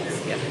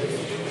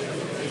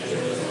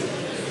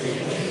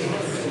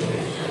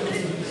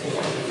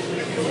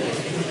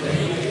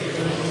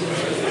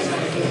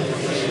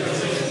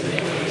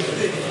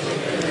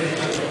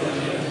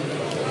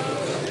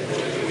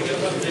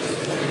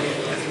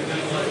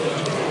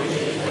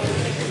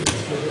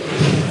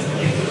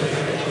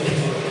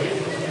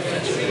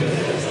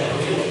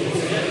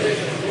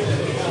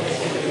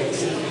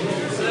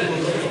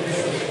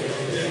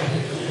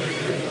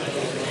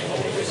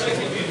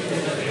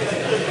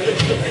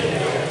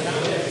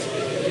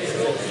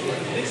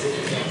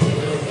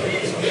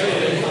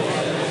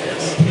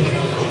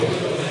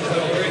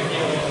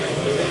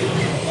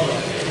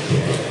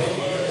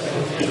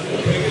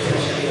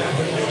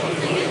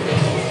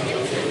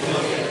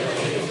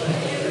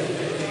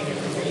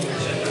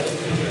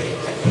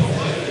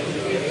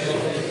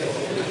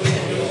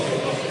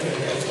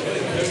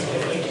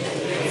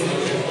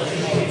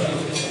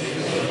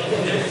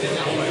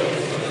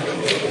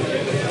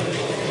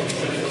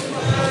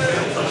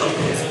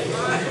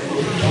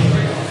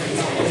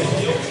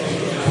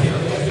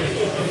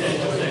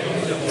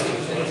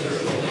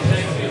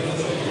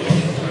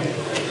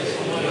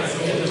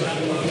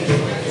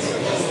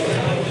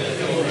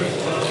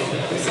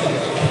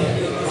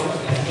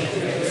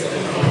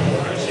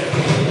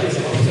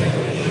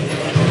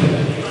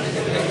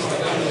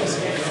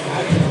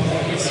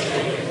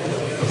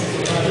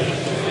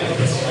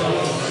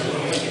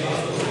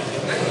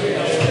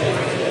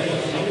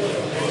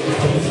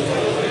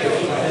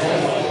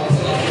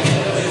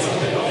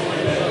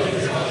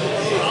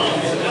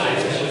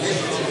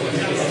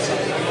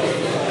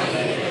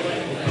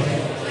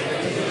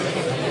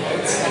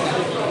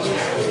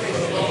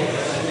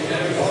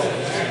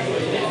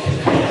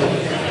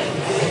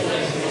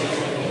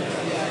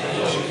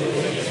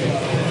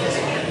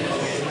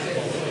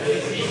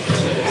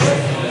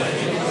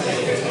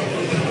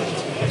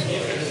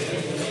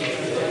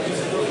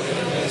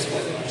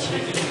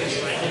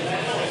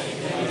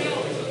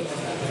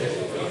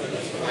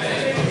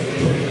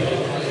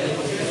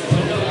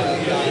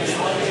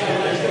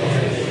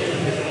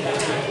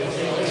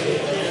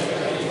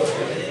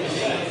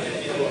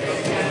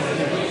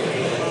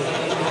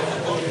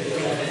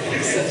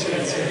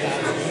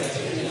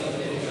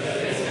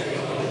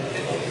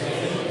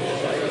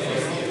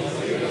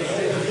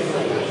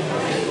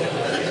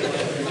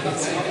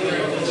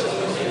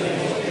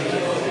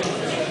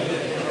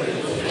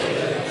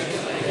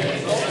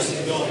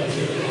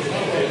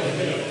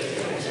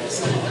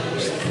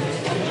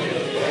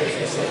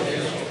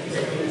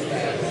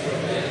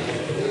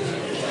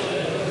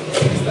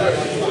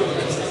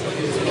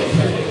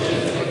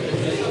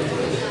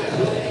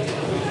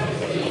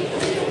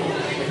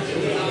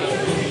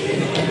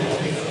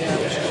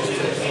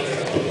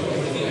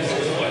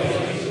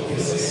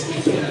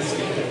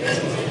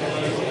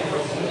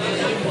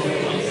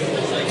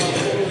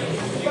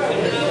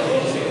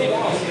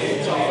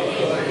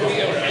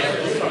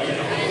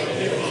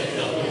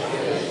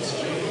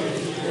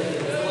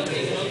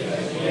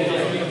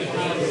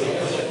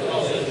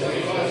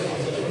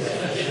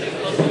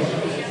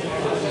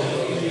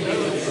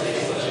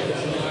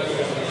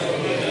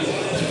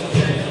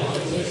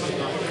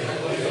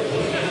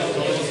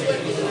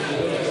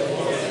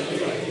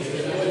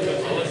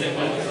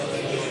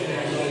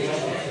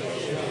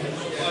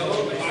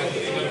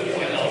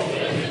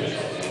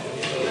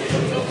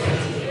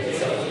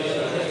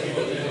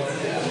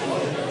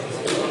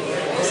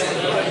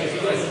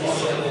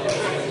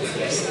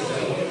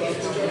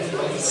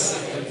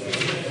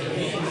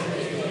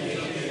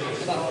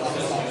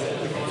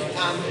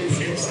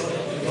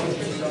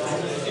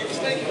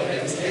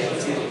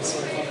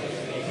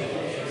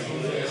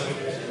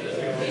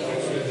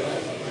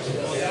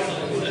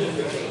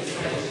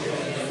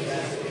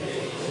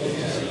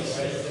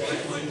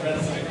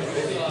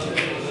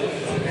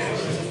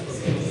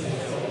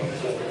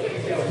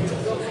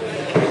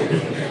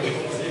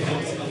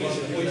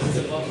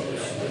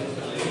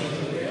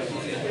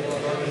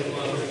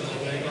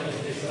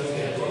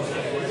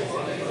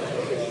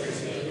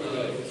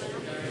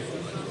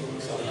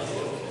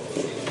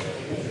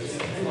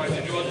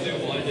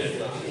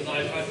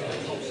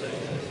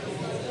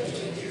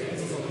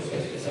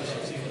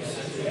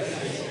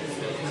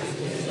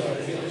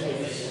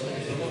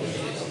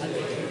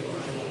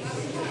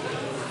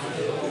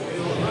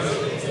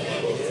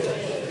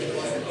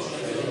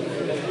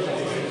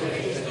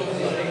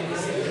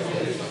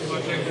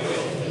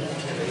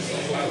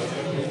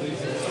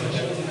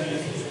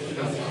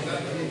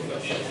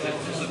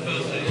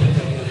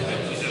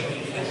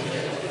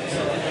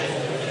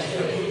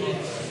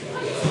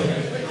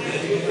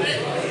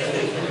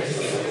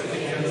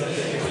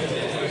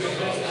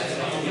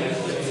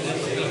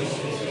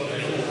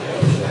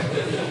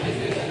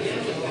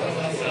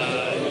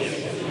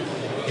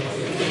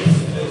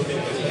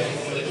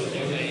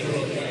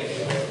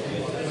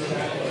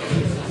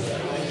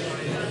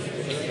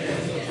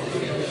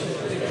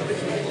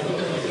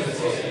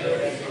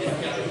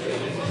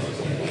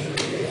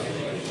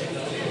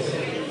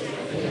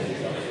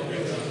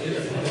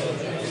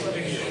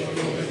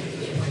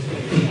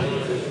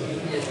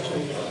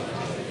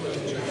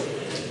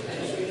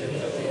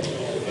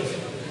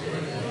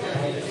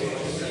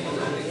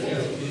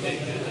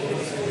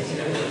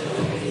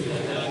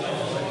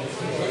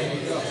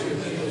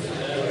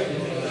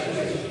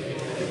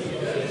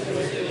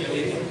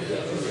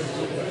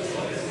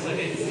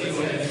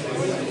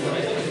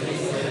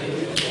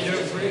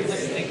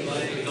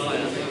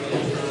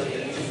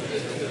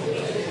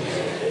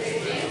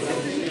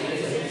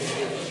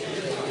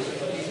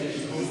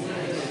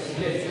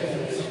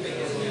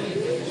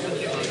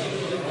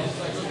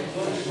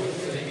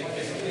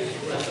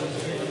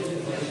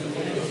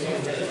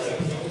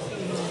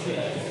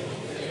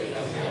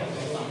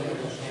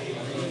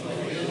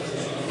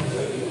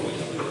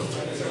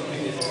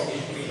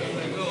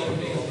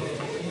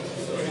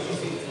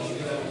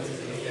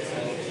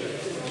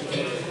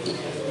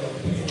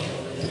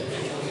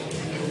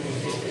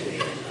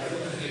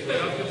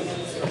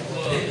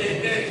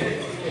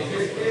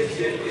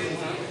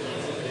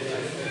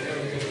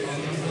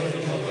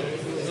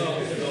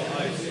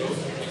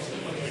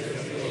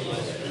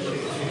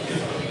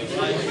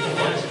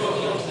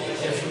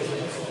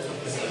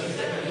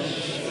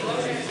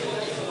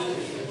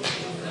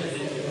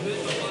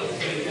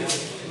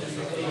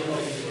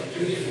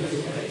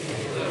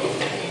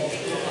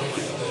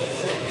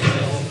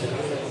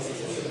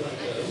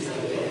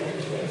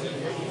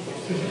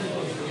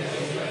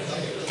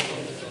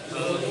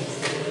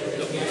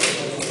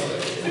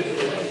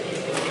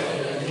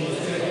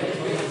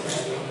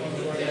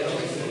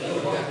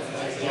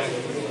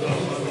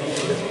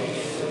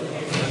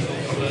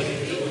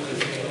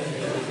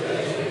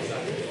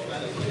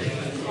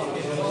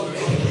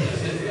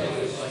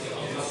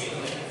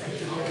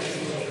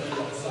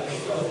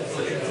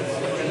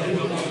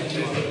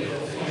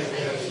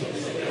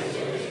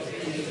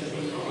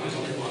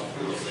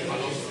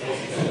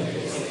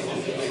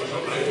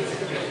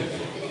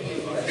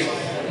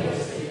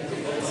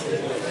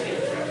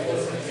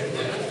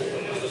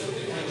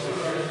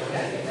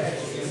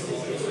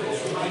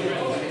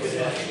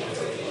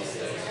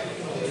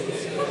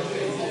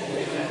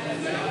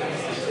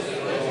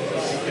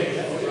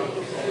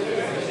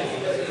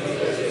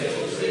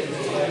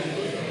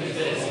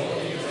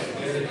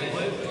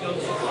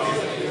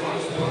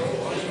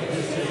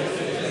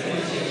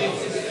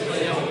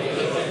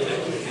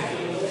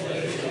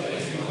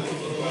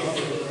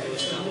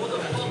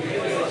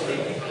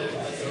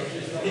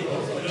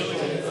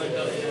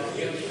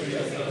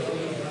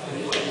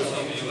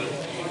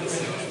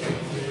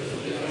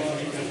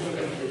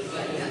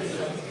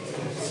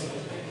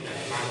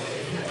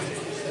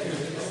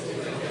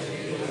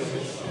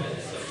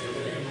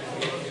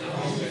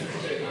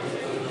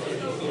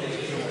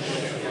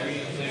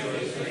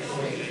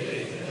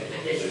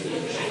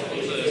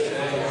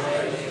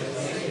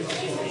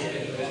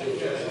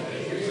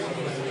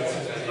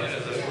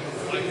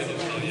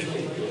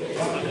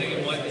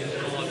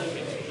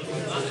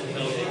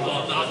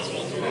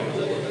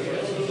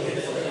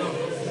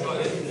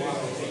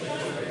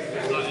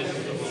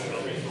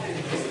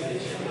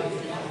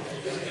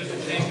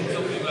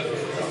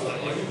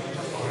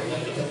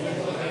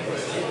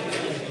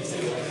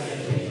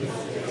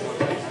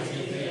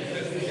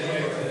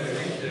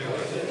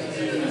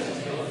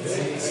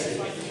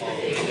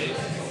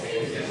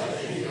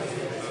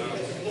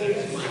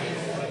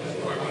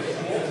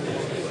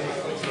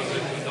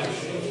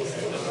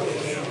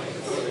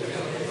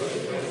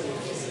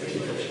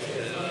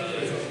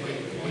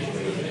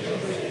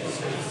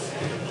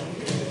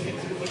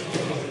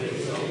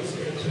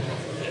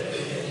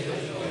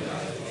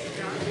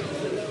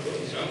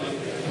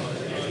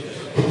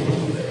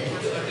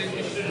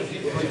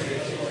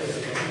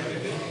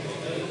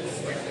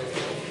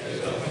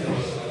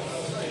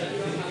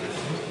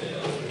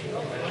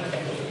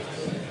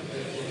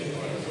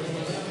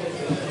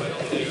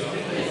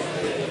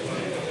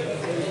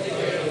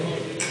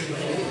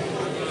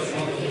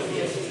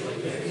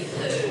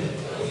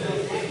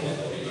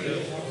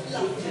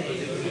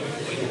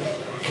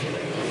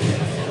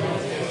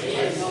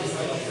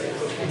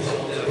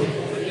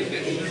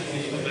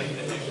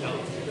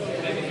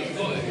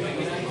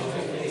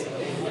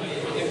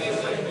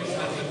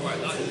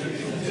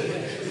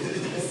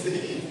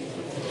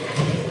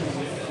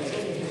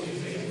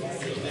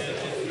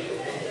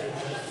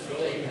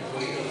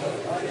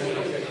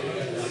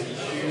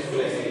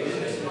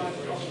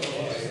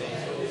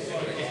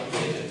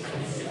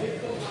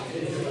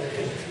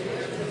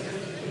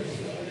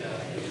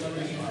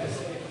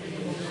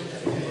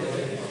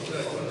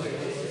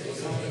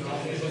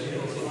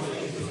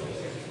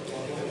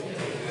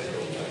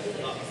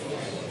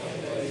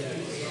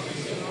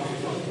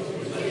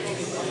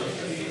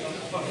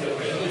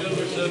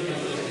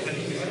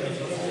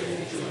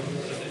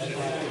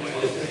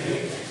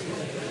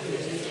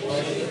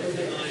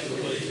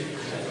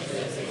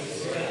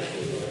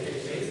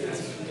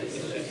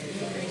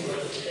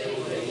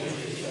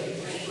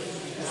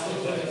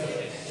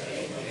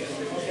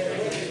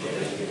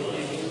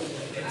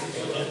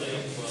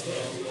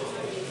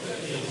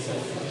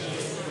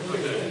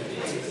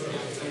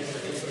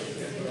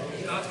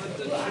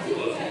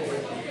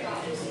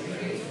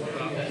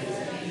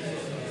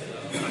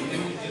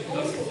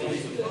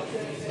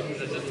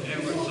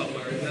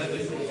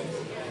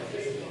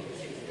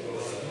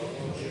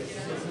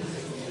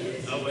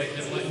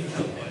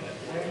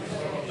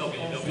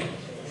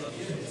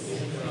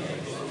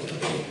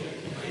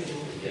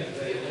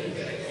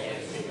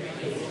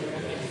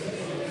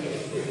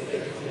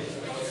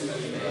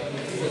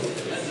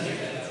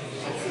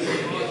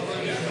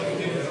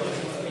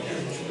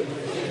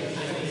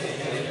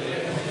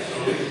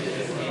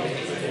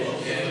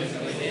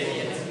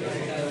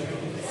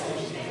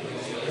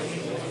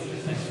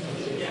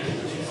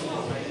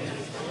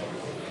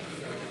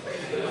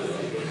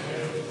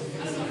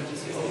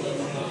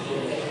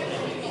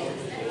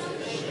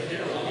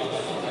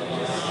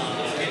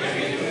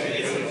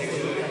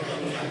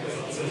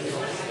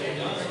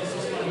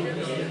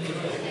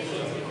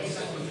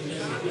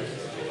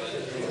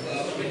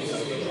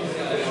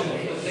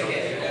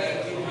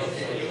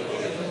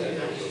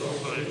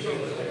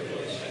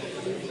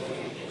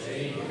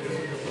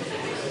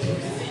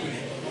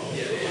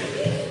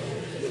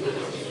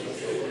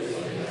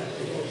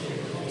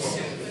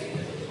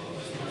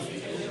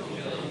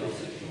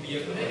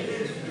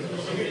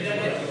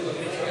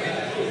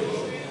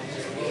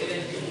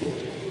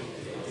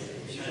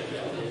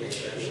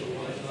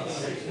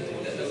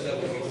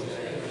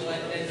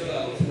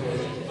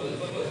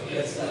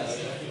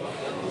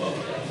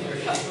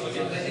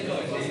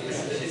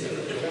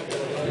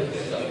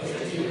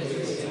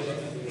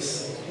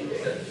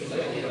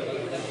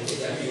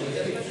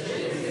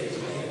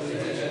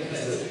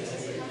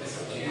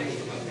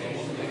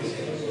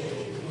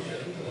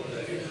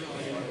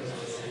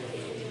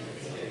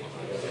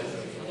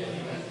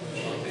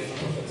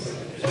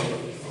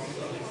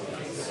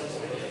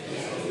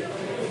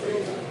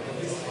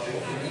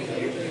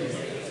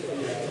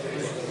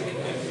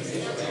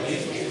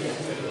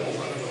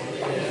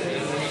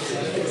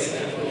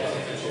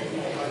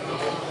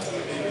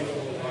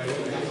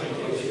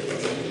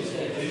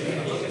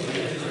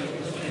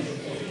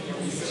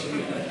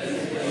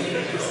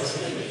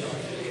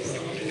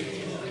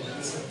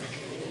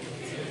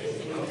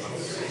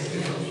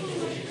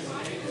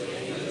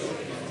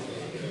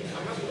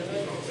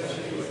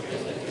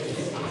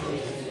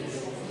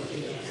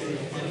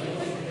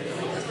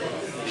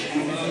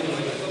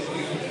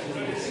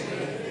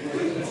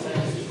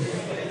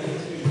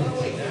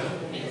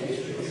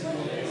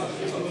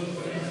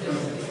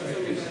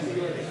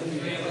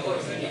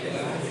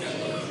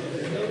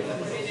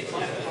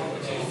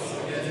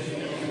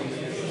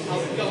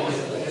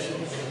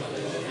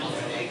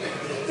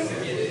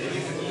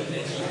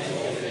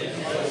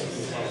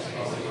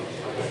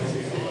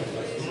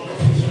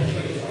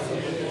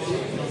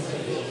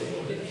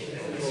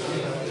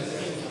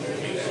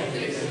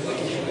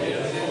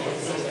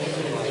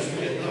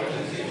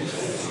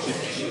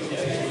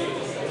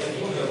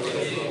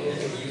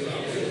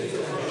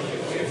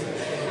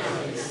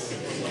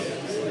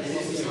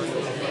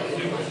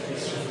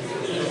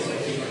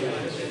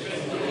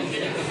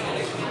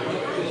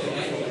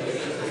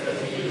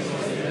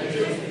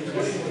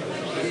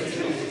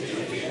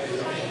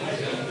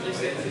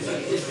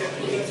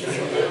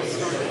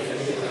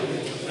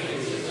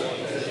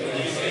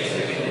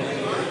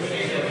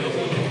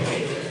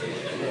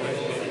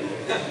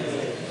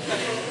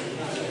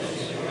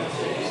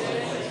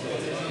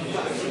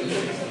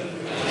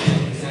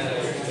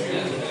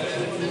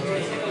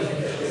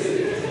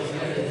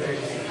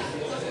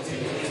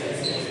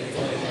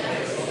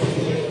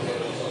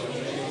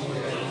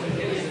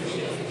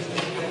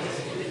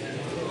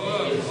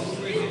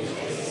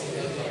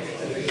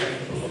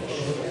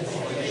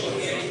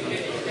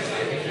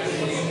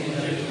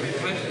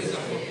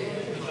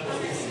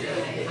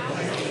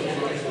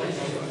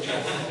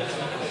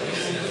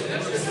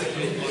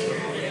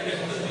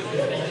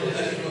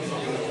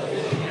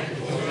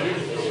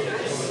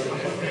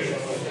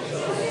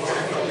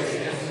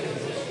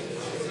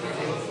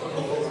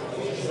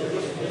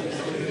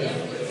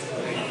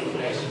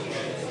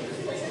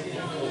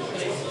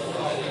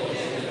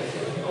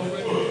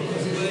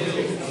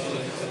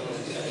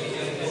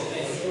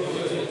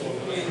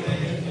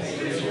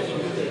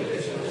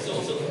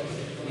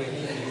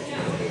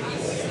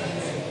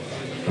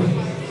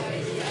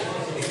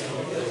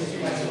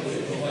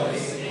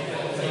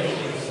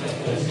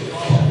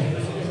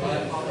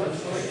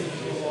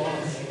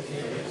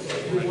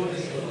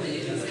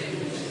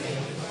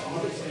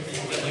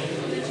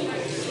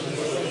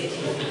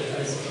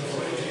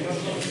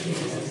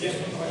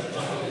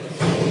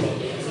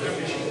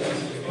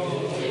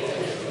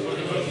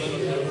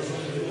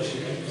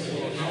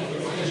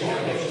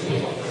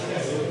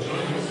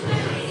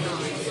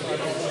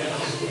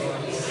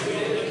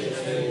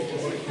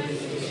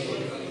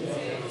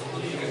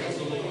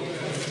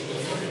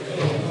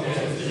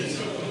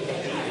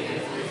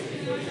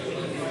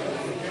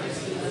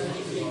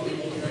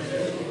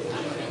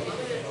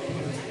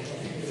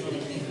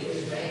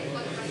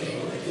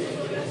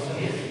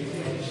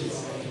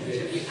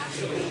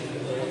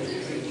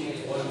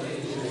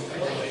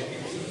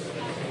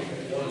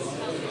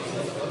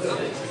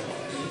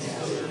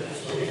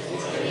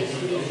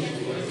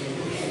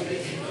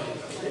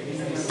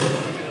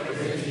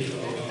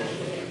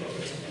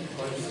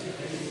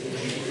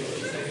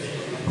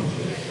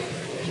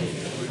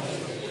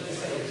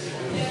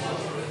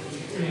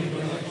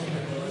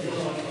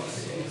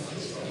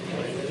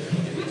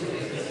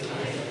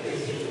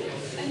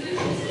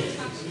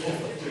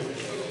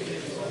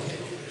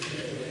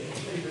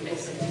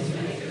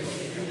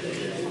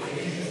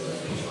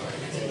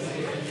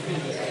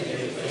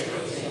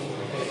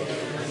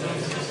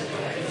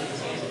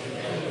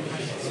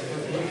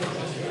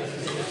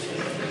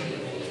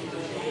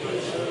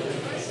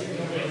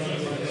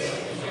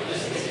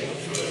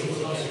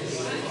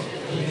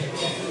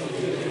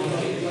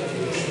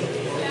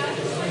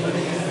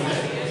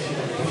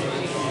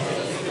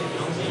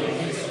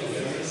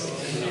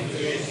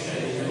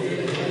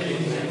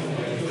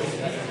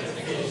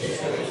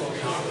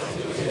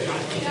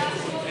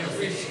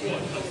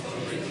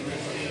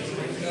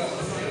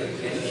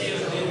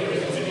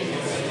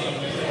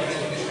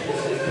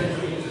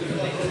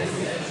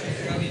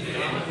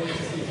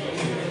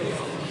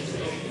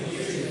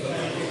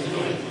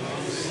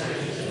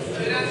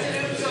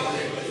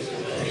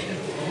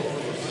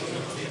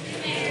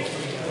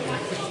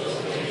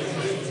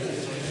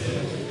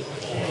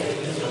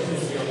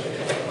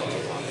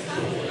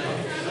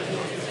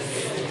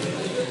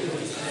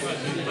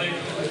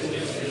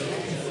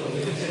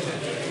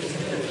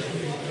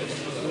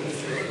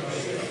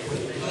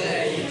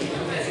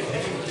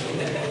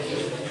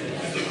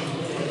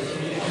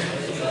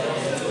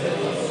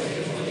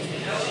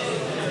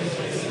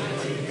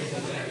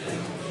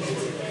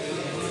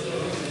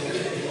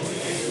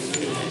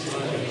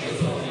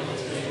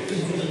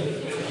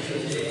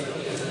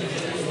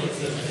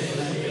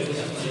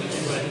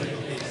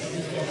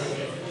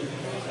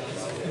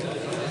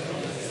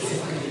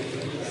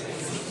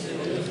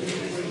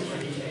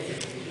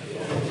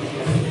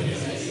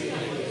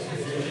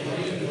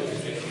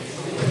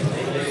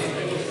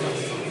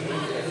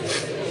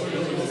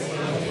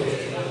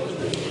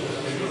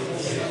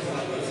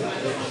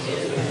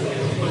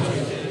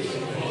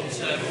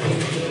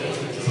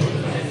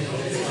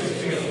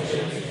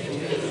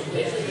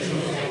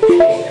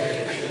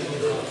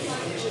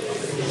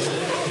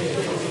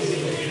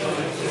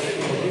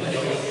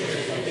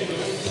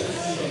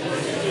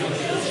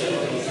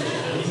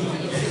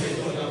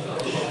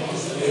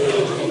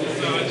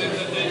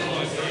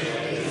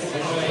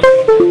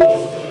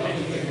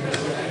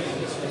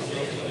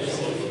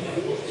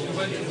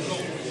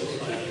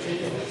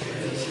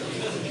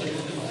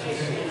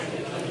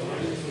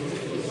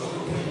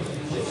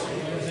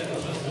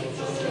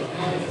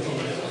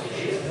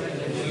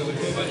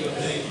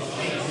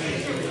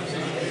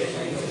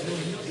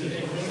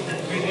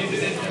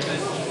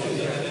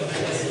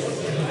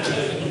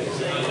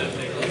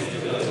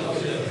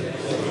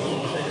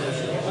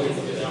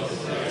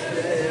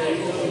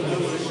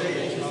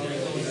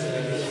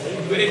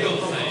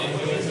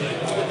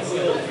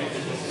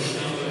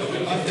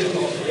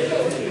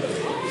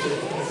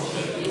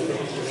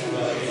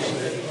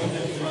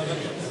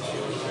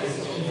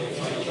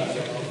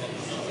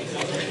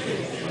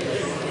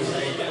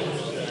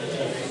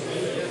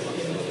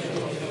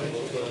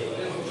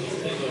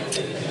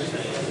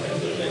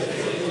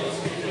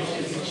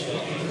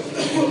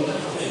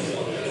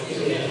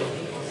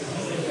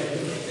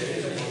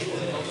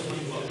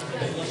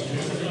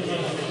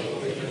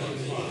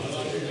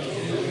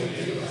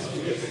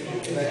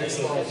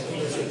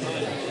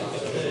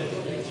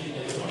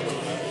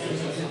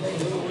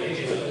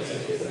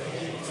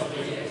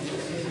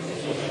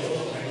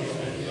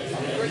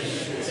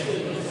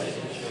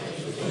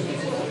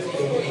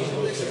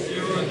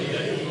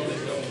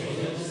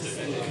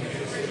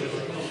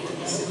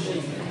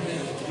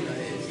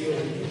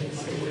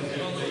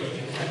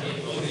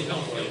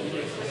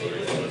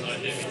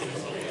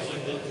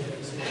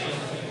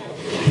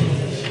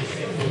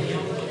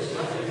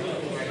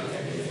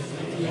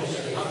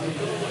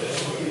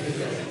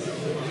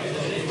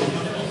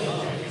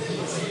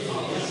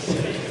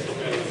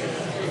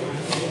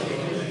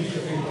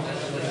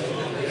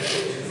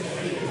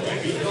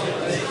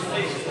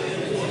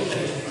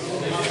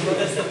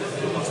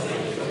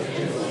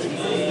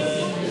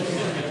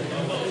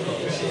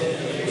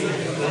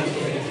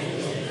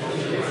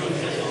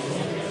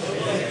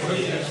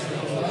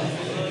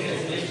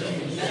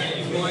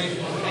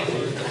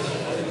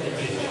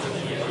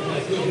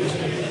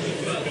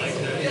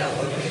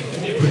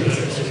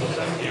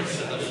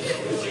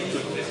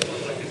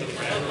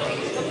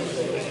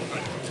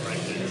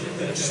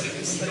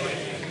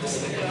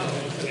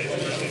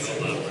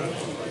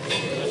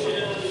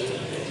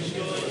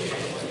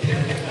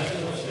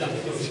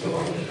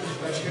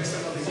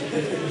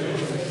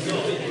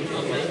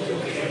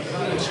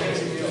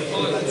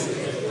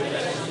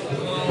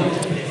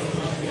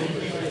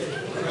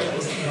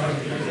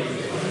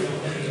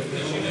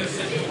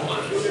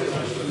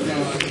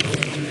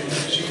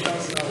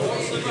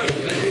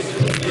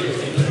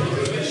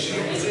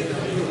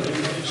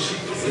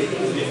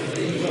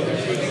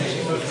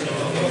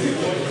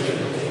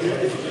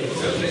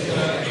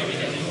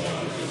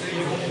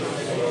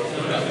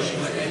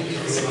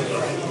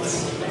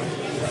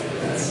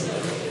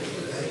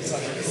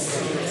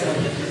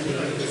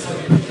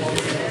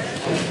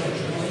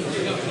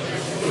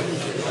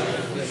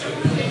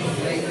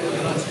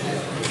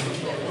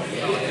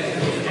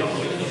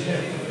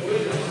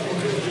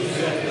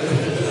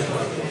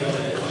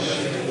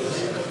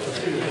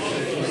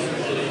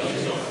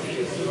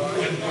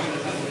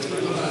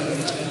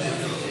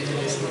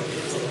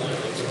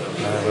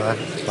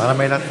 Bana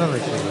mail atsana da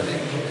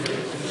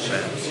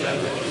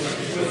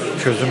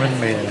çözümün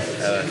mailini.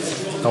 Evet.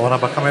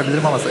 Ona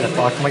bakamayabilirim ama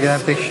aklıma gelen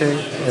tek şey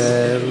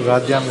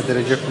radyan ve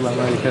derece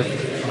kullanmaya dikkat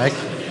etmek.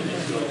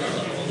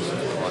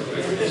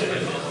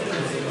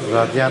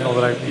 Radyan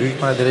olarak büyük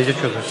ihtimalle derece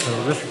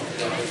çözmüşsünüzdür.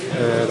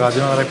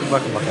 Radyan olarak bir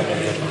bakın bakalım.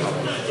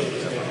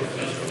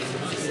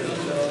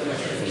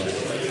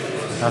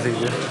 Nasıl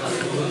gidiyor?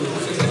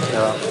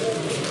 Devam.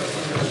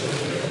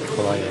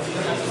 Kolay gelsin.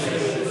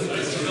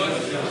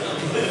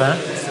 Ben?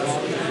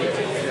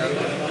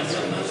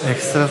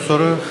 Ekstra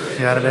soru,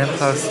 yani benim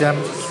tavsiyem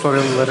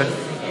tutorial'ları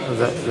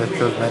özellikle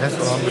çözmeniz.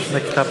 Onun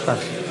dışında kitaptan.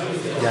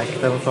 Yani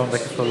kitabın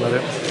sonundaki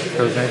soruları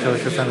çözmeye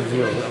çalışırsanız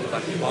iyi olur.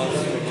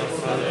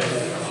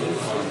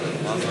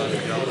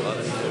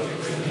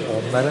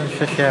 Onların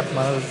şey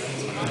yapmanız,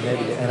 ne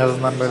bileyim, en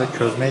azından böyle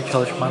çözmeye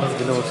çalışmanız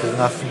bile o sizin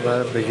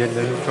aslında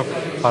becerilerinizi çok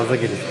fazla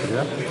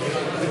geliştiriyor.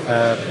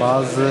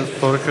 Bazı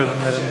soru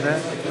çözümlerinde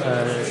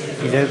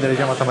ileri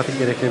derece matematik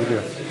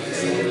gerekebiliyor.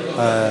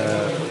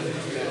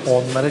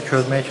 Onları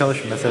çözmeye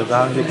çalışın. Mesela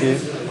daha önceki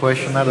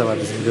question'lar da var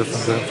bizim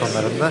biliyorsunuz bölüm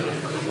sonlarında.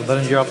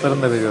 Bunların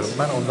cevaplarını da veriyorum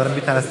ben. Onların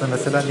bir tanesinde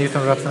mesela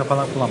Newton raphsını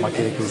falan kullanmak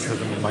gerekiyor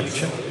çözüm bulmak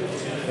için.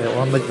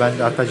 Onun da ben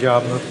hatta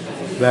cevabını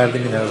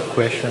verdim yine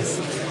questions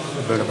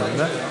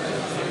bölümünde.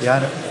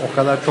 Yani o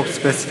kadar çok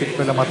spesifik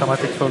böyle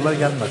matematik sorular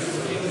gelmez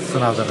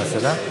sınavda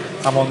mesela.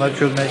 Ama onları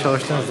çözmeye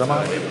çalıştığınız zaman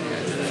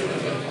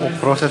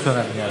o proses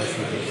önemli yani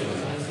sizin için.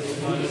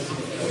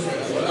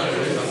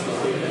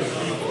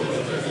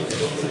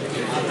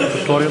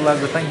 Tutorial'lar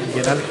zaten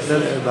genellikle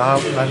daha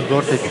ben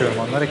zor seçiyorum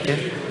onları ki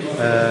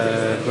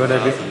böyle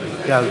bir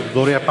yani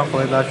zoru yapan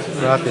kolayı daha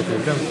rahat yapıyor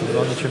biliyor musunuz?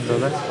 Onun için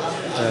böyle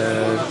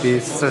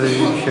bir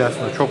strateji bir şey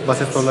aslında. Çok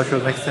basit sorular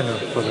çözmek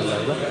istemiyorum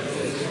tutorial'larda.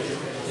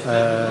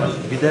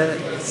 Bir de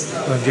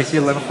önceki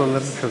yılların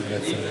sorularını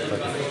çözmeyi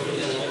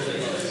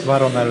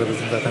var onlar da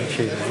bizim zaten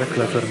şeyimizde,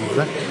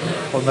 klasörümüzde.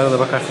 Onlara da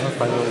bakarsanız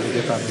faydalı olur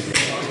diye tahmin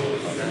ediyorum.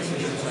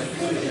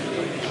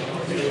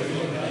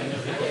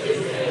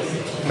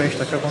 5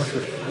 dakika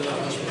konuşuruz.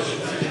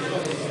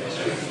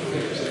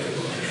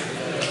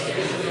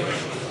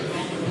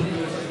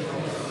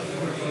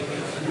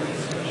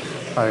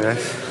 Hi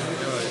guys,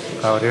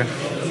 how are you?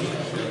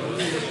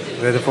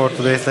 Ready for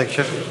today's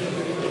lecture?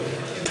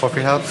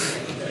 Coffee helps?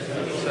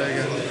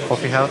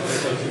 Coffee helps?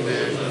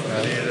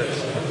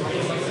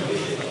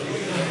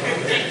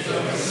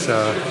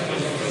 So,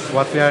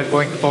 what we are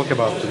going to talk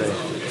about today?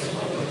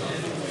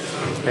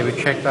 Have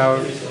you checked our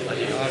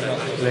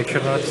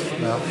lecture notes?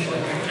 No.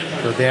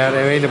 So they are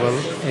available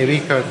a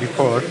week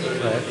before,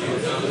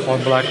 right,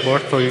 on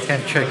Blackboard, so you can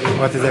check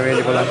what is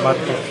available and what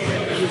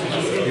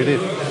you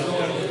did.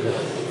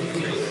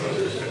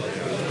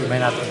 You may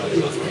not know.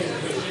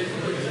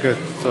 Good.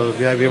 So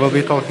we will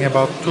be talking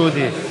about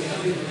 2D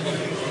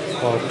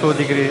or 2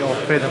 degree of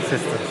freedom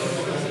systems.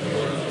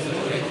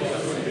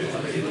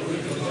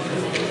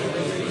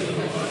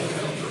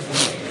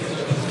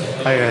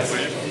 Hi guys.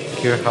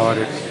 Here, how are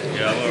you?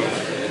 Yeah, hello.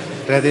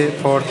 Ready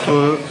for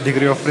 2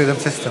 degree of freedom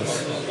systems?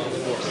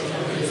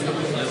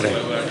 Great.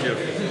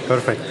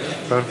 Perfect.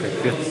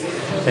 Perfect. Good.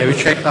 Have you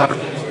checked our?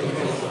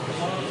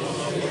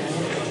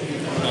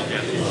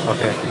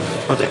 Okay.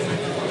 Okay.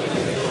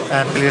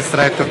 And please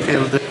try to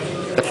fill the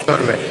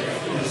survey.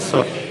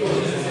 So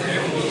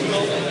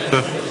to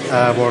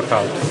work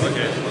out.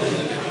 Okay.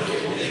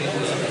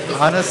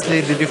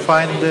 Honestly, did you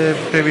find the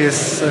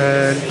previous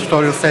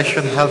tutorial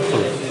session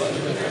helpful?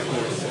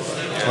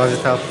 Was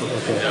it helpful?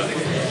 Okay.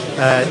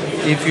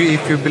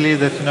 If you believe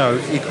that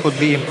it could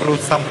be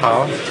improved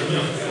somehow,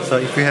 so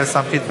if you have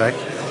some feedback,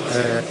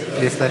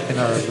 please let me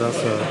know as well. So.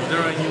 Is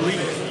there any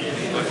link?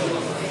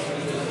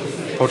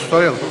 For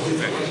tutorial?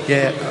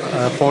 Yeah,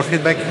 for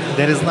feedback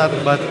there is not,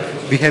 but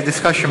we have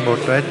discussion board,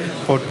 right?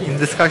 In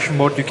discussion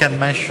board you can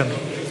mention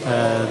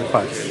the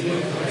parts.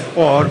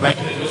 Or when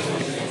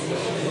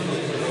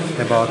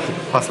about the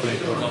possible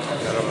improvement.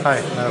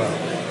 Hi, merhaba.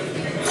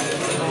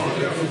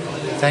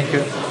 Thank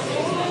you.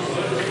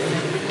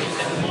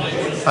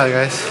 Hi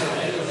guys.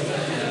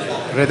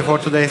 Ready for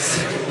today's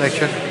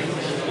lecture?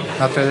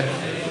 Not ready?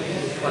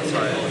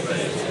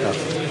 No.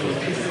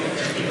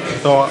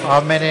 So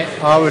how many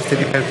hours did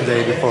you have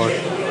today before?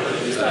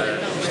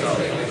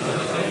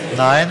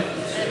 9?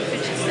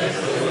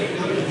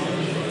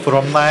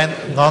 From 9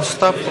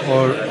 non-stop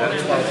or?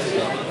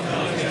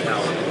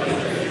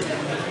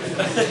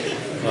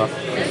 Oh.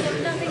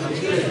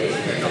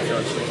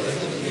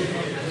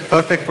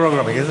 Perfect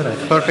programming, isn't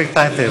it? Perfect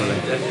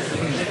timetabling.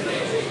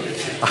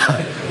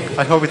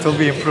 I hope it will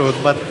be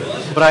improved, but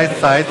bright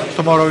side,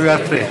 tomorrow we are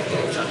free.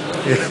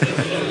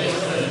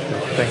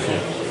 Thank you.